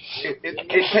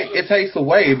 It takes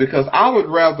away, because I would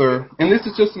rather, and this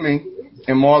is just me,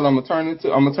 and Marlon, I'm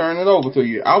gonna turn it over to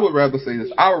you. I would rather say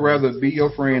this: I would rather be your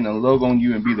friend and love on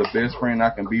you and be the best friend I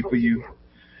can be for you,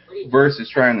 versus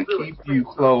trying to keep you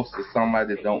close to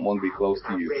somebody that don't want to be close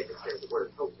to you.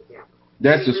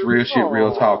 That's just real shit,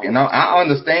 real talk. And I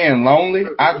understand lonely.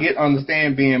 I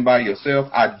understand being by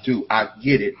yourself. I do. I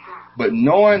get it. But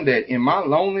knowing that in my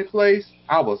lonely place,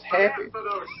 I was happy.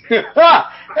 Hey,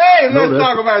 let's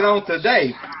talk about it on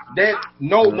today. That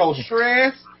no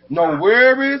stress, no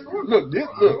worries. Look,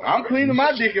 I'm cleaning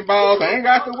my dick and balls. I ain't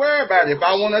got to worry about it. If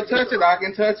I want to touch it, I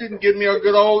can touch it and get me a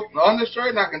good old undershirt,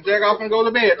 and I can jack off and go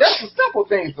to bed. That's the simple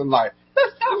things in life.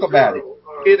 Let's talk about it.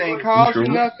 It ain't cost you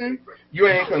nothing. You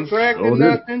ain't contracting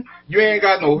nothing. You ain't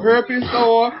got no herpes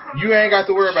sore. You ain't got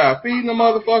to worry about feeding a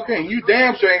motherfucker, and you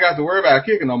damn sure ain't got to worry about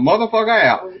kicking a motherfucker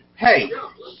out. Hey,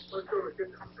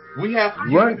 we have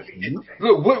look.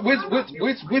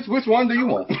 Which one do you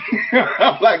want?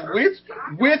 Like,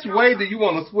 which way do you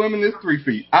want to swim in this 3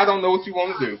 feet? I don't know what you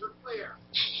want to do.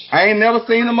 I ain't never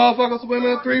seen a motherfucker swim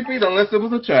in 3 feet unless it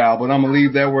was a child, but I'm gonna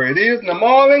leave that where it is. Now,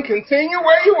 Marlon, continue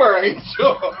where you were, ain't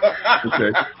sure.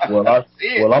 Okay. Well,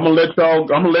 I'm gonna let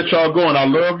y'all go, and I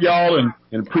love y'all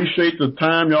and appreciate the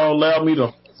time y'all allowed me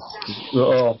to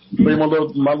say my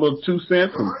little 2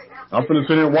 cents. And I'm finna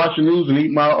sit here and watch the news and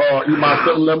eat my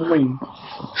 7-Eleven wings. All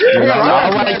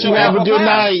right, you have a good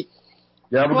night.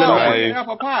 Yeah, have a good night.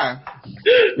 Apple pie.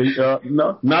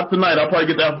 No, not tonight. I'll probably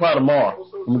get the apple pie tomorrow.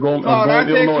 I'm going to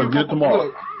Illinois and get it tomorrow.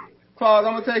 Look, Claude,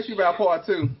 I'm going to text you about part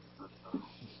 2.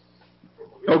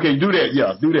 Okay, do that.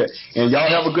 Yeah, do that. And y'all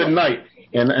have a good night.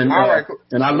 And right,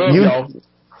 and I love y'all.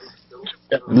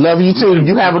 Love you too.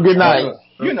 You have a good night.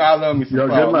 You know I love me some Claude.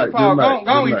 Good night. Claude,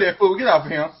 go eat that food. Get off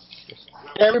of him.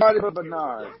 Everybody but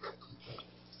Bernard.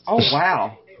 Oh,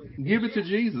 wow. Give it to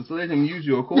Jesus. Let him use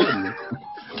you accordingly.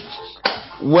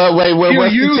 Well, wait,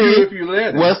 what's use the you tea? if you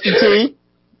let him. What's the tea?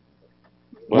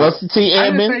 What's the tea,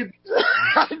 Edmund?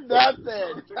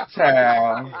 Nothing.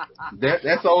 Child,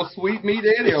 that's old sweet meat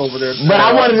Eddie over there. But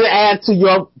I wanted to add to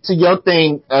your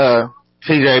thing,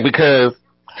 TJ, because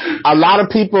a lot of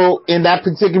people in that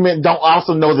predicament don't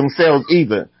also know themselves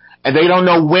either, and they don't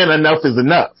know when enough is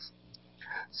enough.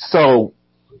 So,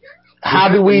 how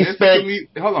do we expect?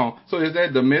 Hold on. So, is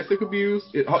that domestic abuse?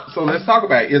 So, let's talk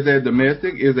about it. Is that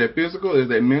domestic? Is that physical? Is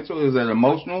that mental? Is that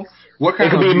emotional? What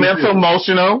kind of abuse? It could be mental,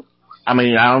 emotional. I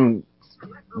mean,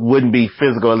 wouldn't be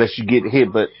physical unless you get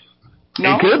hit, but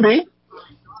no. It could be.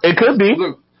 It could be.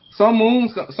 Look, some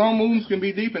wounds can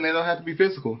be deep and they don't have to be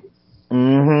physical.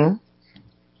 Mm-hmm.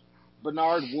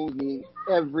 Bernard wounds me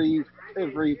every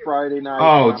Friday night.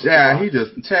 Oh, Chad,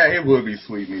 it would be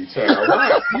sweet meat, Chad.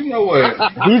 You know what?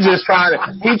 He's trying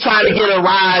to get a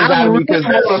rise out of me because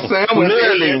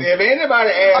literally, if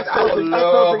anybody asks, I would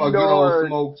love a good old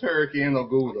smoked turkey and a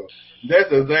Gouda.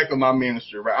 That's exactly my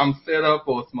ministry, right? I'm set up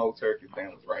for a smoked turkey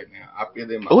sandwich right now. I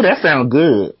feel it. Oh, that sounds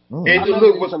good. It just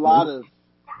look what's a lot of.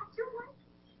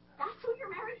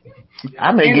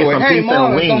 I may get some pizza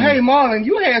and wings. So, hey, Marlon,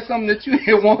 you had something that you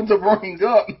didn't want to bring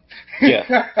up. Yeah.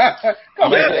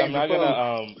 I'm not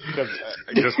gonna because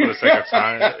just for the sake of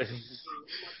time.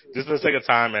 Just for the sake of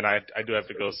time, and I do have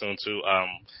to go soon too.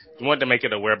 We wanted to make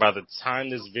it aware by the time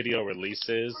this video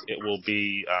releases, it will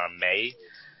be May,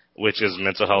 which is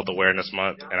Mental Health Awareness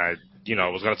Month, and I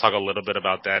was going to talk a little bit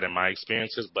about that and my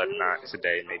experiences, but not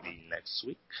today, maybe next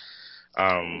week.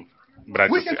 But I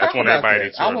just want everybody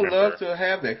to remember. I would love to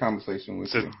have that conversation with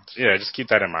you. Yeah, just keep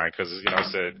that in mind because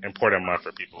it's an important month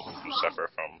for people who suffer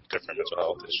from different mental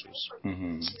health issues.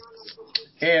 Mm-hmm.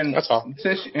 And that's all.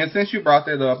 Since you brought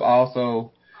that up,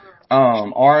 also,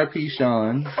 R.I.P.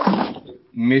 Sean,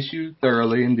 miss you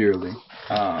thoroughly and dearly.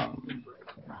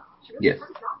 Yes.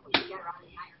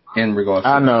 In regards to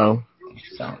I know.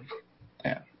 So,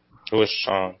 yeah. Who is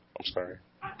Sean? I'm sorry.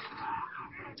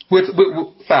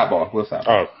 Sidebar. We'll sidebar.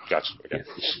 Oh, gotcha. Okay.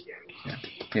 Yeah.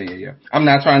 Yeah. I'm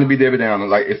not trying to be Debbie Downer.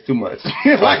 Like, it's too much.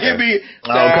 Like, it be,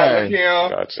 okay.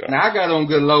 Gotcha. Now, I got on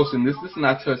good lotion. This is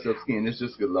not touch up skin. It's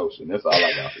just good lotion. That's all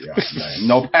I got for y'all tonight.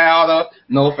 No powder,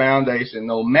 no foundation,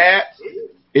 no matte.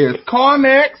 It's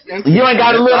Carmex. You ain't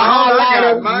got a little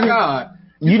highlighter. My God.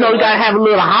 You know you gotta have a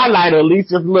little highlighter, at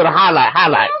least just a little highlight.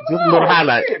 Just a little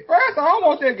highlight. Shit. First, I don't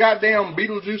want that goddamn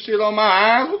Beetlejuice shit on my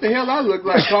eyes. What the hell I look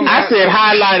like? I said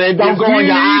highlighter, don't go in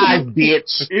your eyes,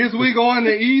 bitch. Is we going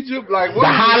to Egypt? Like, what? The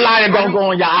highlighter don't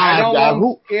go in your eyes, guys.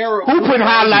 Who put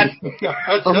highlighter?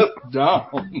 Dumb.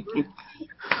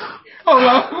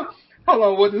 Hold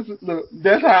on. What is it? Look,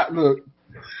 that's how. Look.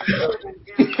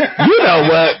 You know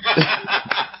what?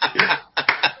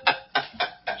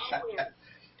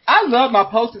 I love my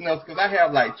Post-it notes because I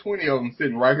have like 20 of them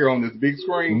sitting right here on this big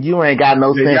screen. You ain't got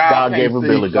no sense. God gave a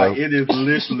Billy Goat. Like, it is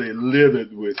literally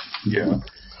littered with,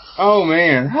 Oh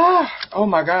man. Oh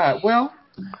my God. Well,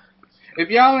 if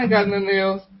y'all ain't got nothing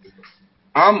else,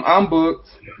 I'm booked.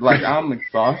 Like, I'm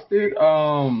exhausted.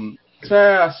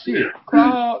 Child, shit.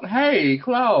 Claude. Hey,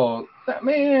 Claude.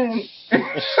 Man.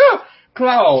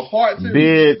 Claude, part 2.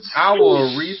 Bitch. I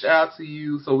will reach out to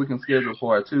you so we can schedule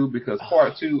part 2, because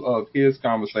part 2 of his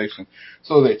conversation,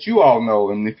 so that you all know,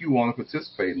 and if you want to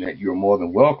participate in that, you're more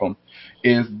than welcome,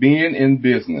 is being in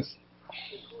business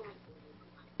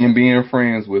and being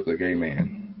friends with a gay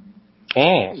man.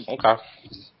 Okay.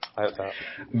 I had that.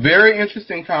 Very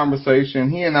interesting conversation.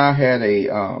 He and I had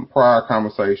a prior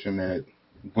conversation that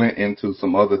went into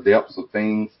some other depths of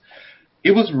things.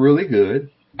 It was really good.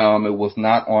 It was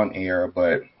not on air,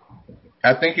 but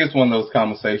I think it's one of those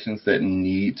conversations that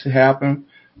need to happen,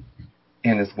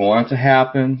 and it's going to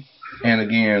happen. And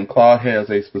again, Claude has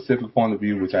a specific point of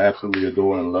view, which I absolutely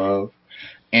adore and love.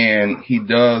 And he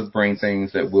does bring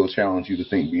things that will challenge you to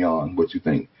think beyond what you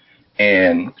think.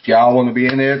 And if y'all want to be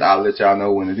in it, I'll let y'all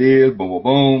know when it is. Boom, boom,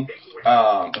 boom.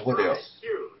 What else?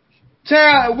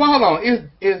 Child, well, hold on.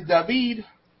 Is David?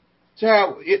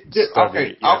 Child,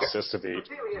 okay. Yes, it's David.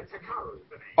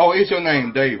 Oh, it's your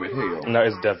name, David. Hell. No,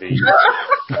 it's David.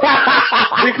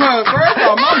 Because first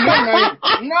off, my middle name,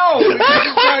 because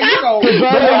you know, It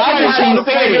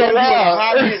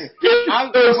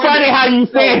was funny how you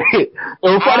said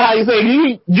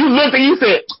it. You looked and you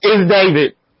said, "It's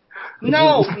David."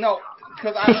 No,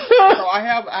 because I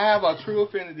have a true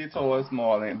affinity towards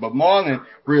Marlon, but Marlon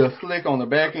real slick on the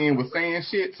back end with saying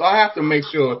shit, so I have to make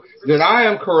sure that I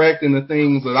am correct in the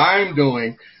things that I'm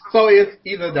doing. So it's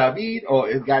either David or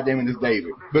it's goddamn it's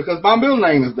David, because my middle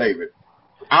name is David.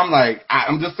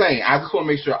 I'm just saying, I just want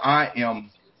to make sure I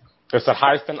am. It's a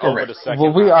hyphen correct over the second.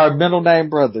 Well, we are middle name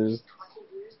brothers.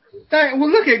 Well,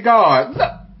 look at God.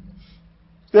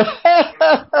 Look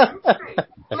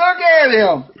at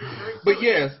him. But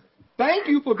yes, thank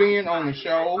you for being on the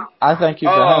show. I thank you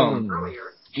for having me.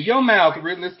 Your mouth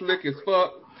really slick as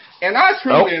fuck, and I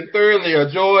truly and thoroughly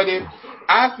enjoyed it.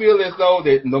 I feel as though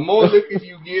that the more liquor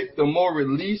you get, the more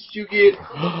released you get,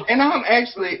 and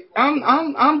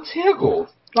I'm tickled.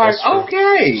 Like,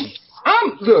 okay,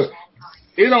 look.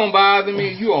 It don't bother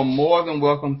me. You are more than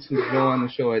welcome to join the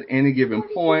show at any given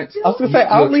point. I was gonna say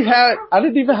I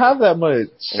didn't even have that much.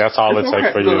 That's all it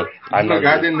takes for you. I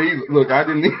didn't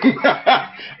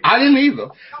either.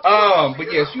 But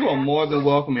yes, you are more than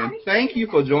welcome, and thank you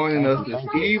for joining us this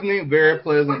evening. Very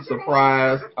pleasant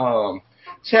surprise.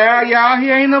 Child, y'all, he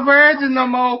ain't a virgin no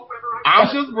more. I'm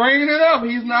just bringing it up.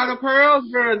 He's not a Pearls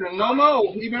virgin no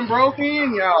more. He been broke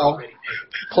in, y'all.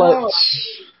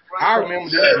 I remember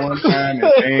this one time in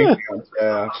band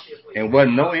camp, and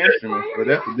wasn't no instruments, but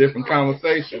that's a different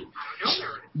conversation.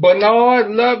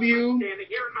 Bernard, love you.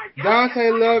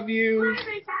 Dante, love you.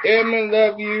 Edmund,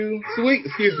 love you. Sweet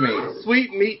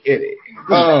Meat Eddie.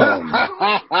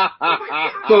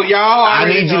 So y'all, I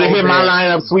need you to hit my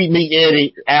lineup, Sweet Meat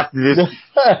Eddie, after this.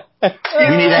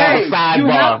 We need to have a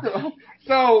sidebar.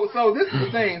 So this is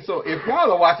the thing. So if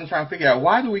y'all are watching, trying to figure out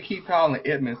why do we keep calling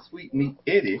Edmund Sweet Meat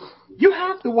Eddie, you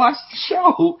have to watch the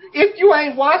show. If you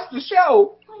ain't watched the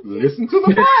show, listen to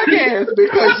the podcast,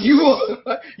 because you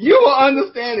will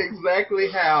understand exactly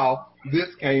how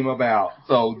this came about.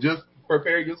 So just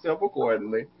prepare yourself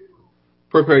accordingly.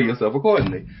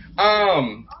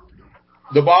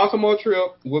 The Baltimore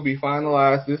trip will be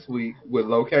finalized this week with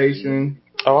location.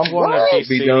 Oh, I'm going to DC.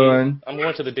 Be done. I'm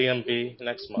going to the DMV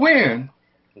next month. When?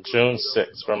 June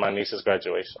 6th for my niece's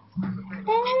graduation.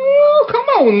 Oh, come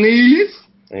on, niece.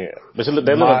 Yeah, but they live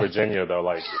in Virginia though,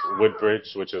 like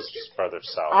Woodbridge, which is further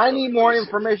south. I need more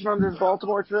information on this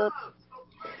Baltimore trip.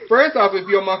 First off, if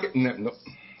you're monkey, no.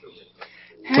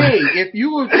 Hey, if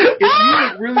you would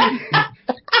really,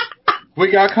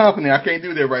 we got company. I can't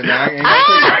do that right now. I ain't gonna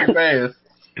take it too fast.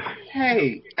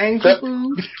 Hey, Angel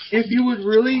Food, if you would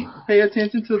really pay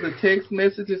attention to the text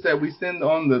messages that we send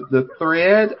on the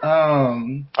thread,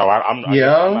 I'm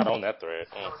not on that thread.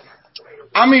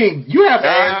 I mean, you have to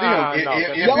ask them.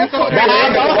 Don't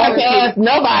have to ask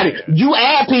nobody. You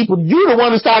add people. You the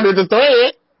one who started the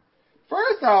thread.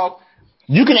 First off,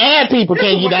 you can add people,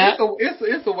 can you not?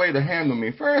 It's a way to handle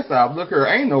me. First off, look here,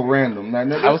 ain't no random. Now, I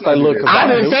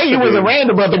didn't say you was a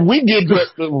random, but we get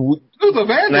Luther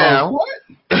Vandross. What?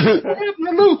 What happened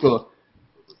to Luther?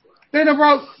 They done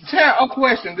brought a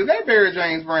question. Did they bury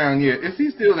James Brown yet? Is he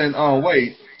still in?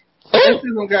 Wait,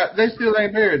 they still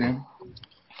ain't buried him.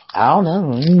 I don't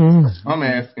know. I'm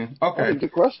asking. Okay, that's a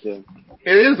good question.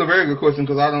 It is a very good question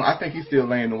because I think he's still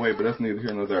laying away, but that's neither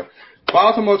here nor there.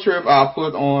 Baltimore trip, I'll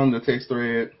put on the text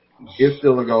thread. It's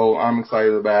still a go. I'm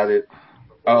excited about it.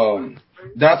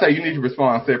 Dante, you need to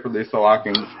respond separately so I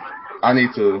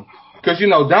need to, because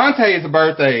Dante's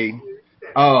birthday,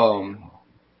 and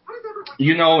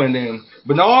then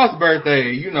Bernard's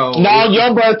birthday, No,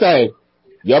 your birthday.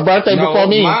 Your birthday before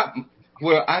me.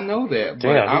 Well, I know that,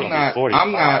 but damn,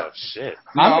 I'm not. Shit.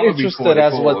 I'm interested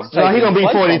as what's taking he gonna be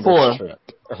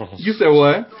 44. You said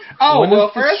what? Oh, well,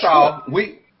 first off,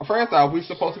 we're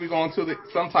supposed to be going to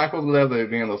some type of leather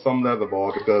event or some leather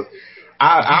ball because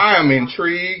I am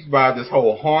intrigued by this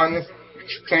whole harness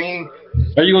thing.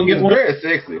 Are you gonna get one? Very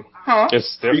sexy, huh?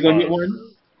 Are you gonna get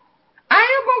one? I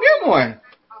am gonna get one.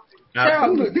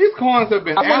 Now, these coins have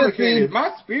been allocated.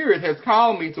 My spirit has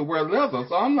called me to wear leather,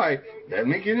 so I'm like, let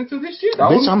me get into this shit.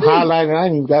 Bitch, I'm highlighting. I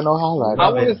ain't even got no highlight.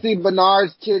 I want to see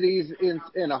Bernard's titties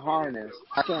in a harness.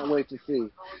 I can't wait to see.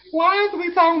 Why is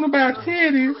we talking about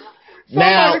titties?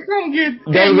 Now, come get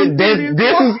David,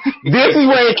 this is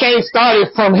where it came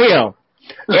started from him.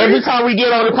 Every time we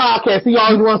get on the podcast, he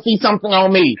always wants to see something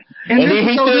on me. And then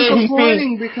he said he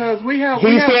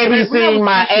seen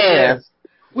my ass.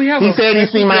 He said he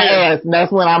seen my ass, and that's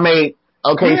when I made,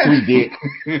 sweet dick.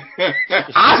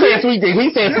 I said sweet dick. He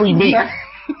said sweet dick.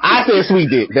 I said sweet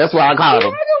dick. That's why I called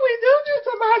him. Why do we do this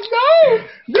to my nose?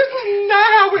 This is not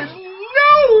how it.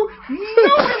 No.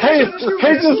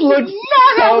 He just looks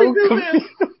so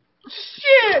confused.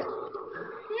 Shit.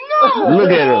 No.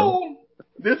 Look at him.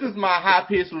 This is my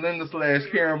high-pitched Linda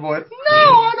 / Karen voice. No,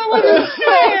 I don't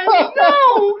understand. No.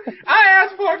 I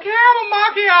asked for a caramel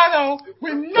macchiato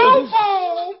with no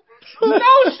foam,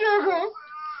 no sugar,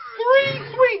 3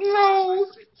 sweetened rolls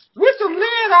with the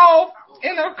lid off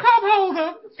in a cup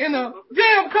holder in a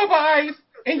damn cup of ice,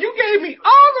 and you gave me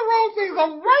all the wrong things.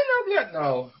 I'm right up there.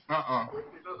 No.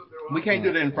 We can't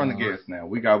do that in front of guests now.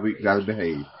 We gotta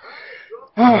behave.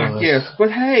 Yes, but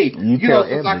hey,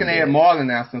 since I can add Marlon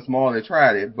now, since Marlon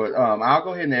tried it, but I'll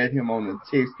go ahead and add him on the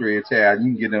text thread tab.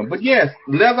 You can get him. But yes,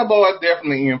 Leather Boy is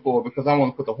definitely in for it because I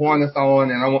want to put the harness on,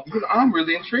 and I'm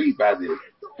really intrigued by this.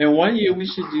 And one year we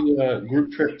should do a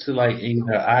group trip to like either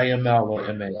IML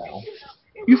or MAL.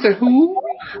 You said who?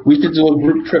 We should do a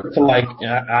group trip to like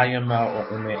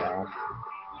IML or MAL.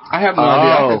 I have no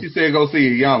idea. I thought you said go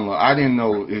see Yama. I didn't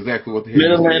know exactly what the hell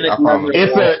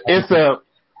it's a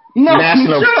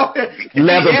national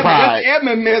leather pride. That's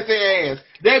Edmund messy ass.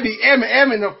 That be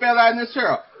Edmund the fell out in this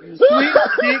chair. Sweet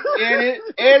Dick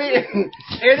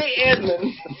Eddie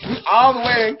Edmund, all the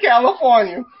way in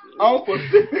California on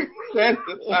Pacific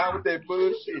Standard Time with that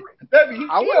bullshit. That be him.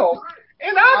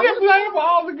 And I'll get blamed for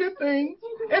all the good things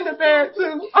and the bad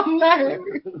too. I'm not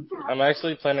happy. I'm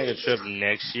actually planning a trip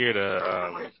next year to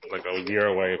like a year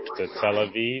away to Tel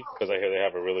Aviv because I hear they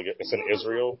have a really good. It's in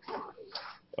Israel.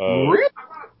 Really?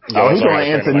 Yeah, he's going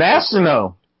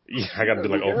international. I got to do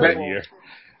like over a year.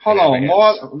 Hold on,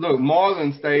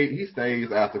 Marlon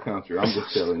stays out the country. I'm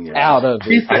just telling you. Out of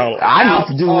it. I need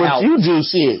to do what you do,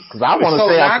 shit, because I want to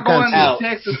stay out the country. So not going from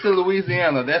Texas to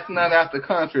Louisiana, that's not out the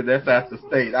country, that's out the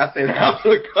state. I said out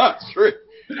the country.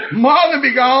 Marlon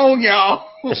be gone, y'all.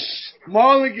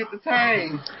 Marlon get the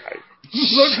tang.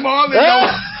 Look, Marlon,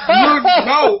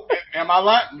 no. Am I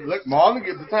lying? Look, Marlon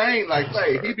get the tang, like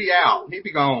say, he be out. He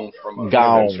be gone from us.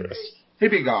 Gone. He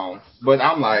be gone. But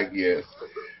I'm like, yes.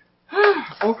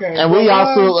 Okay. And we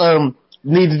also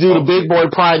need to do the Big Boy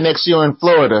Pride next year in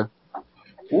Florida.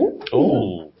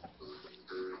 Ooh.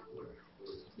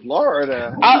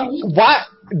 Florida. What?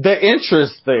 The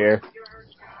interest there.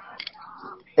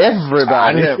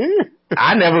 Everybody.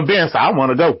 I never been, so I want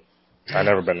to go. I've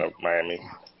never been to Miami.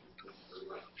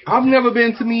 I've never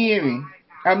been to Miami.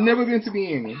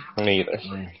 Neither.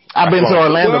 I've been to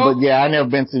Orlando, but yeah, I never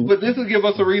been to. But this will give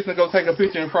us a reason to go take a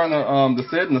picture in front of the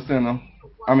Sedna Center.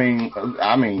 I mean,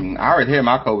 I already had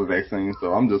my COVID vaccine,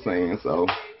 so I'm just saying. So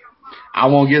I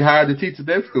won't get hired to teach at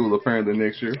that school apparently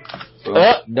next year. So,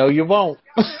 no, you won't.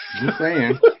 Just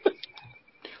saying.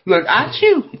 Look, I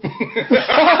chew.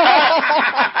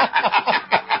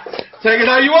 Take it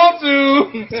how you want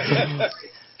to.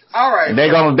 All right. They're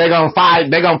gonna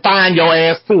find your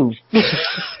ass too. He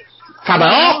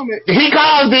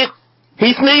caused it.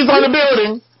 He sneezed on the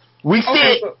building. We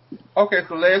sit.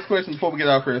 So last question before we get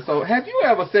off here. So, have you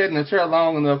ever sat in a chair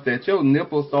long enough that your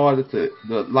nipples started to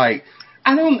like?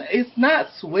 It's not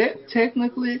sweat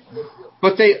technically,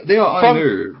 but they are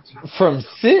unnerved. From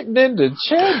sitting in the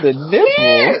chair, the nipple?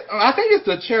 Yeah, I think it's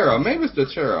the chair. Maybe it's the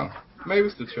chair.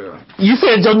 You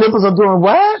said your nipples are doing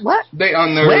what? What? They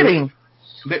unnerved. Sweating.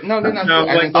 They're not.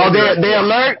 They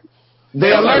alert.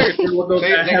 They alert.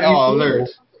 They are alert.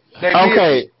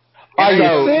 Okay. Are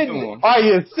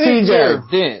you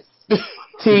TJ?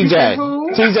 TJ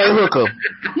Hooker.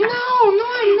 No,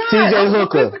 I'm not. TJ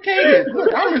Hooker.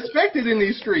 Look, I'm respected in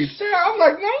these streets. I'm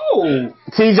like, no.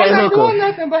 TJ I'm not Hooker. doing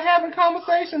nothing but having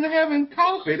conversation and having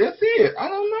coffee. That's it. I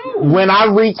don't know. When I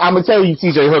reach, I'm gonna tell you,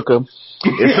 TJ Hooker.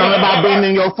 It's something about being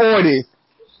in your 40s.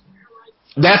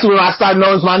 That's when I started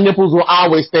noticing my nipples will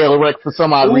always stay erect for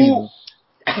some odd reason.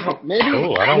 Maybe.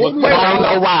 I don't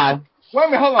know why. Wait a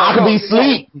minute, hold on. I could be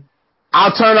asleep.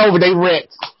 I'll turn over, they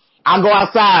wrecked. I'll go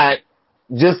outside,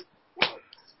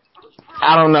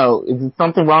 I don't know. Is there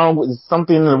something wrong with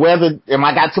something in the weather? Am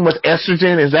I got too much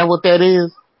estrogen? Is that what that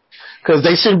is? Because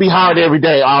they shouldn't be hard every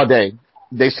day, all day.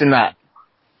 They should not.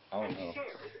 I don't know.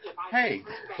 Hey.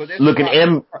 Look,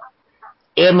 and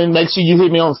Edmund, make sure you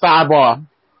hit me on the sidebar.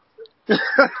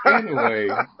 Anyway,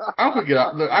 I'm gonna get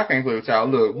out. Look, I can't play with y'all.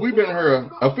 Look, we've been here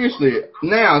officially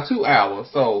now 2 hours.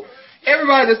 So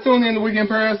everybody that's tuning in to Weekend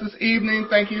Parents this evening,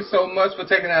 thank you so much for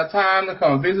taking our time to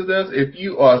come visit us. If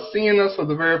you are seeing us for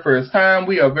the very first time,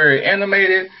 we are very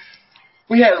animated.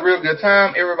 We had a real good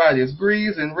time. Everybody is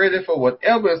greased and ready for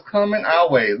whatever is coming our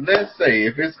way. Let's say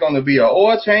if it's going to be an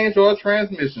oil change or a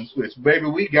transmission switch, baby,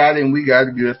 we got it and we got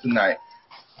it good tonight.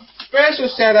 Special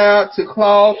shout out to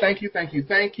Claude. Thank you.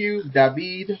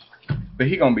 David. But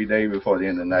he gonna be David before the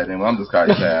end of the night. And I'm just calling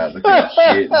you Chad. Look at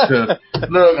shit. Because,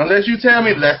 look, unless you tell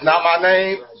me that's not my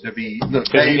name, David. Look,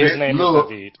 David. His name look. is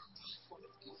David.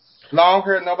 Long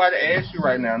hair, nobody asks you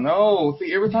right now. No,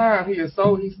 see, every time it's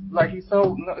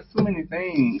too many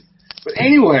things. But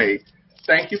anyway,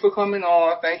 thank you for coming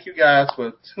on. Thank you guys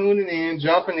for tuning in,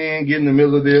 jumping in, getting in the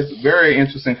middle of this. Very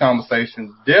interesting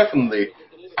conversation. Definitely.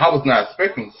 I was not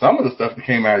expecting some of the stuff that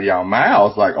came out of y'all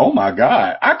mouths. Like, oh my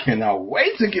God, I cannot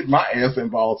wait to get my ass in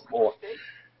Baltimore.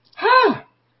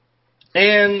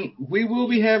 And we will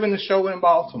be having a show in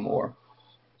Baltimore.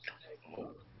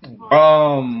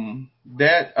 I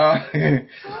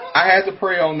had to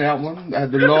pray on that one.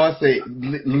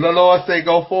 The Lord said,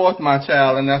 go forth, my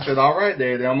child. And I said, all right,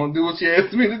 Daddy, I'm going to do what you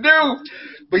asked me to do.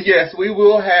 But yes, we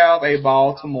will have a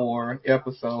Baltimore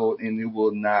episode, and it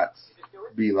will not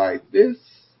be like this.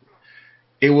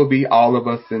 It will be all of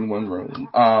us in one room.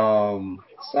 Oh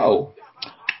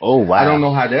wow! I don't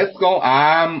know how that's going.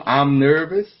 I'm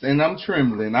nervous and I'm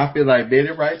trembling. I feel like Betty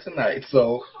Wright tonight.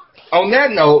 So, on that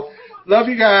note, love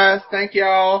you guys. Thank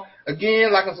y'all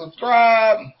again. Like and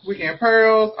subscribe. Weekend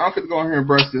Pearls. I'm gonna go in here and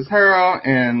brush this hair out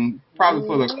and probably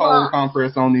put a cold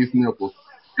compress on these nipples.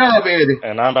 Come on, Betty.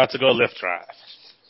 And I'm about to go lift drive.